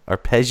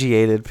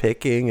arpeggiated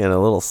picking and a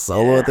little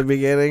solo at the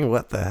beginning.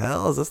 What the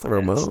hell is this? The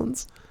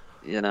Ramones?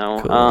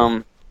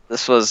 Cool.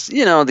 This was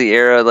the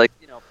era like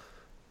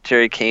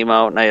Terry came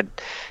out and I had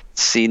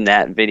seen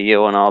that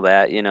video and all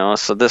that.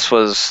 So this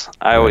was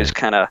I always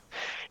kind of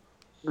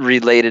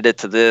related it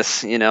to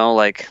this.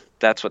 Like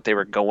that's what they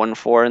were going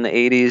for in the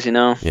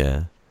 80s.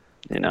 Yeah.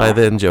 By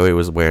then, Joey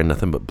was wearing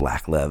nothing but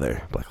black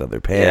leather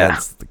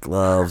pants, the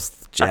gloves,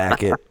 the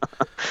jacket.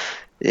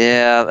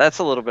 Yeah, that's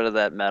a little bit of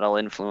that metal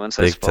influence,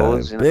 I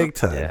suppose. Big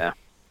time. Yeah.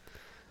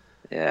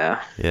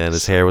 Yeah. Yeah, and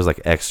his hair was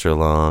like extra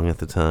long at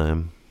the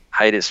time.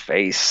 Hide his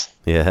face.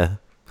 Yeah.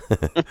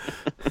 But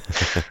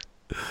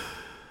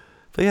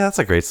yeah, that's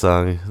a great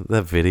song.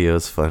 That video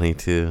is funny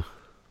too.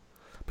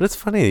 But it's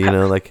funny,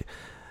 like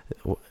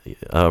a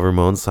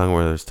Ramones song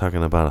where there's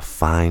talking about a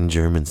fine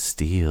German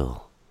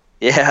steel.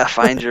 Yeah,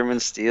 fine German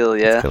steel.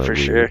 Yeah, for weird.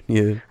 sure.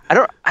 Yeah. I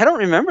don't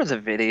remember the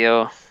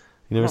video.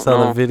 You never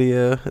saw the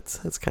video? It's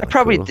kind of. I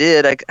probably cool.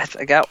 did. I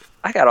got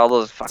all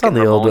those fucking. It's on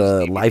the Ramones old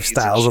DVDs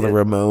Lifestyles of the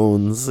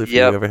Ramones. If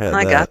you ever had that.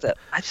 I got that.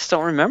 I just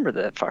don't remember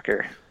that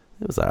fucker.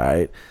 It was all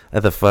right.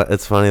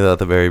 It's funny though. At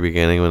the very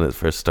beginning, when it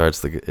first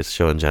starts, it's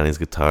showing Johnny's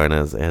guitar, and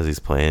as he's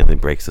playing, he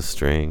breaks a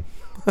string.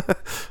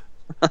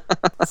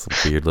 It's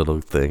a weird little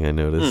thing I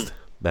noticed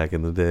back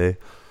in the day.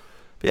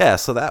 But yeah,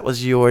 so that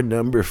was your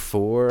number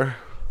 4.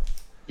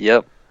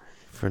 Yep.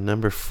 For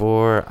number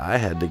 4, I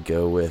had to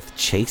go with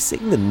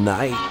Chasing the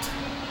Night.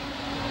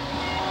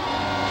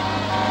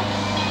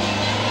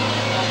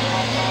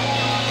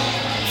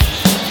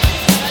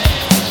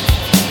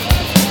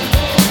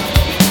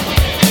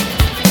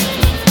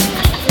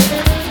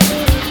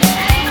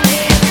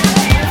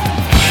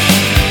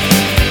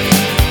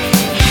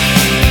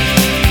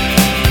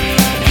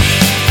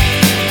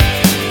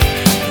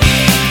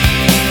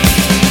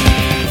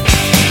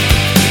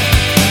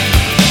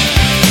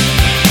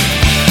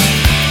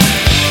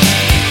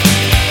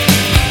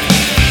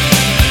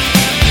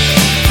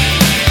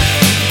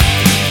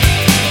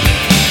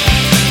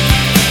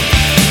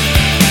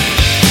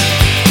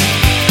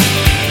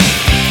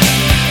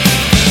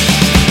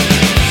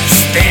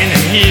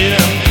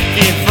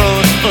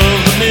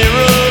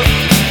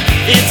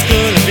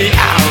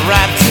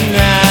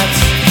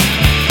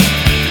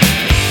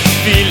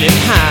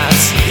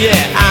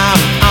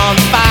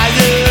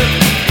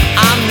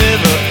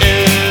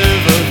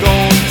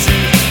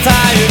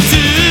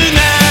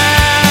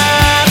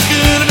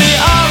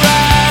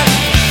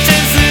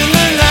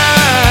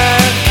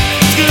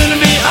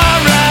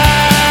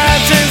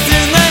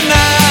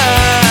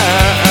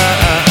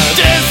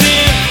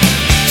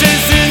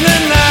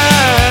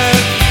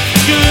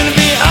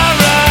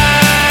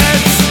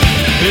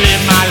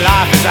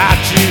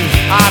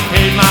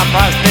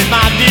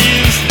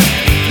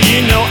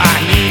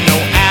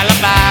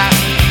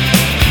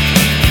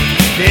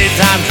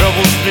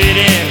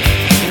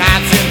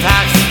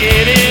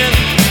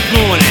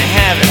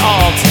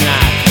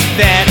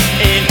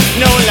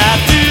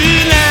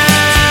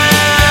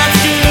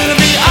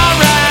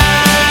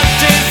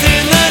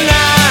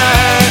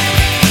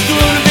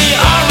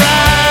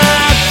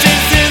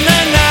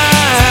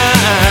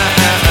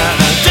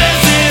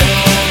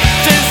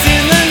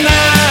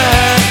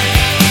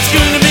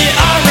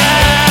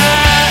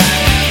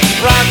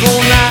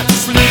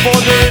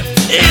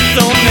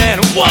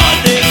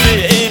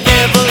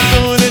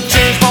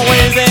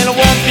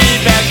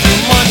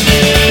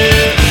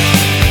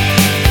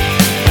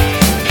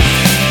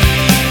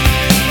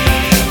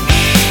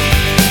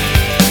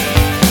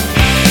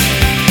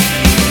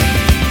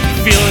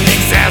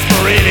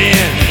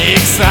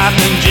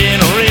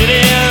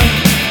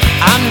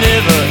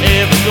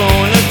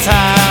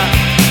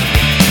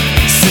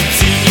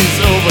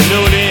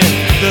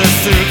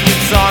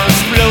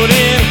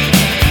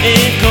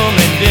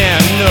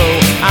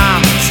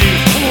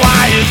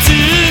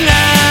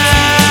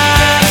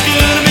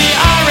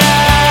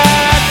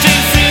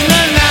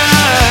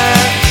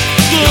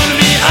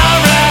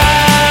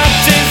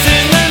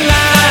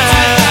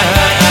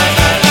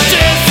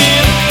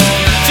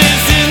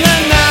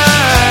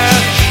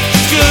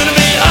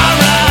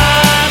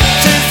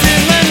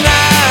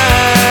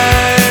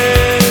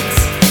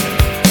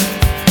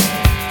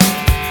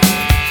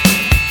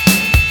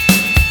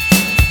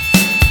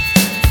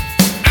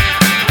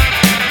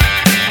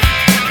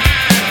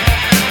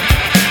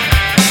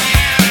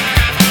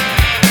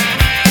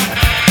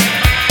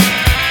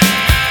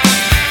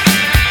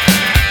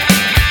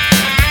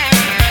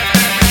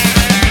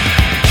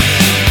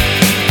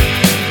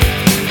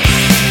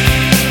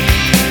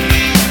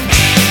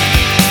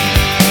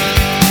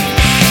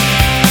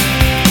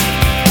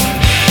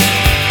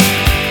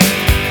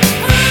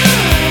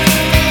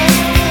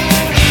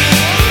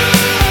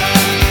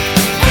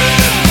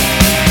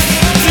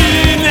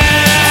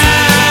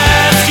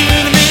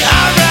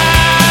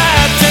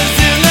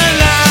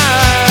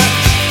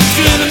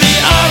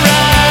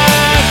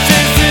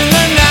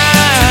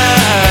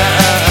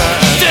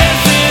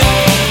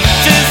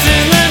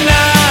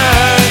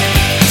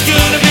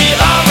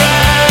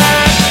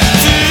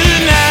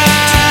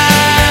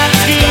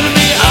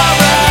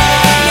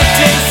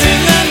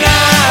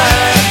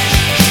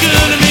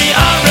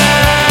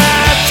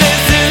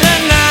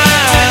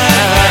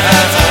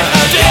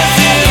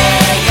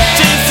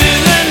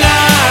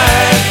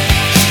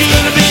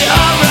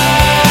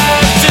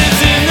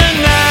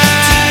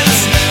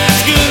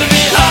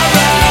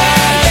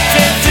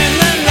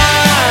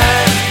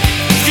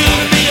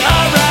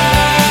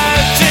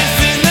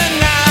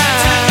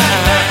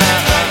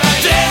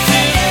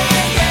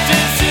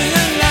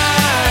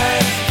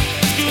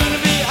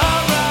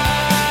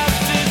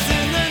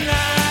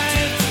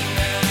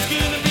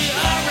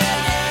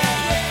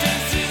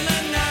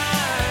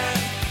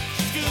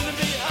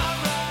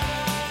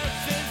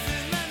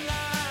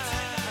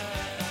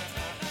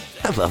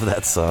 love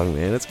that song,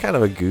 man. It's kind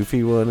of a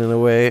goofy one in a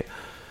way. A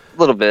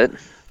little bit.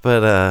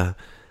 But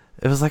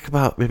it was like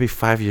about maybe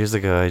 5 years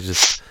ago.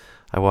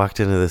 I walked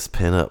into this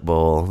pinup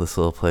bowl, this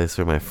little place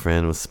where my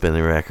friend was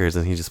spinning records,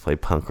 and he just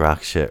played punk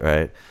rock shit,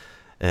 right?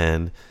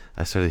 And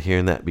I started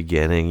hearing that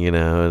beginning,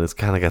 and it's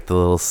kind of got the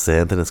little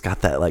synth, and it's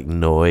got that like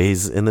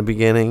noise in the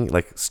beginning,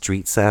 like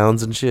street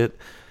sounds and shit.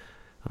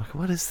 I'm like,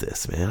 what is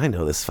this, man? I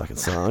know this fucking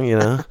song,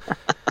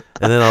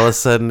 And then all of a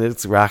sudden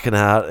it's rocking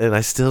out, and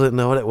I still didn't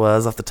know what it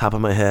was off the top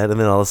of my head. And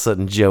then all of a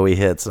sudden Joey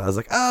hits, and I was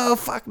like, oh,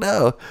 fuck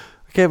no.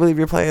 I can't believe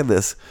you're playing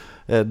this.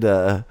 And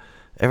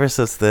ever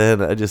since then,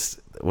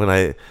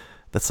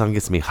 that song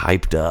gets me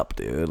hyped up,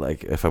 dude.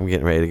 Like, if I'm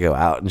getting ready to go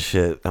out and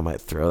shit, I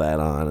might throw that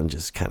on and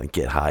just kind of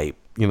get hype.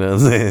 You know what I'm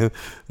saying?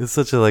 It's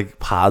such a, like,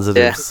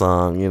 positive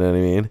song, you know what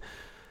I mean?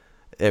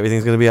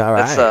 Everything's going to be all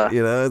right,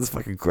 It's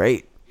fucking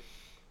great.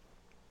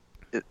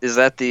 Is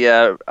that the,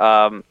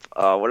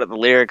 what are the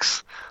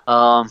lyrics?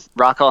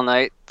 Rock all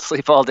night,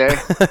 sleep all day?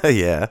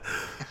 Yeah.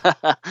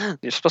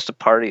 You're supposed to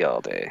party all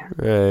day.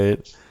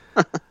 Right.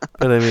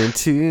 But, I mean,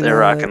 tonight, they're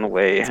rocking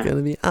away. It's going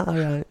to be all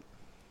right.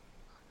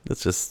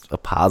 It's just a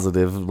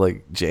positive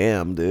like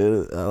jam,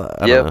 dude. I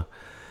don't know.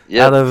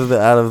 Yep.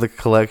 Out of the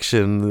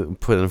collection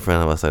put in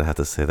front of us, I'd have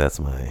to say that's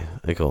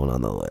going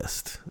on the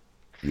list.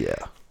 Yeah.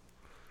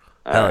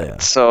 All right. Yeah.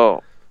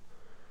 So,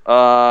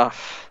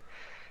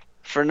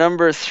 for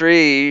number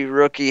 3,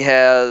 Rookie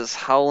has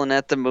 "Howlin'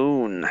 at the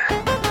Moon."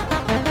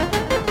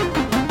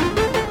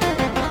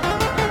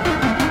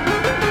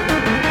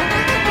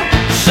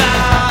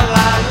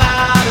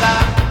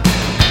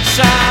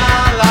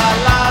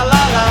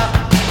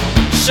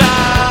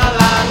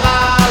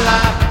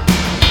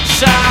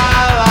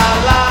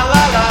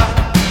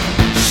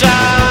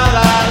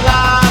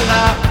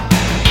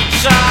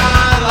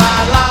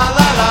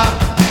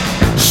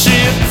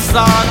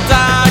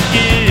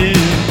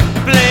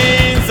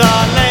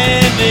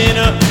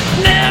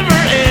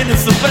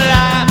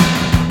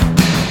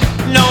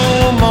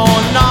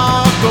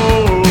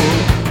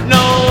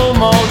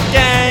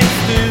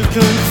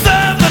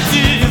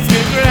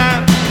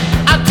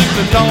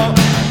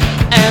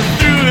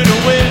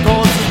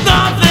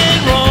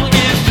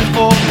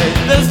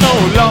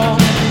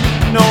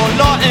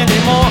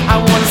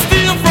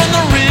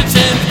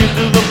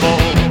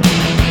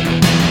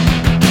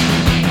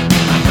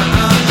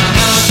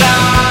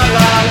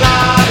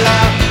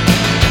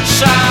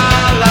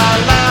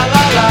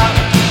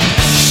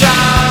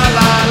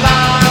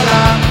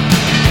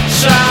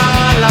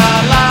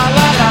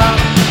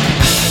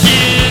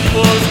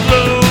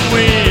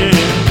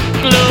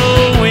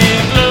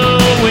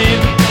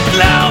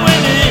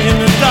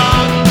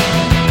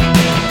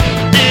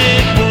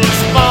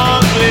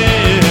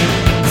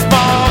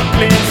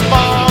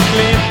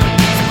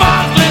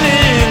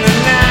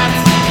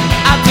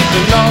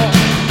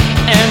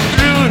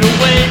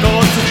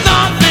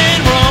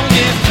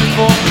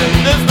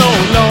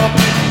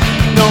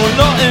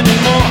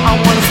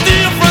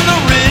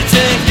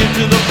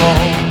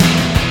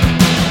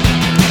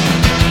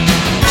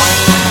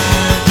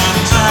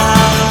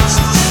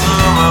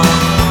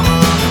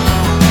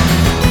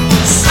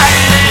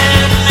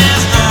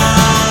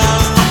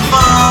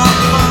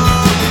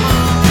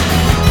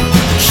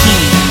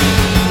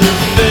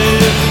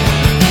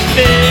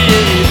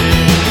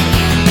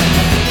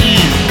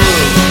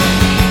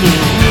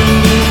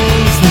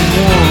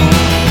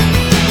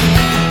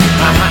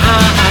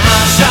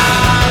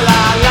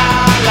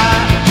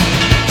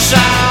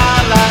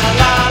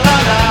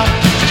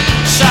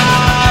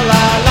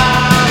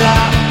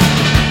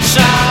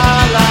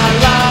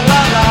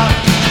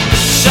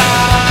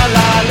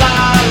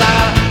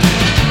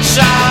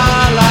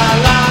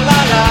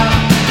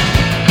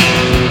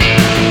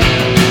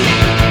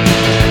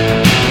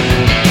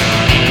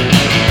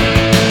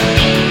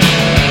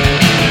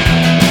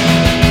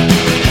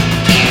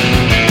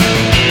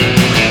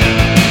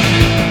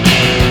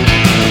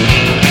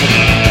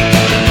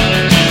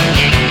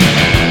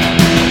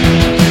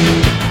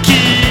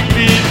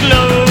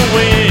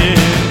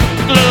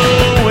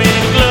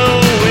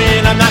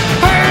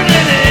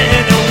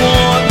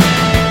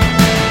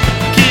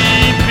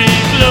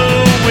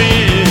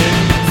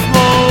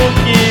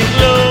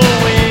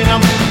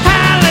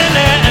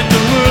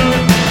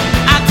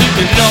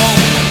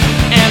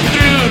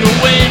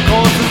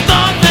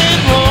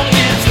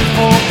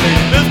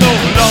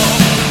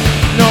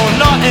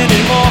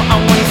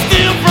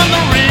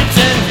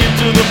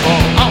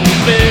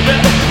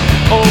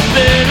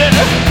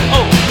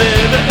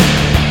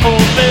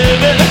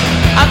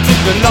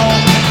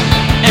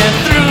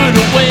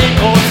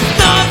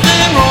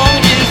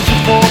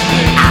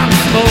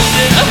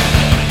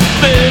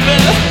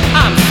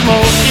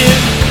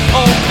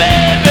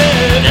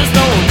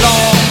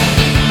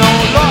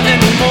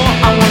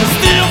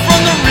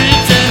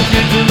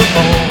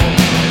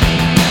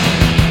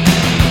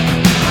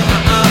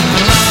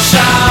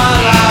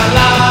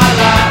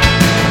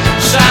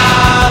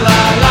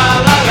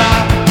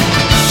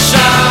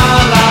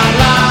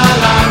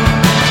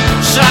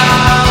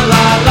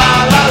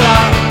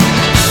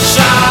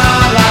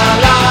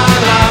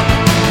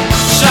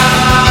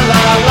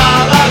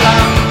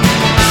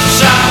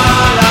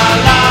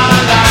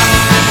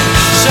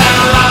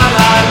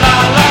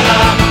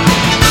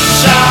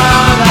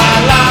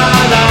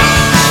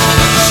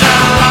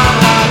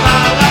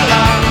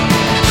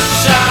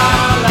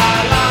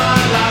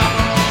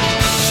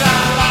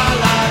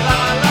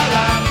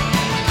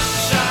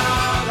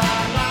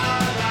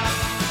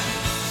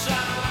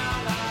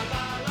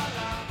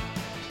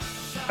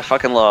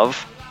 fucking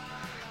love.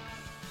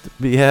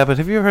 Yeah, but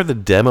have you ever heard the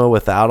demo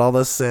without all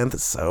the synth?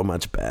 It's so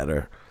much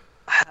better.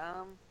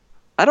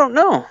 I don't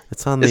know.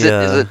 It's on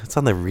the it's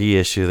on the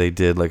reissue they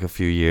did like a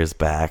few years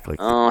back. Like,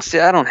 oh, see,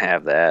 I don't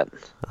have that.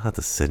 I'll have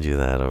to send you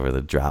that over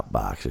the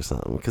Dropbox or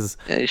something. Cause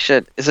yeah, you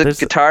should. Is it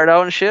guitared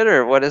out and shit,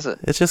 or what is it?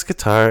 It's just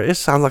guitar. It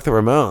sounds like the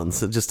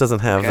Ramones. It just doesn't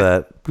have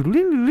that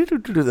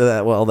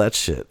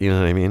shit. You know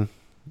what I mean?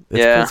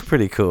 It's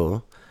pretty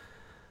cool.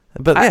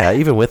 But yeah,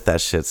 even with that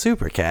shit,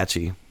 super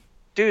catchy.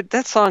 Dude,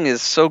 that song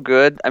is so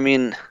good. I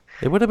mean,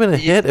 it would have been a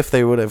hit if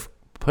they would have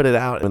put it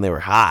out when they were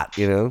hot,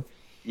 you know?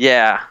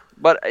 Yeah,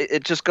 but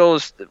it just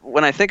goes,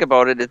 when I think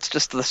about it, it's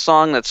just the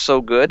song that's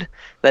so good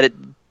that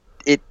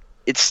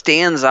it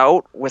stands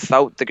out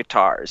without the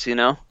guitars, you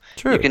know?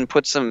 True. You can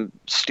put some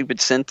stupid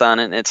synth on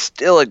it and it's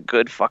still a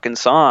good fucking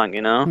song,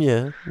 you know?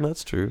 Yeah,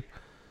 that's true.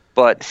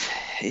 But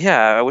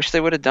yeah, I wish they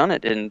would have done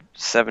it in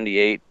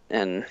 78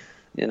 and,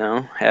 you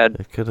know, had...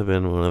 It could have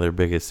been one of their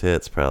biggest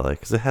hits, probably,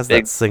 because it has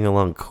that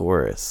sing-along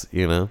chorus,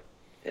 you know?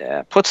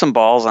 Yeah, put some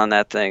balls on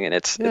that thing, and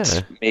it's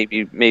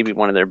maybe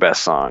one of their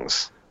best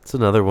songs. It's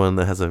another one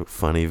that has a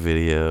funny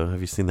video.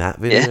 Have you seen that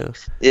video?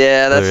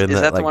 Yeah,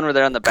 is that the one where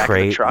they're on the back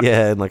crate? Of the truck?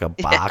 Yeah, in like a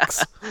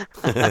box.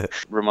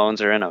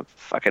 Ramones are in a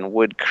fucking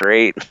wood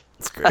crate.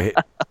 It's great.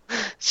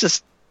 It's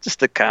just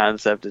the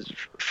concept is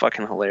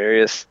fucking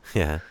hilarious.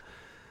 Yeah.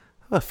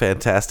 A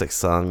fantastic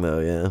song, though,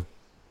 yeah.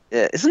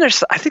 Yeah, isn't there?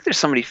 I think there's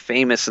somebody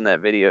famous in that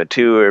video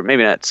too, or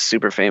maybe not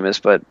super famous,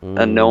 but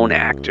a known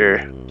actor.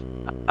 I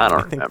don't remember.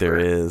 I think there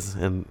is,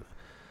 and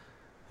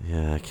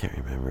yeah, I can't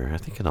remember. I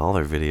think in all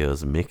their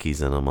videos,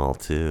 Mickey's in them all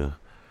too.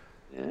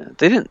 Yeah,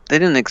 they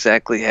didn't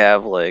exactly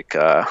have like,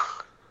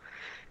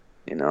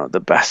 you know, the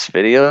best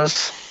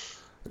videos.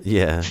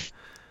 Yeah,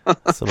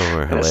 some of them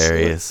are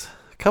hilarious.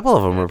 A couple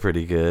of them were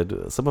pretty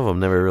good. Some of them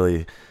never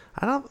really.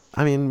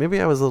 I mean,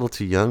 maybe I was a little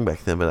too young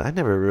back then, but I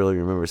never really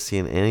remember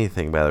seeing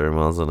anything by the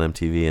Ramones on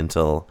MTV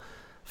until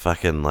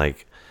fucking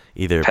like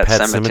either Pet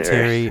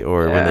Sematary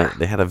or when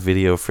they had a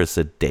video for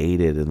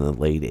Sedated in the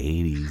late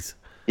 80s.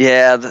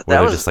 Yeah, where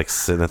they're just like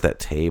sitting at that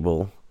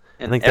table.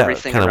 And I think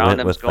everything that around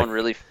them's going like,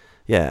 really...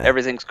 Yeah.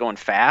 Everything's going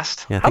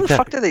fast. Yeah, how the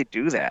fuck do they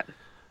do that?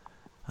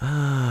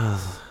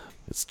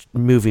 It's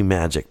movie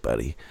magic,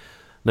 buddy.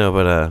 No,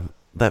 but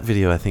that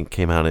video I think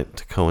came out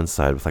to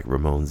coincide with like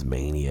Ramones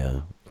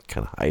Mania.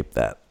 Kind of hype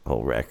that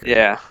whole record.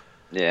 Yeah.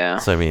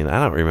 So I mean,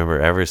 I don't remember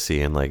ever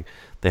seeing like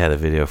they had a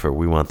video for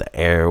 "We Want the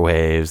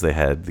Airwaves." They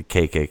had the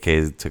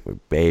KKK Took My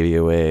Baby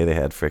Away. They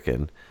had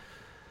freaking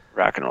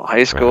Rock and Roll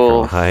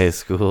High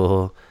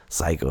School,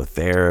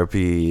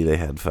 Psychotherapy. They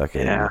had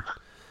fucking a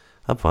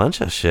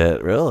bunch of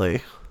shit,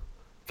 really.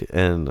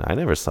 And I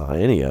never saw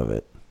any of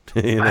it.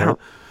 You know,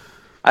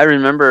 I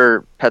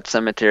remember Pet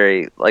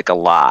Sematary like a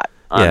lot.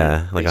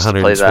 Yeah, like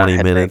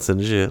 120 minutes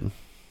and shit.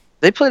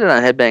 They played it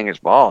on Headbangers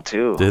Ball,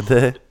 too. Did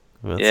they?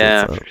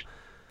 Yeah.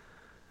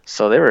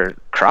 So they were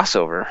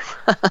crossover.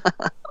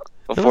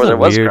 Before there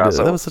was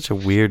crossover. That was such a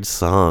weird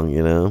song,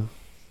 you know,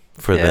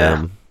 for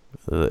them.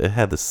 It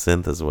had the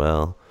synth as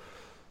well,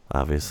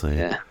 obviously.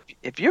 Yeah.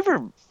 Have you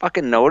ever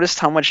fucking noticed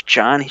how much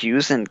John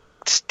Hughes and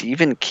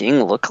Stephen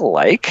King look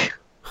alike?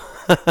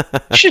 You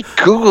should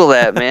Google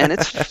that, man.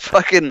 It's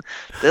fucking...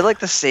 They're like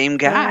the same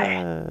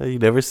guy. You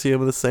never see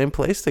them in the same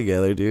place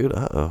together, dude.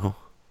 Uh-oh.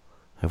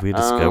 Have we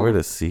discovered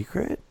a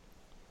secret?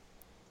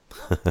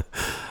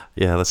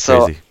 Yeah, that's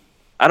crazy.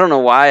 I don't know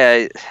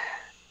why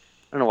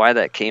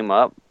that came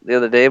up the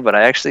other day, but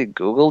I actually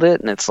Googled it,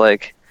 and it's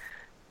like,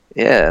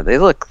 yeah, they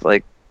look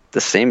like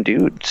the same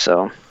dude.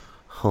 So,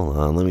 hold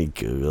on, let me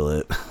Google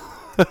it.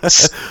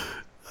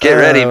 Get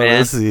ready, man.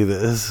 Let's see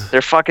this.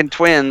 They're fucking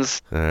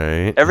twins. All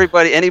right.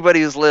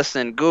 Anybody who's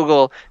listening,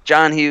 Google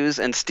John Hughes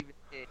and Stephen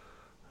King.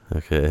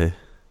 Okay.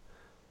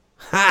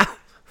 Ha!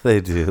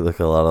 They do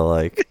look a lot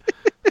alike.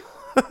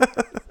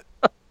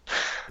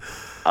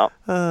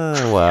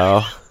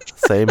 Wow.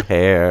 Same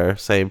hair,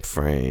 same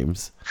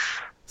frames,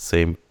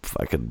 same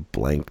fucking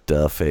blank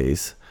duh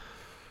face.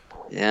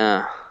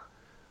 Yeah.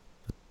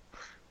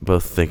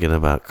 Both thinking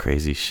about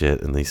crazy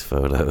shit in these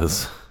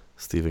photos.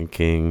 Stephen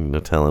King, no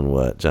telling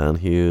what. John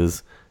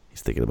Hughes,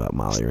 he's thinking about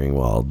Molly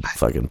Ringwald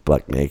fucking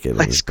buck naked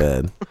in his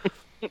bed.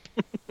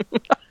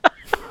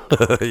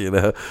 You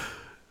know?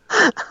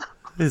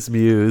 His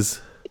muse.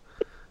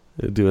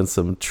 Doing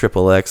some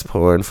XXX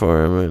porn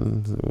for him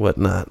and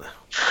whatnot.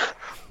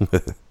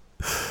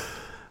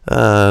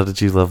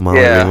 Did you love Molly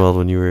Ringwald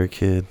when you were a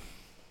kid?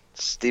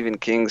 Stephen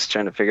King's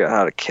trying to figure out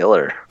how to kill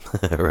her.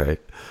 Right.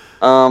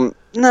 No,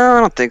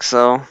 I don't think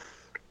so.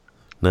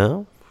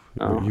 No?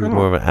 You were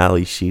more of an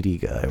Ali Sheedy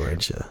guy,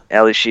 weren't you?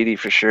 Ali Sheedy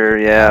for sure,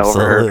 yeah.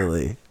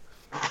 Absolutely.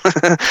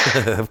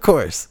 Of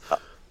course.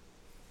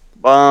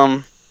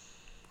 Yeah,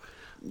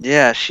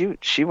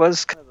 she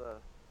was kind of a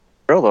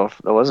girl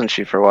though, wasn't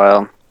she, for a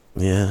while?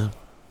 Yeah.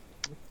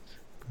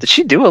 Did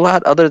she do a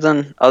lot other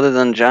than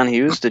John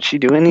Hughes? Did she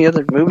do any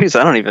other movies?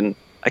 I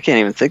can't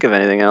even think of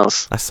anything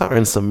else. I saw her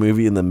in some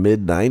movie in the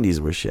mid-90s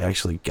where she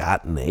actually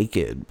got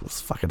naked. It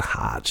was fucking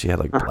hot. She had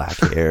like black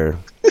hair.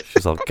 She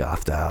was all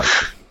gothed out.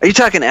 Are you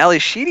talking Ali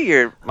Sheedy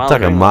or Molly? I'm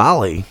talking Ringwald?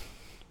 Molly.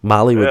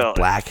 Molly with Really?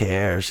 black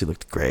hair. She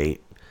looked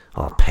great.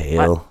 All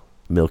pale,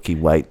 milky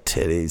white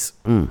titties.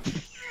 I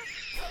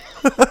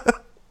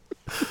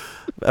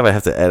might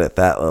have to edit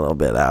that little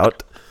bit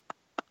out.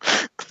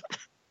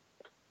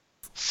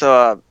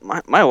 So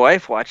my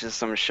wife watches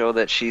some show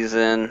that she's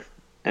in,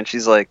 and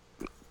she's like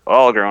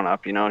all grown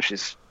up, you know.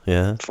 She's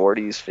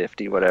 40s,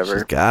 50, whatever.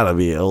 She's gotta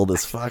be old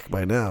as fuck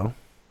by now.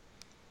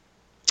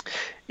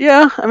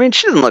 Yeah, I mean,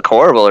 she doesn't look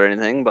horrible or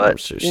anything, but I'm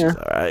sure she's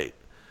all right.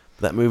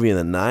 That movie in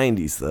the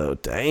 90s, though,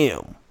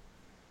 damn.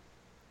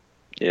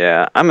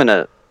 Yeah,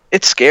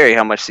 it's scary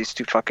how much these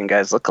two fucking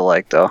guys look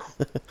alike, though.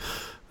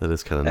 That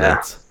is kind of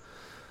nuts.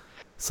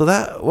 So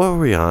what were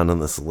we on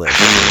this list?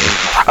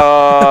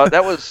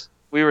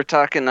 We were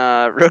talking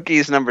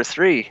Rookies number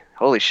 3.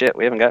 Holy shit,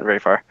 we haven't gotten very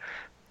far.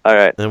 All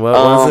right. And what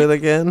was it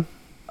again?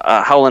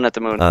 Howling at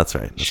the Moon. Oh, that's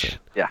right.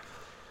 Yeah.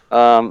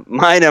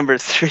 My number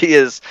 3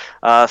 is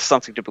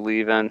Something to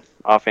Believe In,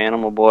 off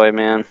Animal Boy,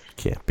 man.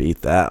 Can't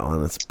beat that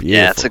one. It's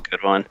beautiful. Yeah, it's a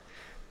good one.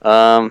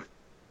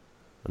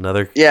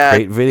 Another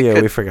great video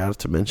we forgot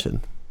to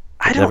mention.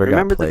 I don't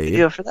remember the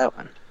video for that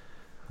one.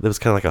 There was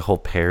kind of like a whole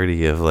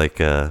parody of like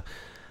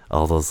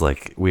all those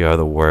like We Are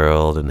the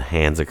World and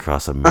Hands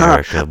Across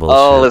America bullshit.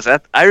 Oh, is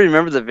that? I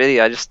remember the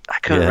video. I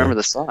couldn't remember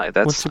the song.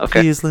 That's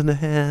okay. Please lend a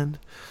hand.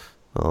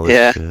 All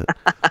this shit.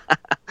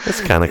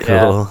 That's kind of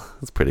cool.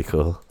 It's pretty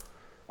cool.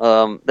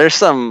 There's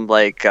some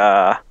like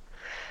what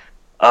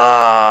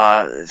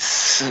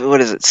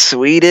is it?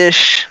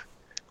 Swedish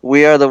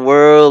We Are the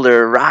World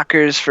or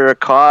Rockers for a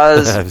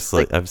Cause. I've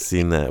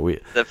seen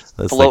that. That's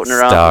floating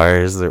like around.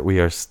 Stars, or We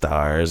Are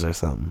Stars or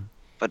something.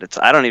 But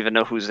I don't even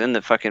know who's in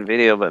the fucking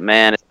video, but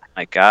man,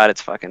 my God,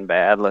 it's fucking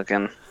bad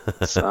looking.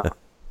 So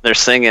they're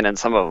singing and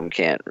some of them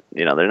can't,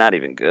 they're not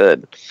even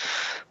good.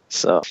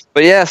 So,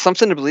 but yeah,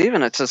 Something to Believe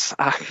In. It's just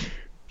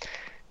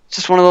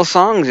one of those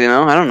songs,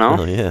 I don't know.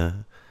 Oh yeah.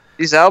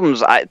 These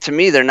albums, to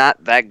me, they're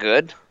not that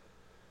good.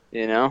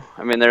 I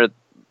mean, they're,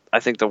 I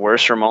think, the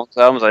worst Ramones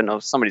albums. I know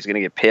somebody's gonna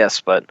get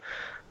pissed, but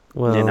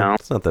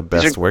it's not the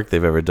best work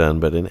they've ever done.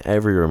 But in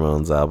every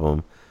Ramones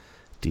album,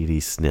 Dee Dee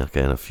snuck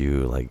in a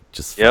few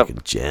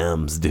fucking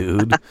gems,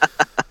 dude.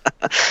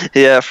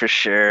 Yeah, for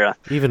sure.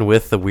 Even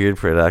with the weird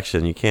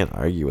production, you can't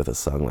argue with a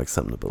song like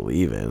Something to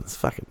Believe In. It's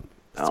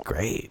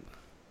great.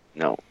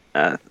 No,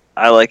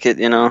 I like it.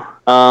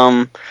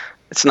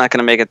 It's not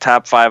gonna make a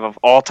top 5 of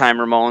all-time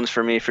Ramones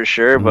for me for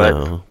sure, but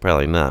no,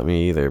 probably not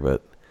me either.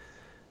 But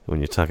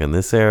when you're talking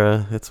this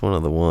era, it's one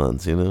of the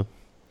ones, Yep.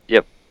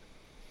 All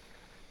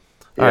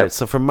right,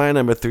 so for my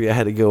number 3, I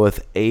had to go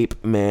with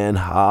Ape Man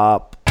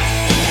Hop.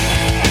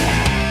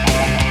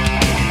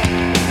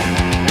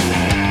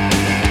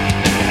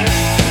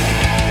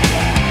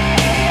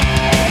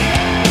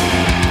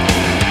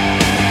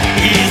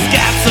 He's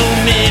got so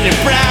many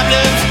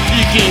problems,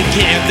 you can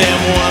count them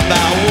one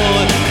by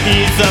one.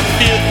 He's a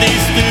filthy,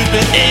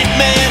 stupid ape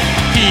man.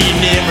 He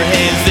never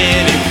has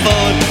any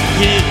fun.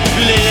 He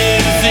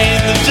lives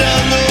in the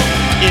jungle,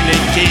 in a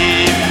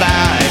cave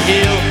by a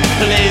hill,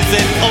 plays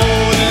an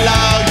old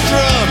log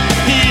drum.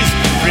 He's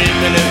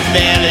primitive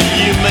valley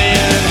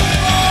human.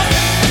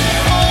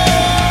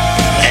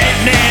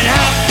 Ape man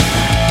hop.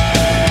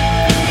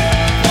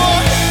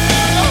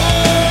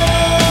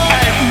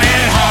 Ape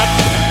man hop.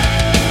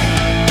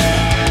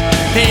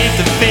 Paint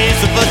the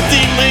face of a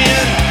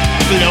demon,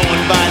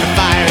 glowing by the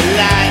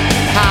firelight,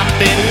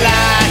 hopping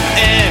light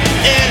and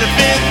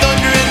elephant,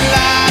 thunder and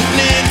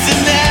lightning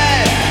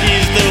tonight.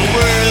 He's the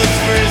world's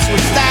first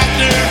witch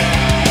doctor.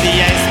 The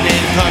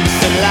Iceman comes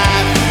to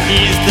life.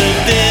 He's the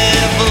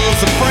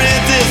devil's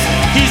apprentice.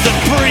 He's a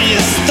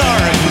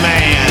prehistoric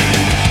man.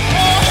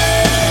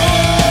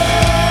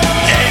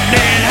 Ape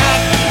man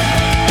hop.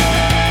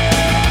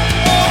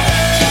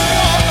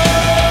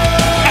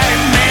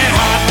 Ape man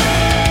hop.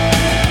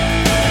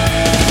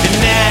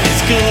 Tonight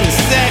he's gonna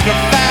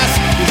sacrifice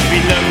his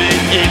beloved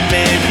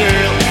ape-man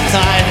girl,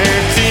 tie her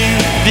to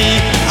the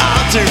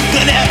altar,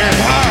 cut out her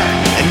heart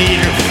and eat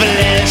her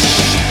flesh.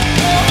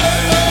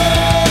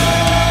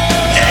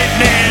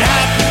 Ape-man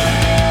hop.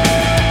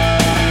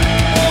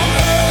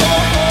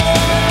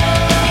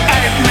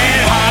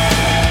 Ape-man hop.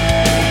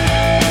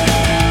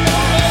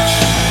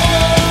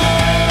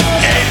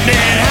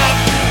 Ape-man hop.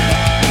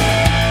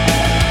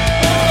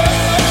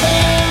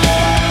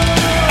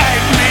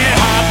 Ape-man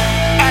hop.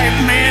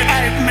 Ape-man,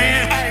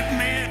 ape-man,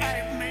 ape-man,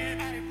 ape-man,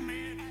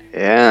 ape-man.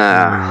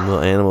 Yeah.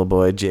 Little Animal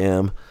Boy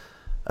jam.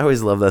 I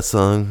always love that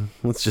song.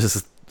 It's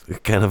just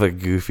kind of a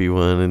goofy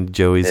one, and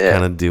Joey's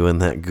kind of doing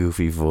that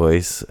goofy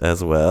voice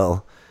as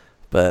well.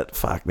 But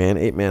fuck, man,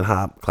 Ape Man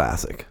Hop,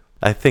 classic.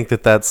 I think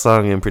that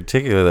song in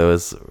particular, though,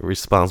 is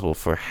responsible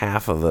for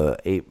half of the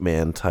Ape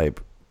Man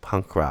type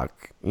punk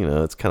rock.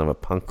 It's kind of a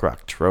punk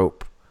rock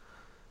trope.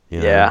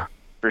 Yeah,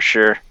 for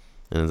sure.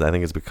 And I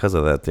think it's because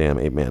of that damn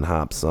Ape Man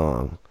Hop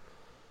song.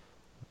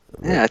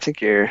 Yeah, I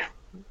think you're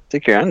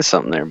onto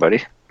something there,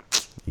 buddy.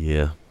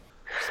 Yeah.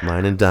 It's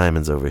mine and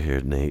diamonds over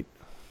here, Nate.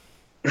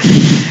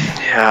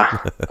 Yeah.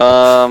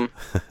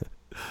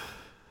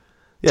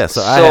 Yeah,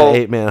 so I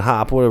had 8-Man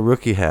Hop. What did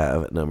Rookie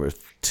have at number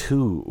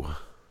 2?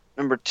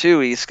 Number 2,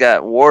 he's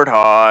got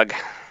Warthog.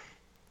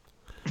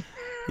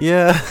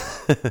 Yeah.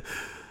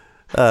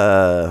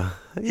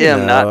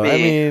 Not me. I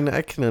mean,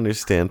 I can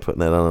understand putting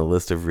that on a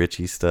list of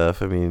Richie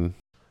stuff. I mean,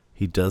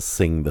 he does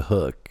sing the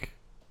hook.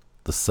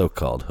 The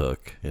so-called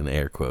hook, in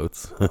air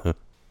quotes.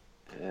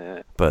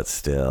 But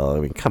still, I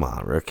mean, come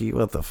on, Rookie.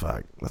 What the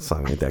fuck? That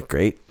song ain't that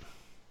great.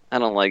 I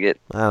don't like it.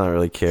 I don't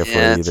really care for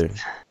it either.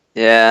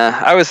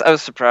 Yeah, I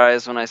was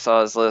surprised when I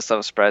saw his list. I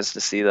was surprised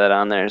to see that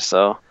on there,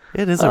 so...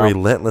 It is a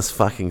relentless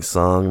fucking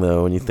song,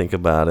 though, when you think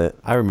about it.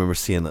 I remember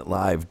seeing it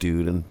live,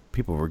 dude, and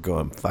people were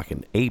going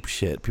fucking ape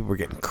shit. People were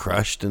getting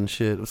crushed and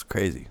shit. It was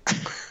crazy.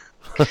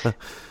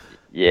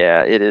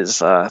 Yeah, it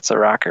is. It's a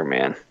rocker,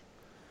 man.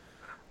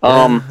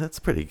 That's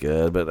pretty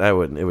good, but it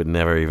would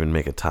never even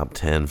make a top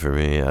 10 for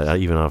me,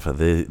 even off of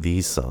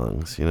these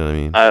songs. You know what I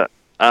mean?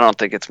 I don't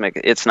think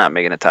it's not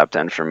making a top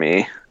 10 for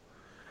me.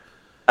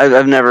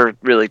 I've never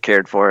really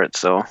cared for it,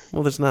 so.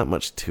 Well, there's not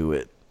much to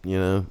it, you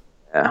know?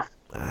 Yeah.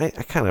 I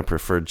kind of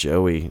prefer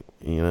Joey,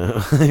 you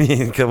know? I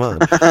mean, come on.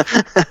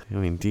 I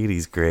mean, Dee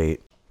Dee's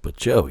great, but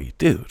Joey,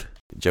 dude.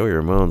 Joey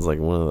Ramone's like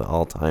one of the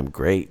all-time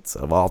greats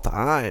of all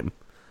time.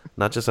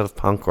 Not just of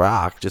punk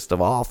rock, just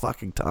of all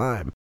fucking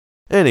time.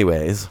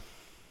 Anyways,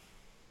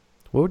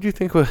 what would you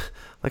think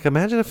like,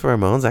 imagine if the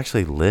Ramones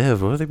actually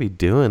lived. What would they be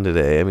doing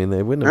today? I mean,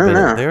 they wouldn't have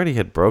been. They already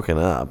had broken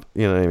up.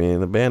 You know what I mean?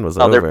 The band was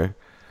over.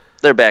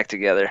 They're back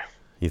together.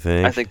 You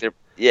think? I think they're.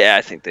 Yeah,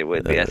 I think they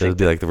would be. It would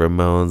be like the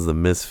Ramones, the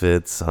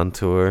Misfits on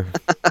tour.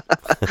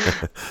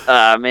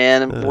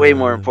 Man, way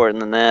more important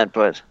than that.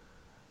 But,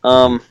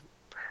 I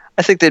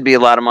think there'd be a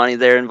lot of money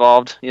there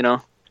involved. You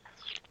know.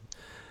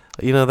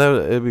 You know,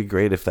 it'd be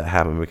great if that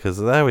happened,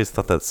 because I always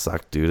thought that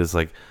sucked, dude. It's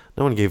like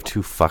no one gave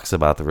 2 fucks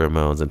about the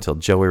Ramones until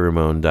Joey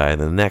Ramone died.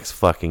 The next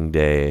fucking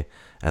day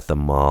at the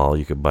mall,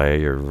 you could buy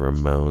your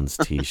Ramones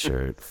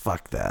T-shirt.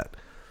 Fuck that.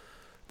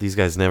 These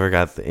guys never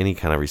got any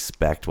kind of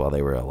respect while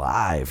they were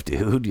alive,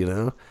 dude, you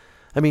know?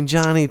 I mean,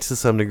 Johnny to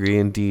some degree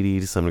and Dee Dee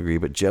to some degree,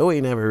 but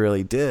Joey never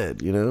really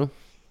did, you know?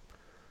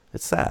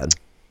 It's sad.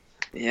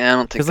 Yeah, I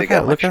don't think they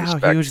got much respect.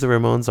 Look at how huge the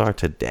Ramones are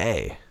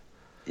today.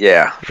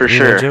 Yeah, for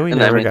sure. Joey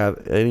never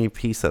got any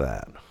piece of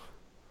that.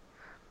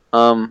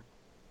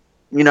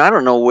 You know, I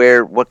don't know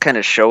what kind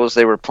of shows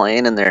they were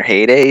playing in their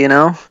heyday, you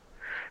know?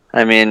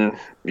 I mean,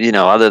 you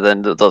know, other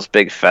than those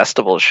big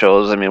festival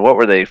shows, I mean, what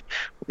were they?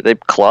 Were they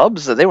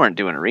clubs? They weren't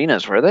doing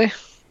arenas, were they?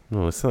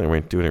 No, it's not like they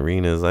weren't doing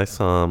arenas. I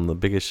saw them. The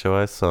biggest show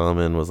I saw them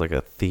in was like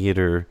a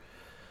theater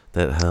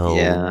that held,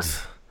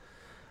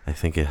 I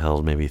think it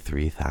held maybe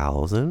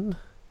 3,000.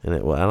 And I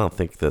don't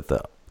think that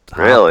the top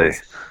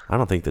I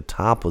don't think the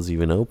top was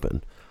even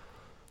open.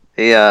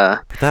 Yeah.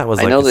 But that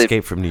was like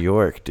Escape from New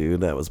York, dude.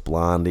 That was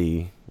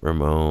Blondie,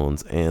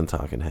 Ramones, and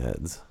Talking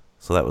Heads.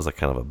 So that was like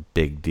kind of a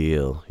big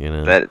deal, you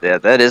know?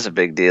 That is a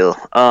big deal.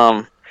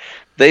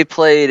 They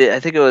played, I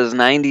think it was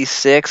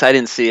 96. I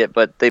didn't see it,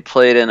 but they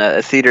played in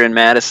a theater in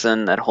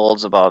Madison that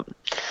holds about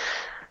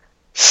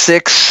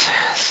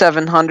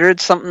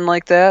 700, something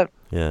like that.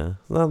 Yeah,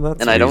 well,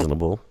 that's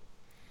reasonable.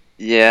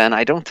 And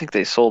I don't think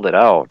they sold it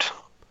out.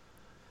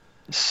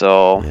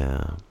 So,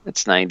 yeah,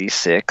 it's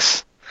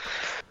 96.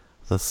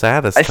 The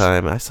saddest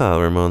time, I saw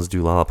Ramones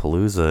do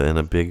Lollapalooza in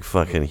a big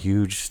fucking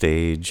huge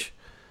stage,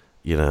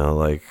 you know,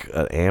 like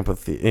an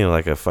amphitheater, you know,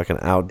 like a fucking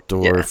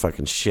outdoor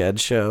fucking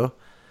shed show.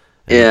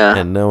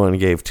 And no one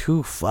gave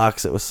 2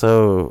 fucks. It was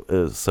so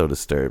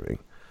disturbing.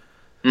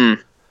 I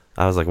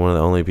was like one of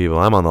the only people.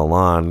 I'm on the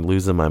lawn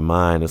losing my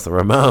mind. It's the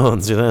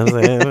Ramones, you know what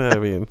I'm saying? I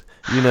mean,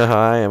 you know how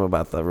I am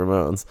about the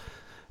Ramones.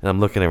 And I'm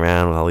looking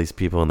around with all these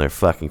people in their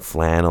fucking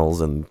flannels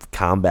and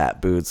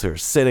combat boots who are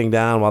sitting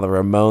down while the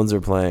Ramones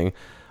are playing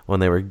when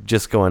they were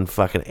just going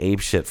fucking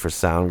apeshit for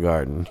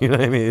Soundgarden. You know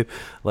what I mean?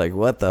 Like,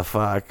 what the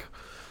fuck?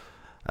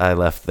 I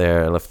left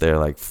there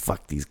like,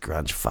 fuck these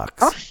grunge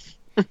fucks.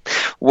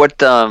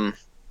 What,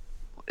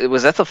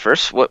 was that the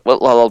first? What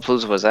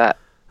Lollapalooza was that?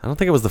 I don't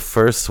think it was the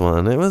first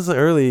one. It was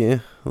early.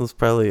 It was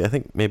probably, I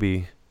think,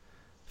 maybe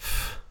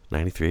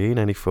 93,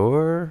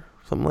 94,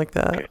 something like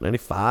that. Okay.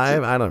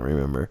 95? I don't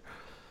remember.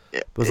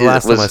 It was the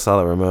last time I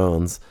saw the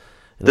Ramones.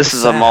 This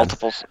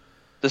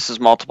is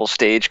multiple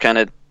stage kind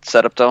of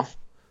setup, though?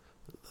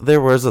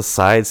 There was a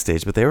side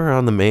stage, but they were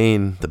on the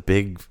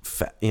big,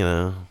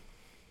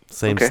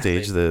 same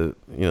stage, the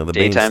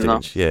daytime,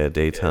 main stage. Though? Yeah,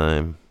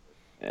 daytime.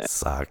 Yeah.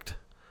 Sucked.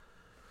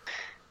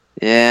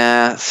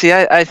 Yeah. See,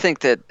 I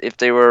think that if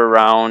they were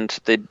around,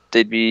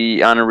 they'd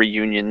be on a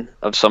reunion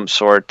of some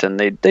sort, and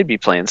they'd be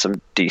playing some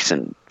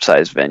decent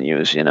sized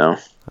venues, you know.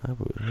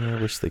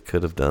 I wish they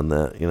could have done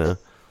that, you know.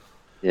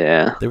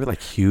 Yeah. They were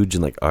like huge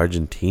in like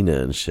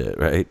Argentina and shit,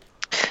 right?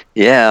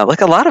 Yeah,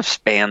 like a lot of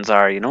bands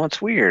are, you know. It's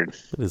weird.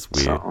 It is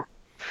weird. So,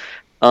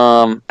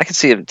 I could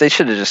see it. They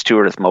should have just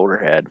toured with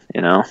Motorhead,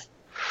 you know.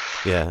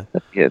 Yeah.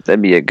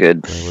 That'd be a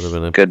good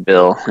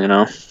bill, you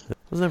know. I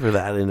was never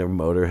that into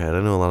Motorhead.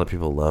 I know a lot of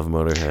people love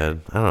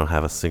Motorhead. I don't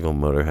have a single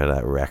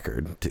Motorhead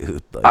record,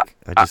 dude. Like,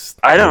 I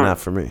don't. Not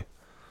for me.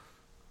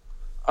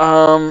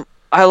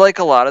 I like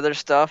a lot of their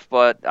stuff,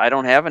 but I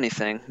don't have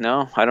anything.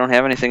 No, I don't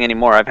have anything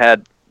anymore. I've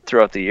had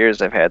throughout the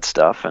years. I've had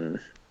stuff, and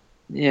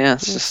yeah,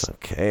 it's just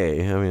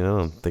okay. I mean, I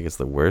don't think it's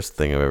the worst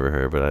thing I've ever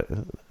heard, but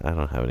I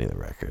don't have any of the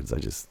records.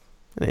 It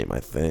ain't my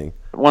thing.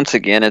 Once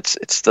again,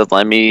 it's the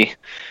Lemmy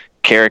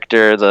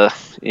character, the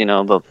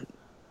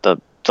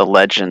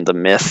legend, the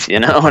myth. You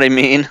know what I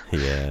mean?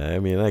 Yeah, I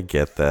mean, I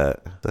get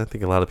that. I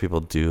think a lot of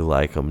people do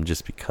like him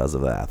just because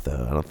of that,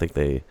 though. I don't think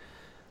they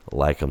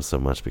like him so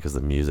much because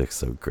the music's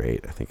so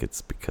great. I think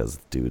it's because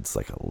the dude's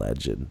like a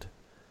legend.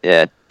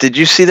 Yeah. Did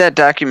you see that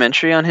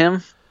documentary on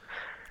him?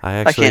 I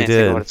actually can't did.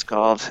 think of what it's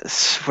called.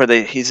 It's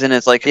where he's in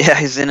his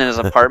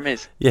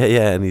apartment.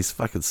 yeah, and he's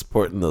fucking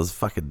sporting those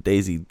fucking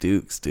Daisy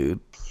Dukes, dude.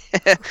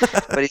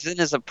 But he's in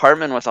his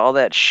apartment with all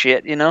that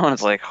shit, and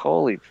it's like,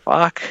 holy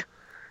fuck.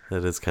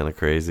 That is kind of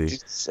crazy.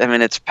 I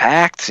mean, it's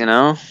packed,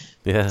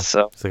 Yeah.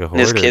 So it's like a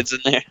his kids in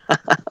there.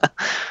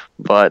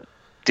 But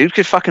dude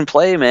could fucking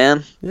play,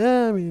 man.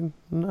 Yeah, I mean,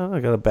 no, I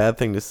got a bad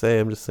thing to say.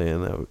 I'm just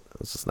saying that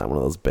it's just not one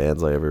of those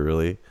bands I ever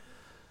really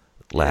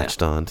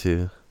latched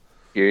onto.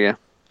 Hear ya.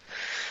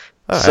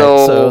 All right,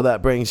 so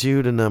that brings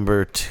you to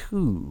number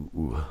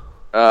 2.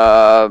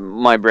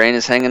 My brain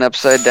is hanging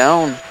upside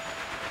down.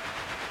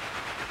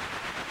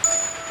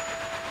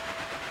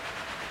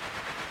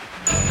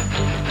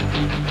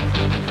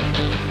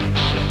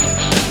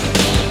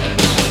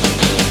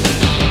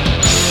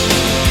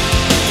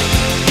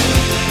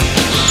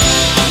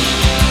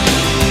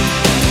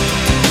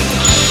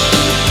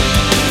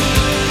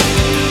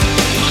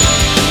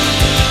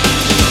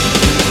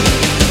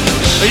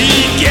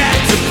 You got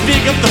to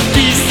pick up the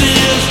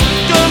pieces.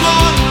 Come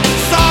on,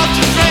 sort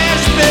your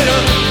trash better.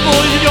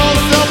 Pull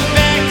yourself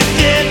back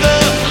together.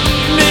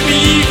 Maybe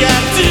you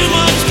got too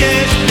much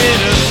cash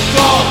better.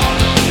 Call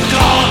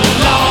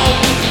along.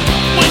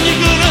 When you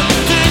gonna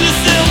turn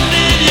yourself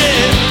in,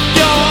 yeah.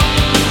 You're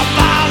a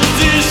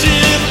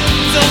politician.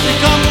 So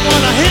become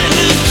one of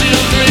his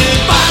children.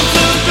 Find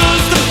some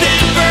goes to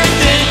paper,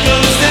 then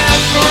goes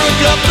out for a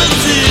cup of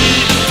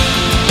tea.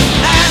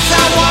 As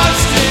I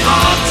watched it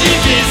on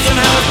TV,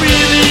 somehow it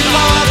really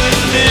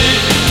bothered me.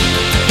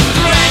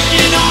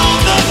 Breaking all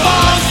the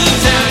bars in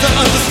town to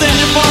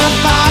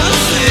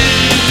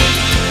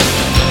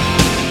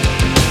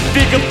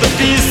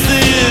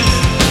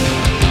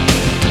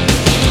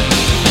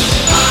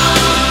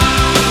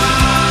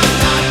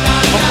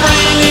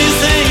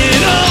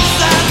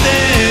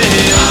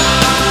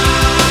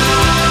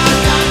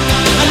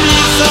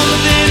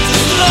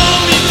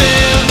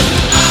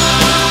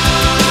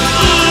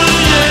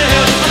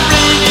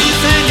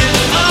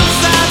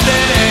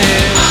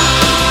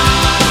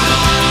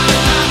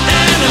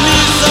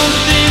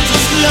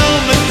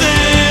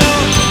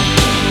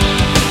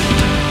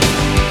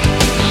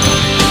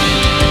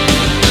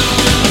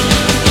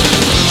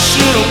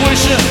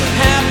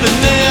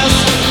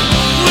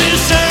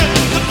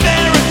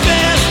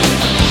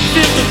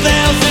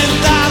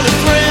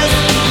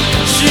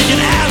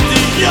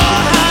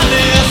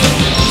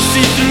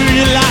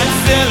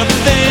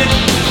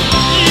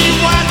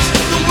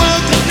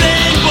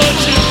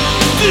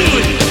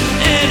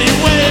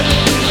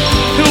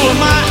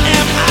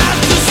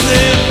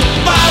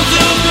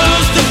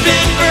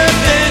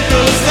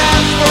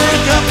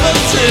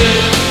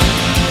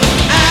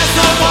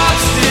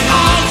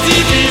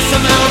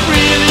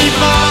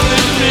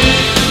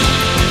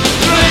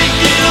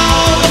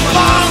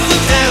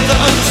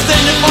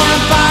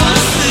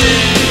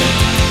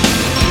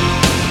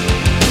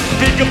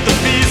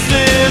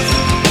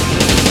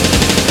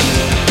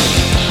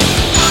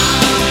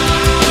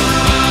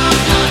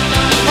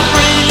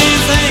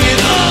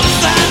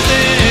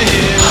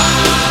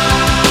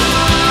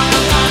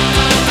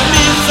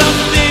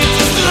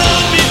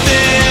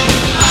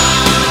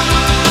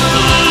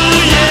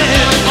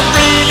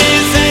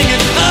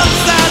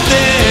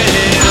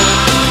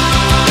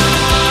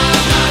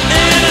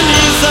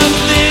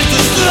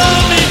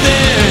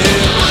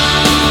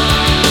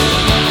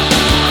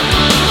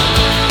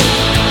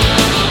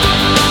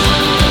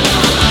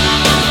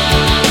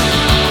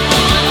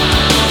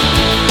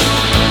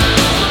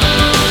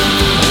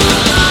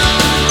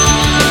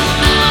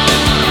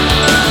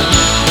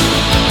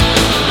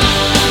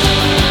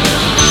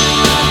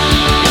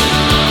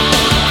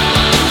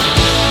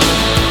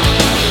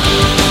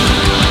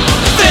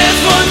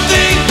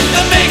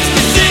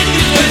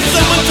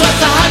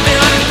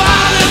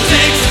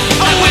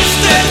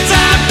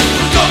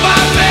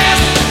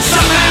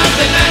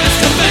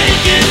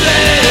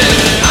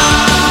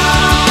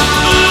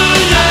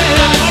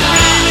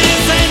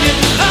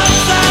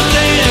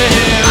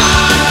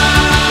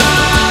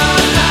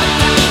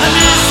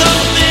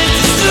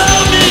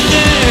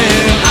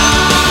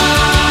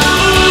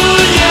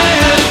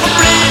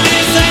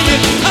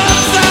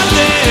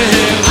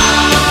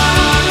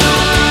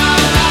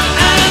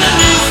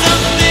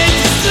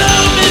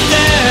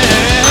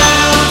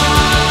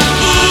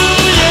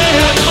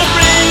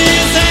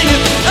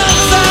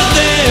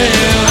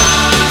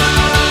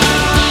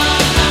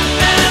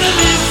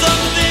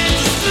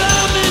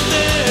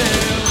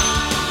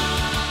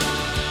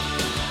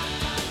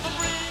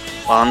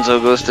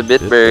Bonzo Goes to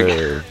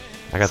Bitburg.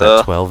 I got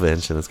that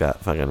 12-inch, and it's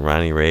got fucking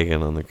Ronnie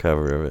Reagan on the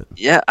cover of it.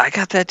 Yeah, I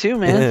got that too,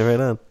 man. Yeah, right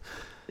on.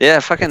 Yeah,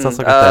 fucking. It's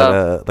also got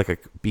that like a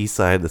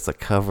B-side that's a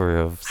cover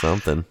of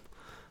something.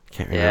 I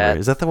can't remember. Yeah.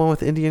 Is that the one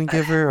with Indian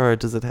Giver, or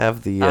does it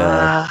have the?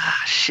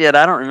 Shit,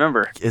 I don't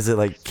remember. Is it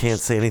like Can't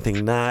Say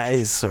Anything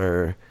Nice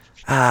or?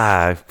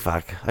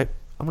 Fuck. I'm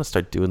gonna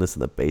start doing this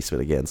in the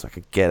basement again, so I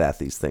could get at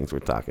these things we're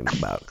talking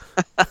about.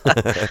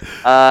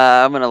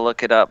 I'm gonna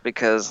look it up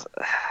because.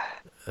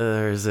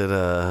 Or is it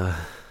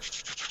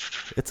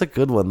It's a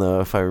good one though,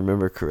 if I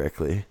remember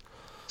correctly.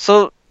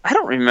 So I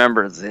don't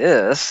remember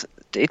this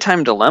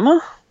Daytime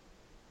Dilemma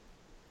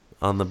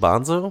on the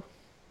Bonzo.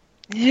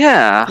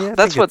 Yeah,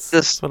 that's what this.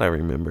 That's what I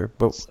remember.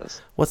 But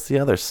what's the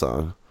other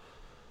song?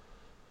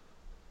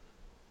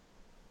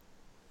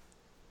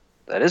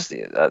 That is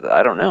the.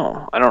 I don't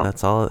know. I don't.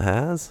 That's all it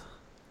has.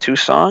 2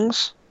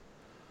 songs.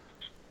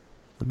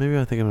 Maybe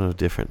I'm thinking of a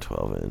different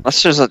 12-inch.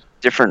 Unless there's a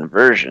different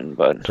version,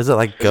 but. Is it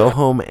like Go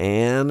Home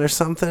Ann or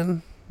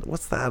something?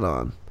 What's that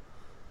on?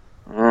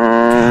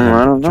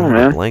 I don't know,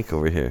 man. Blank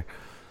over here.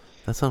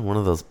 That's on one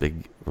of those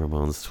big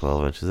Ramones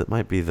 12-inches. It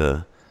might be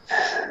the.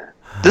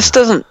 This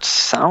doesn't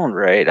sound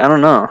right. I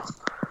don't know.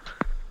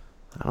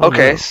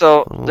 Okay,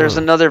 so there's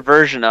another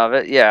version of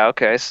it. Yeah,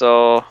 okay,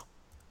 so.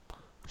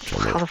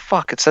 How the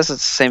fuck? It says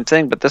it's the same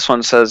thing, but this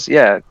one says,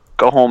 yeah,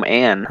 Go Home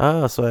Ann.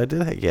 Oh, so I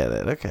did get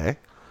it. Okay.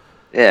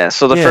 Yeah,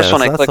 so the first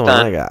one I clicked on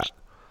I got.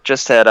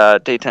 just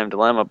had Daytime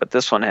Dilemma, but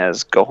this one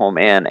has Go Home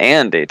Ann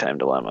and Daytime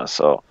Dilemma,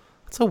 so.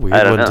 It's a weird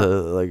one to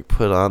like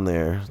put on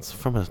there. It's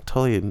from a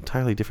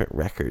entirely different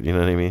record, you know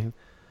what I mean?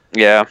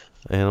 Yeah.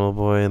 Animal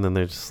Boy, and then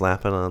they're just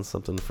slapping on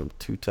something from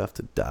Too Tough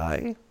to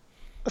Die.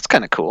 That's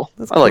kind of cool.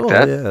 That's I like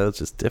that. Yeah, it's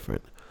just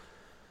different.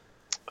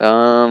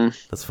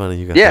 That's funny.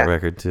 You got yeah. that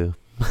record too.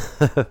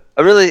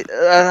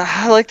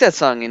 I like that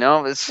song. You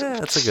know, it's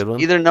a good one.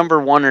 Either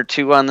number 1 or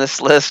 2 on this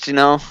list. You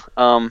know,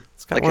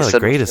 it's got like one I of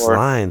said the greatest before.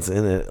 lines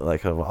in it,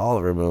 like of all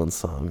the Ramones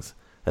songs,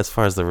 as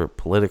far as the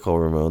political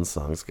Ramones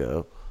songs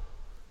go.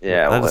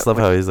 Yeah, I just love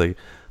how he's like,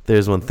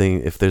 "There's one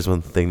thing. If there's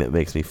one thing that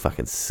makes me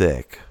fucking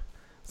sick,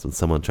 it's when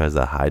someone tries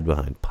to hide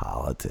behind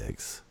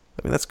politics."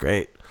 I mean, that's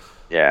great.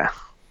 Yeah,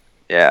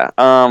 yeah.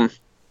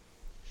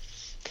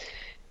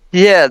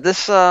 Yeah,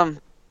 this out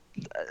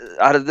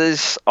of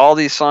this, all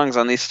these songs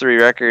on these 3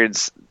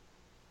 records,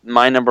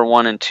 my number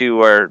 1 and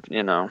 2 are,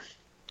 you know,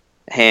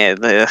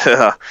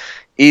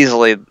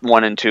 easily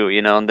 1 and 2.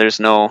 You know, and there's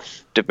no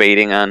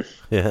debating on.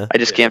 Yeah. I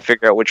just can't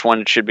figure out which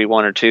one it should be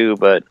 1 or 2,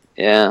 but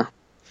yeah.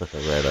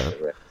 Right on.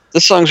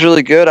 This song's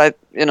really good. I'll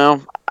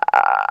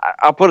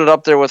put it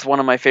up there with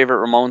one of my favorite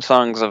Ramone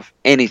songs of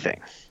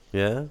anything.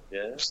 Yeah.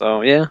 Yeah.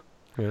 So yeah,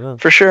 right on.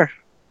 For sure.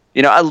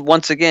 You know,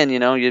 once again, you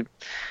know, you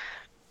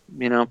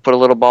put a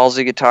little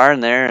ballsy guitar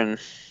in there, and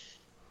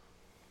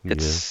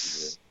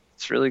it's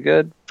really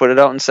good. Put it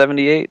out in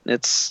 '78.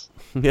 It's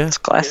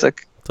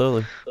classic. Yeah,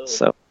 totally.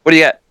 So what do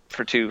you got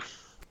for 2?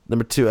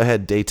 Number 2, I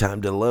had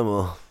Daytime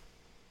Dilemma.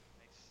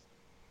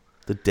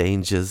 The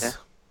Dangers.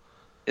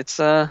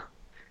 Yeah.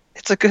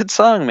 It's a good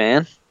song,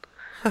 man.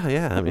 Oh,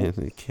 yeah, I mean,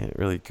 you can't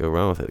really go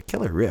wrong with it.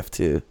 Killer riff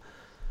too.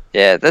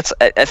 Yeah,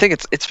 I think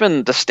it's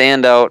been the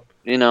standout,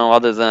 you know,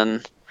 other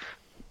than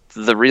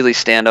the really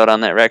standout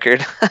on that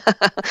record.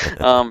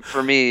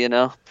 For me, you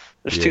know,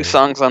 there's 2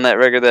 songs on that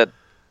record that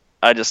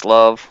I just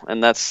love,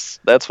 and that's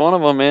one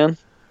of them, man.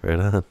 Right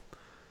on.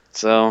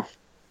 So,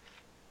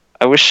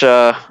 I wish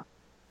the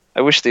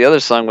other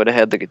song would have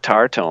had the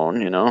guitar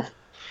tone, you know,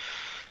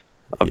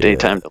 of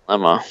Daytime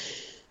Dilemma.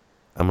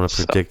 I'm going to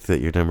predict that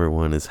your number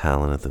 1 is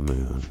Howlin' at the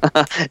Moon.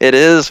 It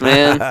is,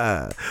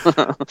 man.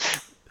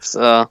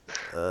 So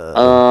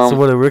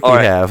what did Ricky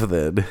have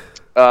then?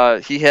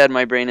 He had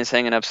My Brain is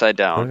Hanging Upside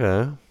Down.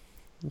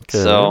 Okay.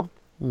 So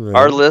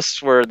our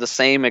lists were the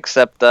same,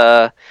 except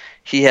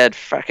he had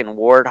fucking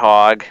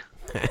Warthog,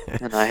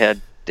 and I had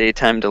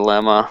Daytime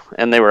Dilemma,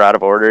 and they were out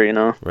of order, you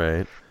know.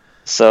 Right.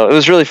 So it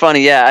was really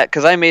funny, yeah,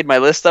 because I made my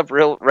list up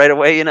right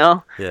away, you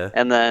know. Yeah.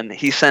 And then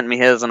he sent me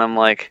his, and I'm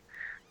like,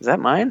 "Is that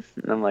mine?"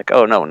 And I'm like,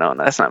 "Oh no,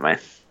 that's not mine."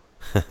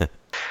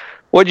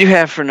 What'd you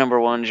have for number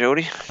 1,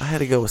 Jody? I had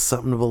to go with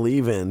Something to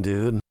Believe in,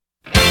 dude.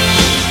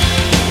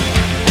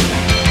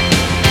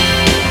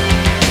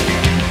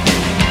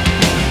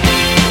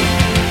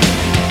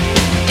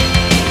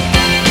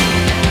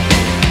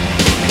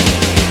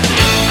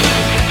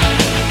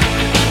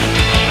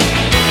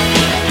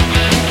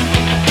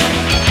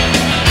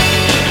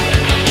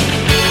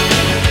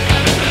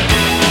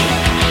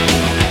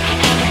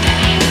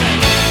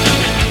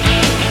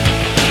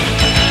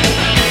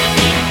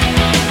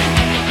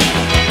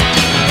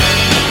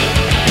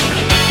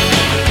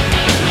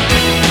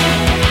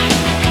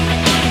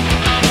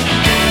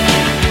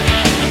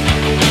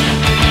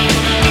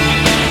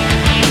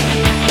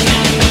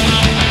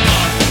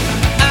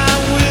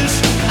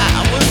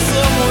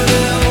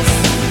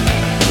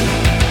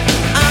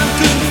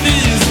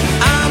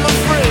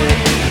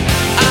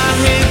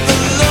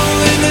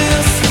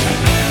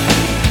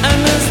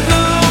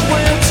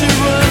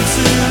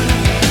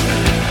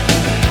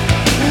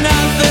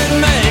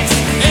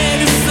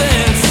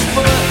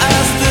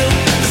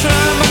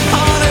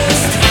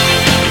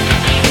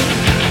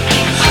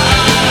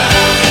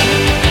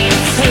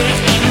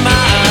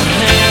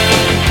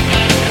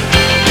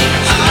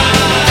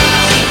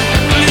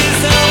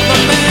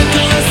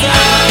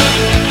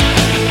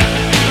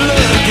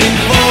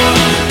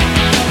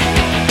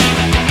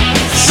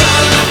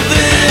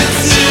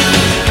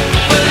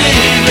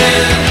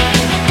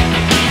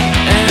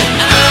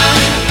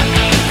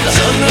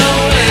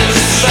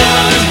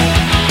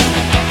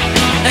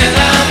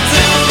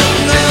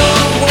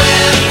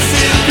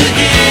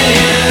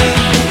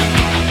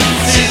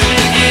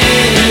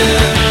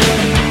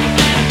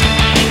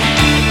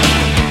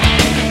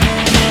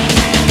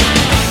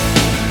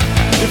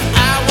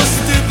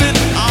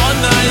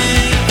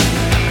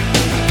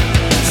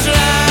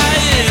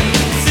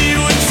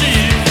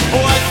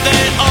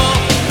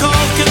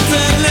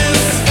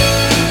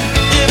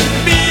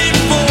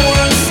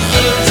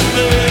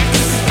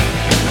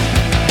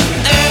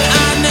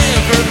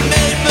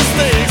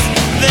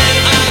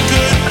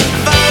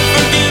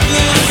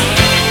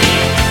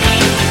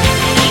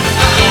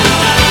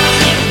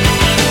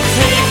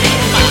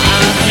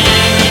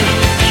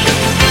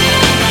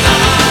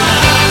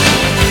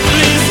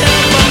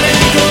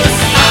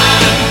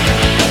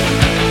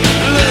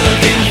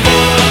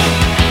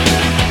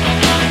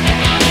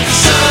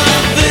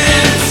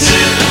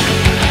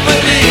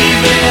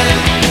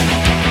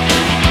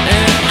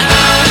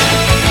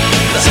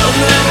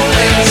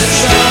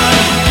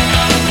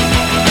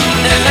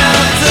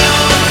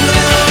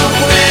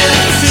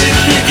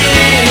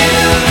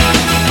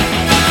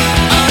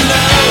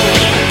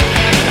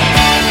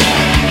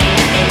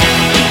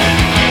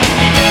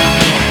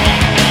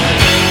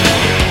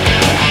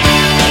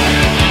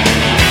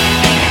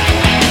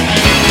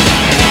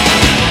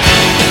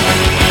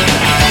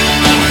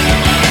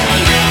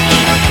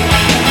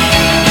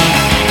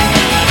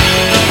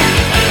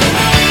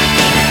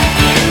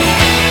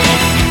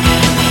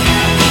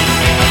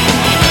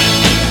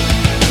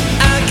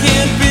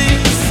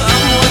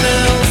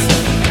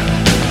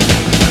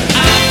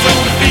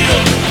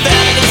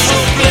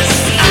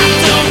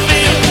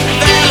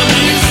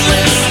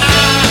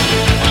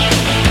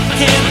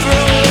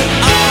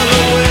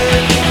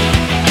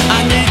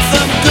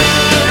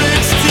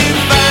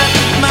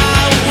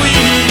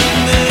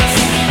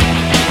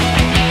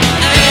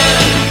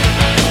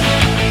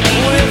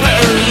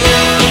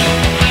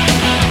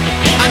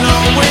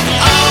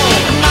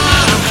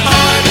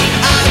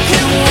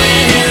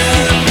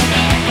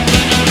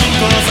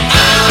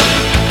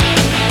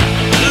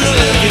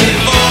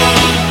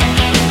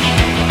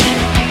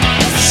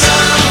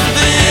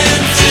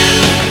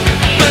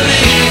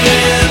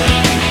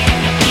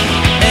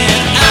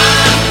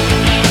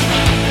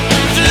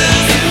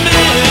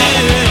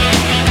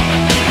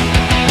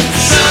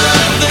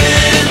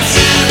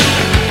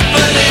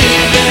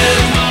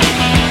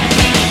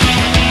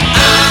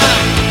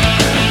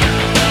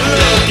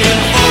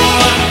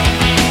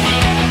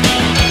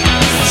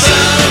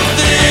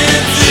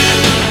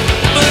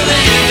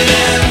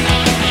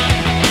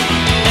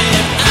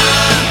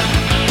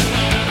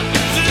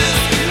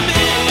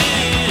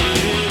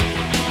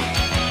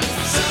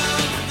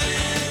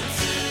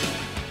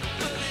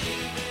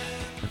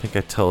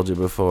 think I told you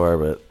before,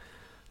 but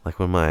like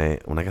when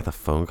I got the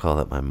phone call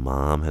that my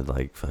mom had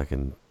like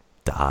fucking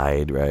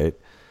died, right?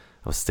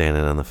 I was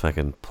standing on the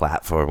fucking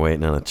platform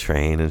waiting on a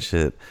train and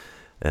shit,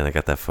 and I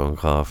got that phone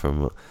call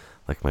from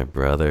like my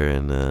brother,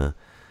 and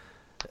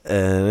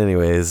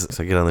anyways,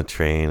 so I get on the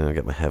train and I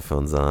got my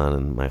headphones on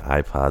and my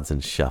iPod's in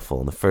shuffle,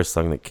 and the first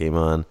song that came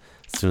on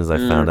as soon as I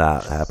found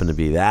out happened to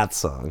be that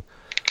song.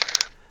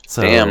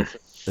 So Damn.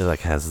 It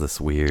like has this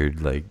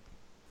weird like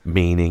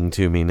meaning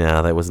to me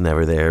now that was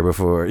never there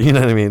before. You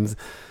know what I mean? And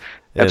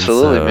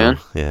Absolutely, so, man.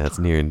 Yeah, it's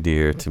near and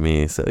dear to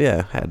me. So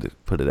yeah, I had to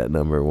put it at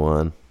number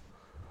 1. So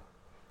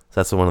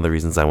that's one of the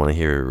reasons I want to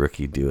hear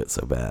Rookie do it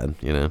so bad,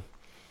 you know?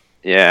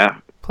 Yeah.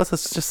 Plus,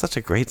 it's just such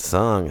a great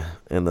song.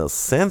 And the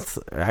synth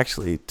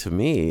actually, to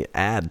me,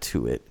 add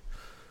to it.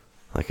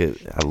 Like, I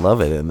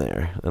love it in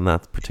there in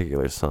that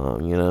particular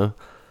song, you know?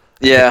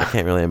 Yeah. I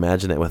can't really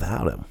imagine it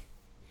without him.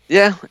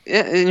 Yeah,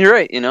 and you're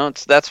right. You know,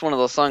 that's one of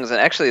those songs, and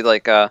actually,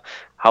 like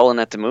 "Howlin'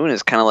 at the Moon"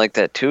 is kind of like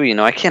that too. You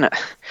know,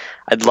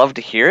 I'd love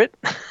to hear it.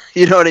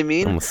 You know what I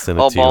mean? I'm gonna send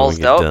it All to you when we ballsed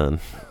get out. done.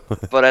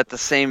 But at the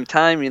same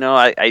time, you know,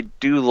 I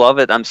do love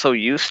it. I'm so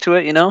used to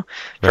it. You know,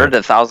 I've heard it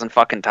 1,000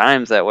 fucking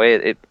times that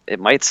way. It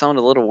might sound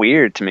a little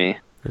weird to me.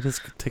 It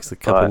takes a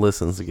couple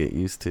listens to get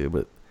used to,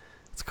 but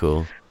it's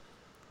cool.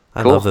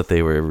 I Cool. love that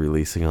they were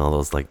releasing all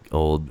those like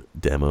old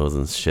demos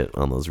and shit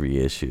on those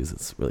reissues.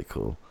 It's really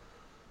cool.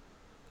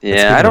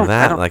 Yeah, I don't.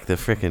 Like the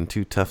frickin'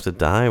 Too Tough to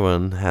Die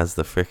one has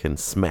the frickin'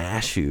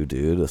 Smash You,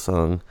 dude. A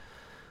song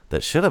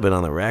that should have been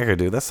on the record,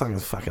 dude. That song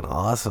is fucking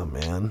awesome,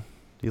 man.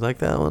 You like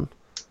that one?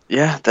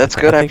 Yeah, that's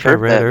good. I think I've I heard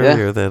read that.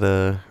 earlier Yeah.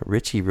 that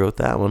Richie wrote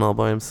that one all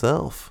by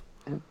himself.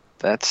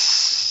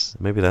 That's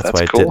Maybe that's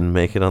why cool. it didn't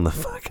make it on the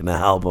fucking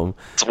album.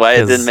 That's why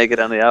it didn't make it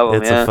on the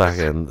album.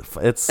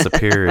 It's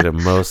superior to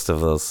most of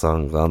those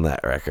songs on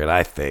that record,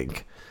 I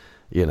think.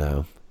 You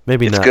know,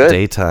 maybe It's not good.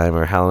 Daytime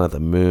or Howlin' at the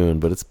Moon,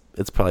 but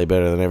it's probably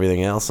better than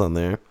everything else on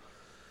there.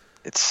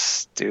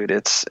 It's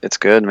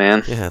good,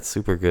 man. Yeah, it's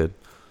super good.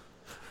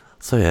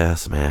 So yeah,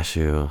 Smash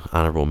You,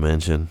 honorable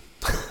mention,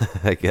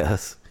 I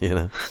guess. You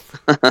know.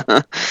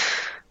 What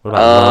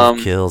about Love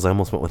Kills? I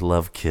almost went with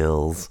Love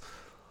Kills.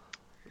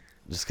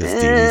 Just because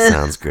Dee Dee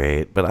sounds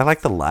great. But I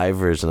like the live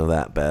version of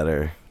that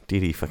better.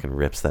 Dee Dee fucking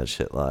rips that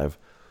shit live.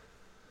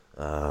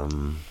 I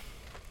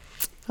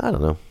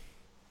don't know.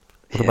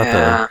 What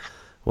about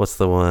what's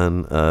the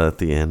one at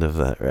the end of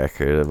that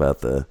record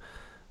about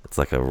it's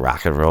like a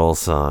rock and roll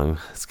song.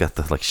 It's got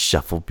the like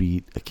shuffle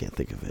beat. I can't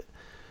think of it.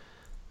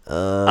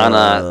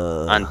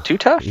 On Too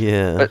Tough?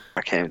 Yeah. But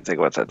I can't even think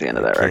what's at the end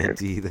of that record.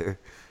 Can't either.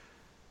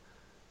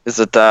 Is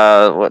it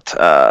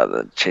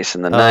the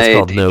Chasing the Night? It's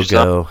called No Danger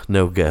Zone? Go.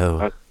 No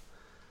Go.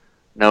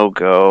 No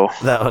Go.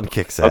 That one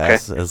kicks Okay.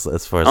 ass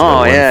as far as Oh,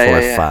 like yeah,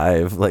 1, 4, yeah.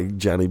 5, like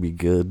Johnny Be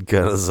Good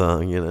kind of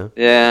song, you know?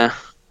 Yeah.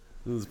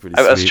 It was pretty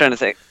I was sweet. trying to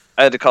think.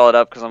 I had to call it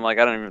up because I'm like,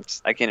 I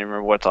can't even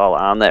remember what's all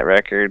on that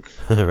record.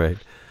 Right.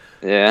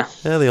 Yeah.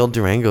 Yeah, the old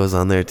Durango's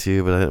on there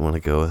too, but I didn't want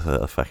to go with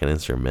a fucking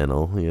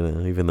instrumental, you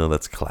know, even though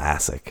that's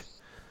classic.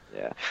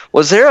 Yeah.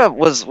 Was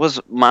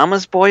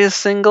Mama's Boy a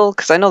single?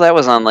 Because I know that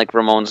was on like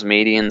Ramone's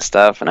Media and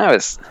stuff, and I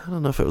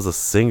don't know if it was a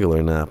single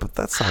or not, but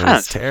that song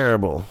is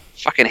terrible.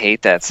 fucking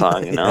hate that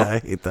song, you know? Yeah, I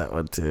hate that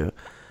one too.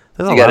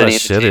 There's You a got lot of any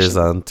shitters indication?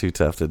 on Too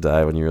Tough to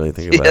Die when you really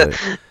think about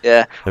it.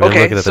 Yeah. I mean, I'm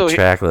Okay. looking at So the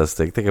track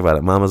listing. Think about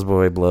it. Mama's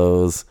Boy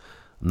blows.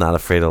 Not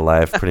Afraid of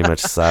Life pretty much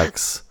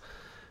sucks.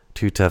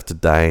 Too Tough to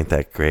Die ain't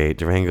that great.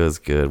 Durango's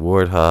good.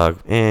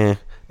 Warthog,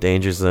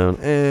 Danger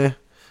Zone,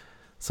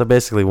 So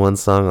basically one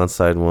song on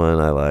side 1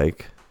 I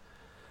like.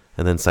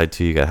 And then side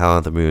 2 you got Howlin'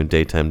 at the Moon,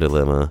 Daytime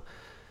Dilemma.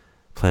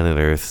 Planet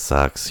Earth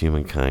sucks.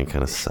 Humankind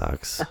kind of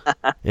sucks.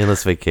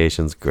 Endless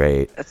Vacation's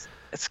great.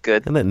 it's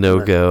good. And that No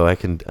Go, I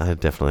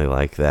definitely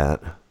like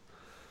that.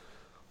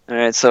 All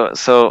right.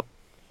 So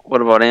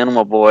what about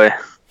Animal Boy?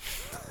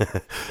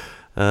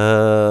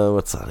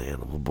 What's on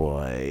Animal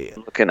Boy?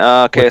 Looking.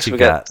 Okay. What So you we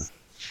got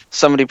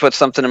Somebody Put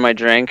Something in My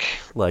Drink.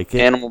 Like it?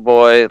 Animal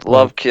Boy,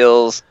 Love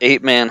Kills,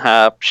 8-Man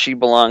Hop, She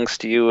Belongs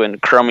to You,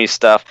 and Crummy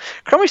Stuff.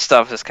 Crummy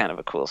Stuff is kind of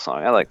a cool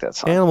song. I like that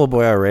song. Animal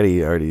Boy already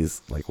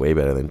is like way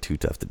better than Too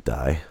Tough to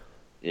Die.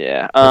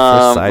 Yeah. first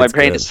My side's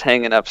brain good. is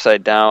hanging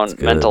upside down. It's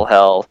good. Mental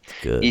Hell.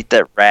 Good. Eat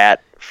That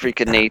Rat. Freak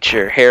of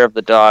Nature. Hair of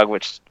the Dog,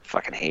 which I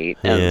fucking hate.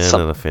 Yeah, and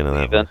I'm not a fan of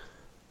that one.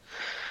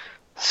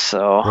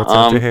 So. What's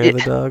after Hair of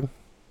the Dog?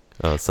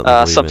 Oh,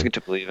 Something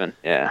to Believe in.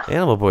 Yeah.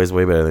 Animal Boy is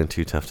way better than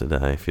Too Tough to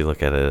Die if you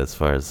look at it as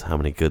far as how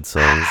many good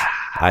songs.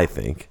 I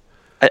think.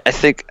 I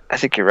think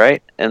you're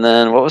right. And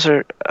then what was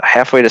her?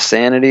 Halfway to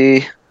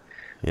Sanity.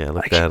 Yeah,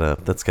 look that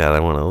up. That's got I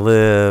Want to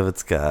Live.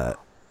 It I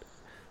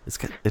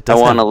does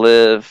Want to have-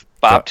 Live.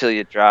 Bop Till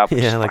You Drop. which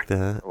Yeah, is I like fucking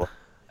that. terrible.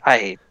 I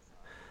hate.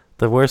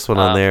 The worst one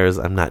on there is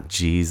I'm Not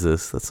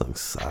Jesus. That song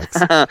sucks.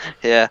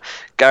 Yeah.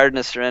 Garden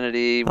of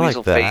Serenity. I like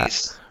Weasel that.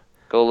 Face.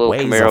 Go Little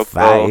Ways Camaro of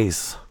Go.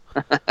 Face.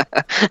 Why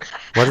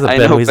does the I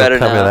Ben know Weasel better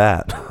cover now.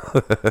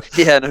 that?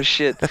 Yeah, no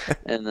shit.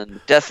 And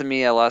then Death of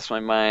Me, I Lost My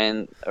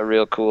Mind, A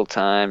Real Cool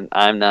Time,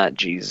 I'm Not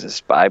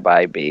Jesus, Bye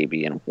Bye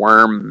Baby, and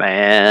Worm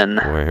Man.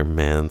 Where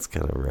man's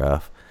kind of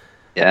rough.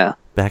 Yeah.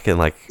 Back in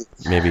like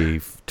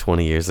maybe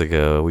 20 years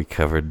ago, we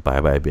covered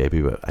Bye Bye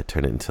Baby, but I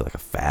turned it into like a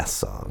fast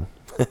song.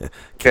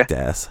 Kicked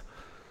ass.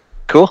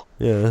 Cool.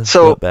 Yeah,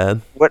 So not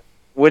bad.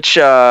 Which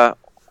out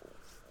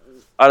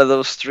of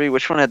those three,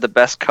 which one had the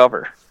best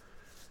cover?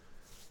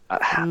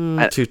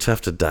 Too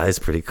Tough to Die is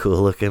pretty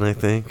cool looking, I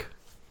think.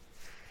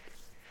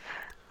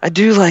 I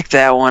do like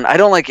that one. I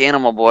don't like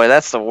Animal Boy.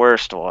 That's the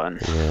worst one.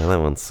 Yeah, that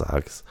one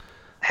sucks.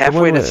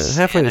 Halfway to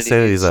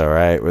Sanity is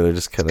alright, where they're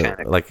just kind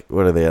of like,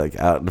 what are they, like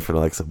out in front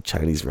of like some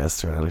Chinese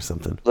restaurant or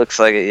something? Looks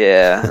like it,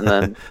 yeah. And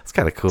then it's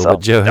kind of cool. It's But all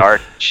Joe,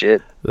 dark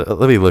shit.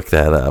 Let me look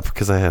that up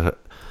because I haven't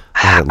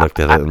looked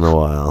at it in a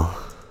while.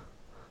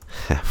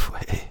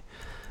 Halfway.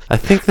 I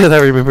think that I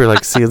remember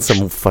like seeing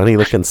some funny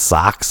looking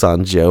socks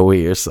on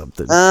Joey or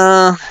something.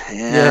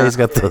 Yeah, he's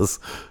got those.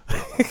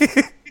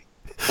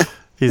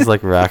 He's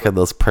like rocking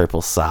those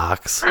purple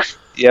socks.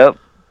 Yep.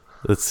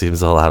 It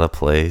seems all out of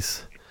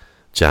place.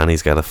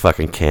 Johnny's got a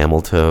fucking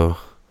camel toe.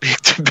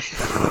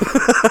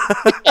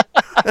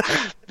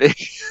 Big.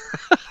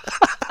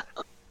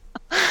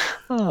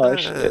 Oh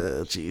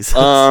shit. Jesus.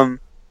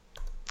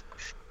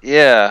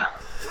 Yeah.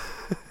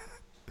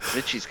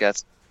 Richie's got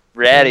some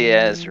ratty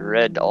ass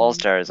red All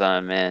Stars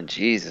on, man.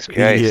 Jesus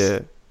Christ. Yeah.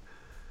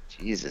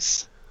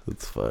 Jesus.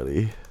 That's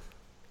funny.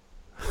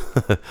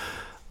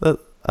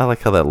 I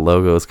like how that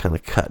logo is kind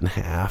of cut in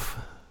half.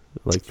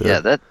 Like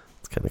that. Yeah,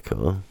 it's kind of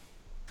cool.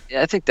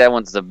 Yeah, I think that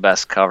one's the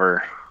best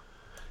cover.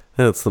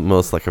 It's the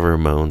most like a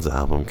Ramones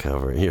album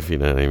cover, if you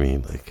know what I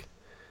mean. Like.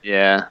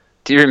 Yeah.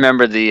 Do you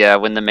remember the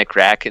when the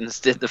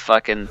McRackens did the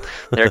fucking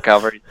their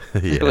cover?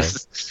 Yeah. It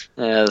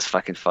was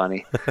fucking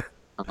funny.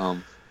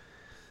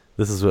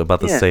 This is about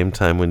the same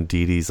time when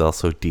Dee Dee's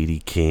also Dee Dee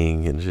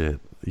King and shit.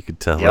 You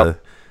could tell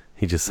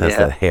he just has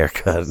that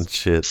haircut and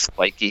shit.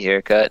 Spiky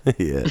haircut.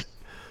 Yeah.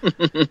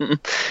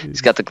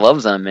 He's got the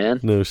gloves on, man.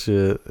 No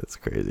shit. That's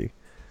crazy.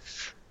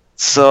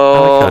 So I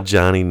like how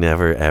Johnny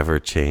never ever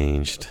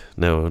changed.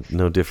 No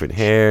different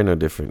hair, no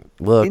different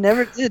look. He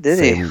never did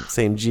he?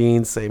 Same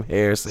jeans, same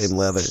hair, same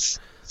leather.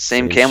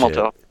 Same camel shit.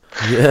 toe.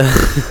 Yeah.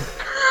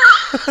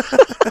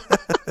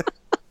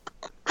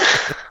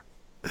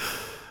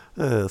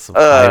 Some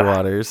high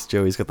waters.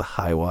 Joey's got the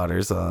high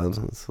waters on.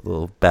 Some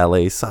little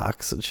ballet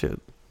socks and shit.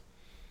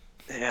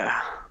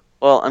 Yeah.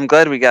 Well, I'm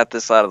glad we got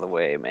this out of the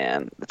way,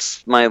 man.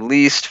 It's my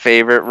least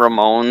favorite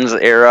Ramones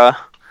era.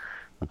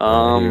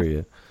 I hear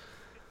you.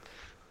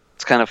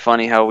 It's kind of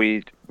funny how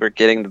we're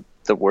getting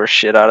the worst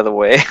shit out of the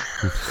way.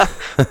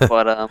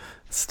 But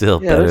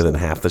still better than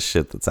half the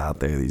shit that's out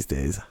there these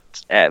days.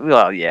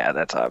 Well, yeah,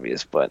 that's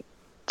obvious, but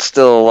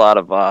still a lot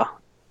of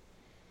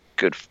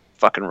good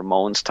fucking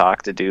Ramones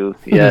talk to do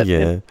yet.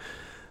 Yeah.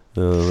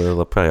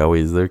 They'll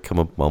probably they come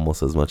up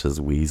almost as much as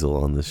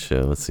Weasel on this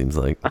show, it seems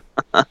like.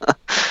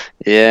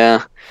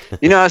 Yeah.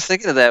 I was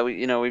thinking of that.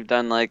 We've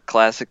done like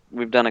classic,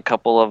 we've done a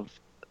couple of,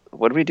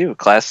 what did we do?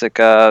 Classic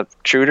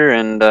Intruder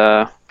and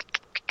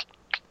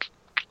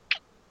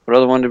what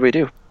other one did we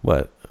do?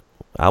 What?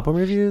 Album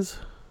reviews?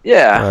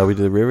 Yeah. We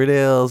did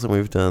Riverdale's and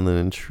we've done the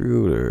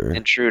Intruder.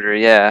 Intruder,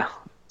 yeah.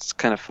 It's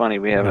kind of funny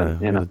we haven't,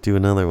 we're gonna do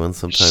another one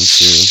sometime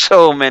soon.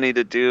 So many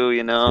to do,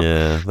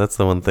 Yeah, that's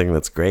the one thing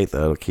that's great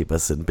though. It'll keep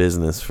us in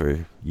business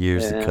for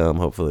years to come,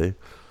 hopefully.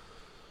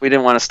 We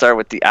didn't want to start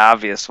with the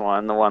obvious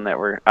one, the one that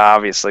we're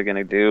obviously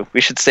gonna do. We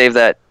should save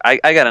that. I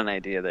got an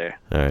idea there.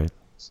 All right.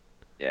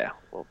 Yeah,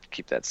 we'll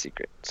keep that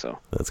secret. So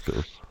that's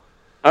cool.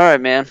 All right,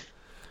 man.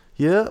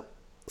 Yep.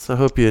 So I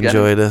hope you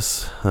enjoyed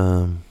us.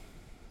 What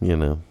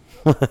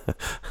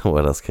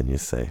else can you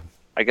say?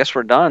 I guess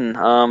we're done.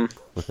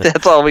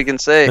 That's all we can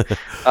say.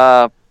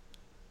 I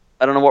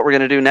don't know what we're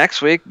going to do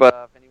next week,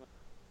 but if anyone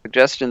has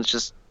suggestions,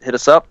 just hit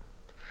us up.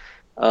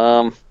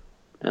 And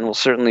we'll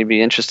certainly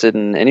be interested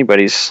in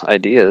anybody's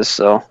ideas.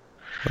 So.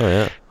 Oh,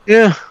 yeah.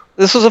 Yeah.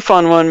 This was a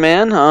fun one,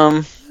 man.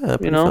 Yeah,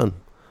 pretty fun.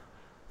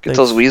 Get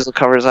those Weasel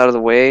covers out of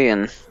the way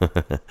and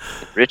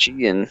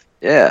Richie and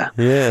yeah.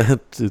 Yeah,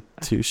 two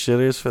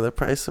shitters for the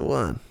price of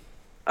one.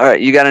 All right,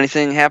 you got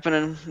anything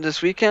happening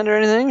this weekend or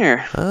anything,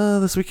 or?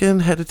 This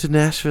weekend headed to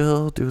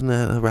Nashville, doing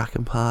that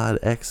Rockin' Pod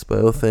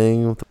Expo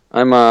thing.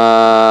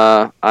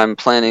 I'm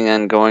planning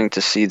on going to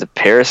see the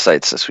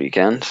Parasites this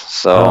weekend.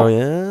 So. Oh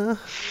yeah,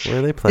 where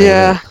are they playing?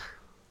 Yeah,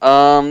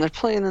 they're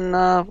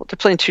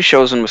playing two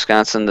shows in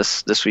Wisconsin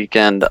this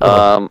weekend.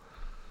 Oh.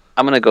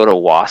 I'm gonna go to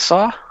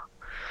Wausau.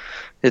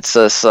 It's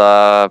this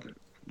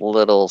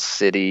little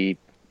city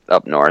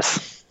up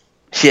north.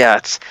 Yeah,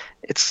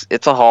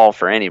 it's a haul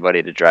for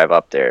anybody to drive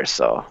up there.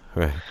 So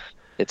right,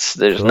 there's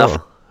cool.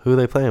 nothing. Who are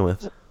they playing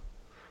with?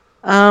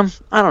 I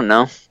don't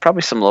know.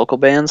 Probably some local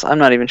bands. I'm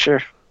not even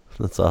sure.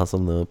 That's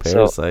awesome though.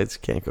 Parasites,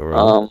 can't go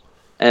wrong.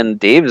 And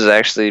Dave is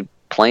actually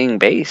playing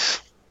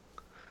bass.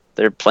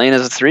 They're playing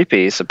as a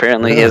 3-piece.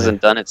 Apparently, he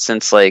hasn't done it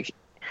since I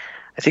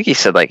think he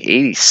said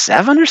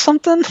 87 or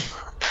something.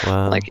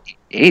 Wow.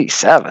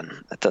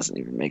 87. That doesn't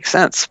even make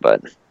sense,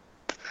 but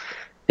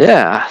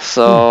yeah.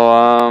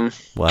 So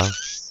wow.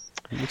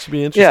 It should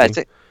be interesting. Yeah, I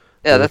think.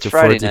 Yeah, that's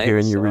Friday night. Looking forward to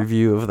hearing your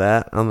review of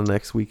that on the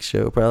next week's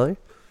show, probably.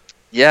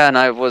 Yeah, and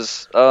I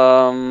was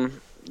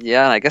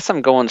Yeah, and I guess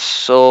I'm going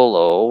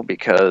solo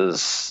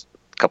because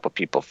a couple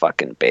people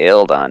fucking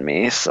bailed on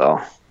me. So,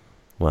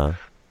 Wow.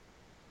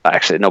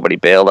 actually, nobody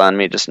bailed on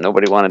me. Just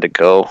nobody wanted to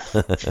go.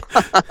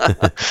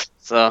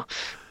 So,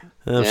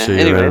 I'm yeah, sure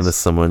you're running anyways. into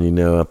someone you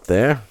know up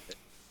there.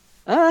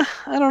 I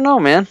don't know,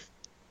 man.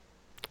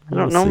 I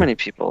don't We'll know see. many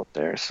people up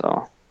there,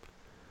 so.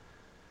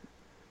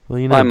 Well,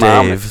 you know My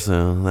mom- Dave,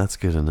 so that's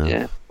good enough.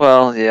 Yeah.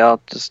 Well, yeah,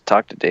 I'll just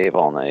talk to Dave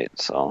all night,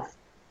 so.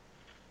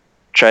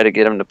 Try to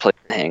get him to play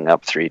Hang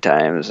Up 3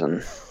 times,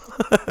 and.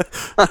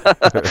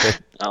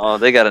 Oh,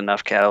 they got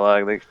enough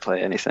catalog. They can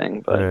play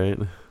anything, but. All right.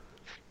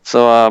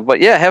 So, but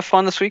yeah, have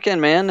fun this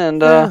weekend, man,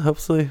 and Yeah,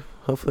 hopefully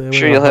I I'm will.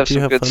 sure I you'll hope have you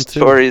some good fun too.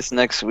 stories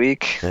next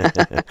week.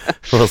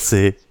 We'll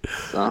see.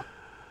 So, all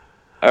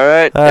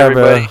right, All right,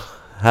 everybody. bro.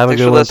 Have a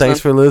Thanks good for one. listening.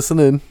 Thanks for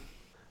listening.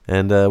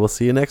 And we'll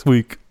see you next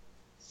week.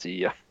 See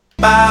ya.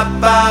 Bye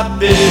bye,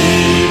 baby.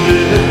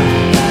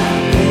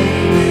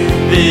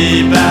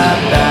 Bye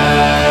bye.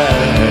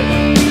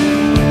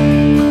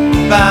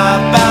 Bye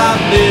bye,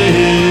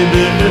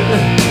 baby.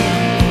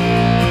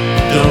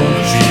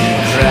 Don't you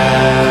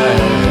cry.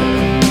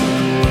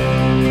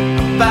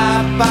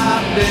 Bye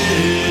bye,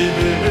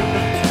 baby.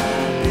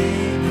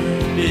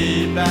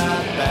 Bye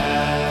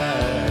bye.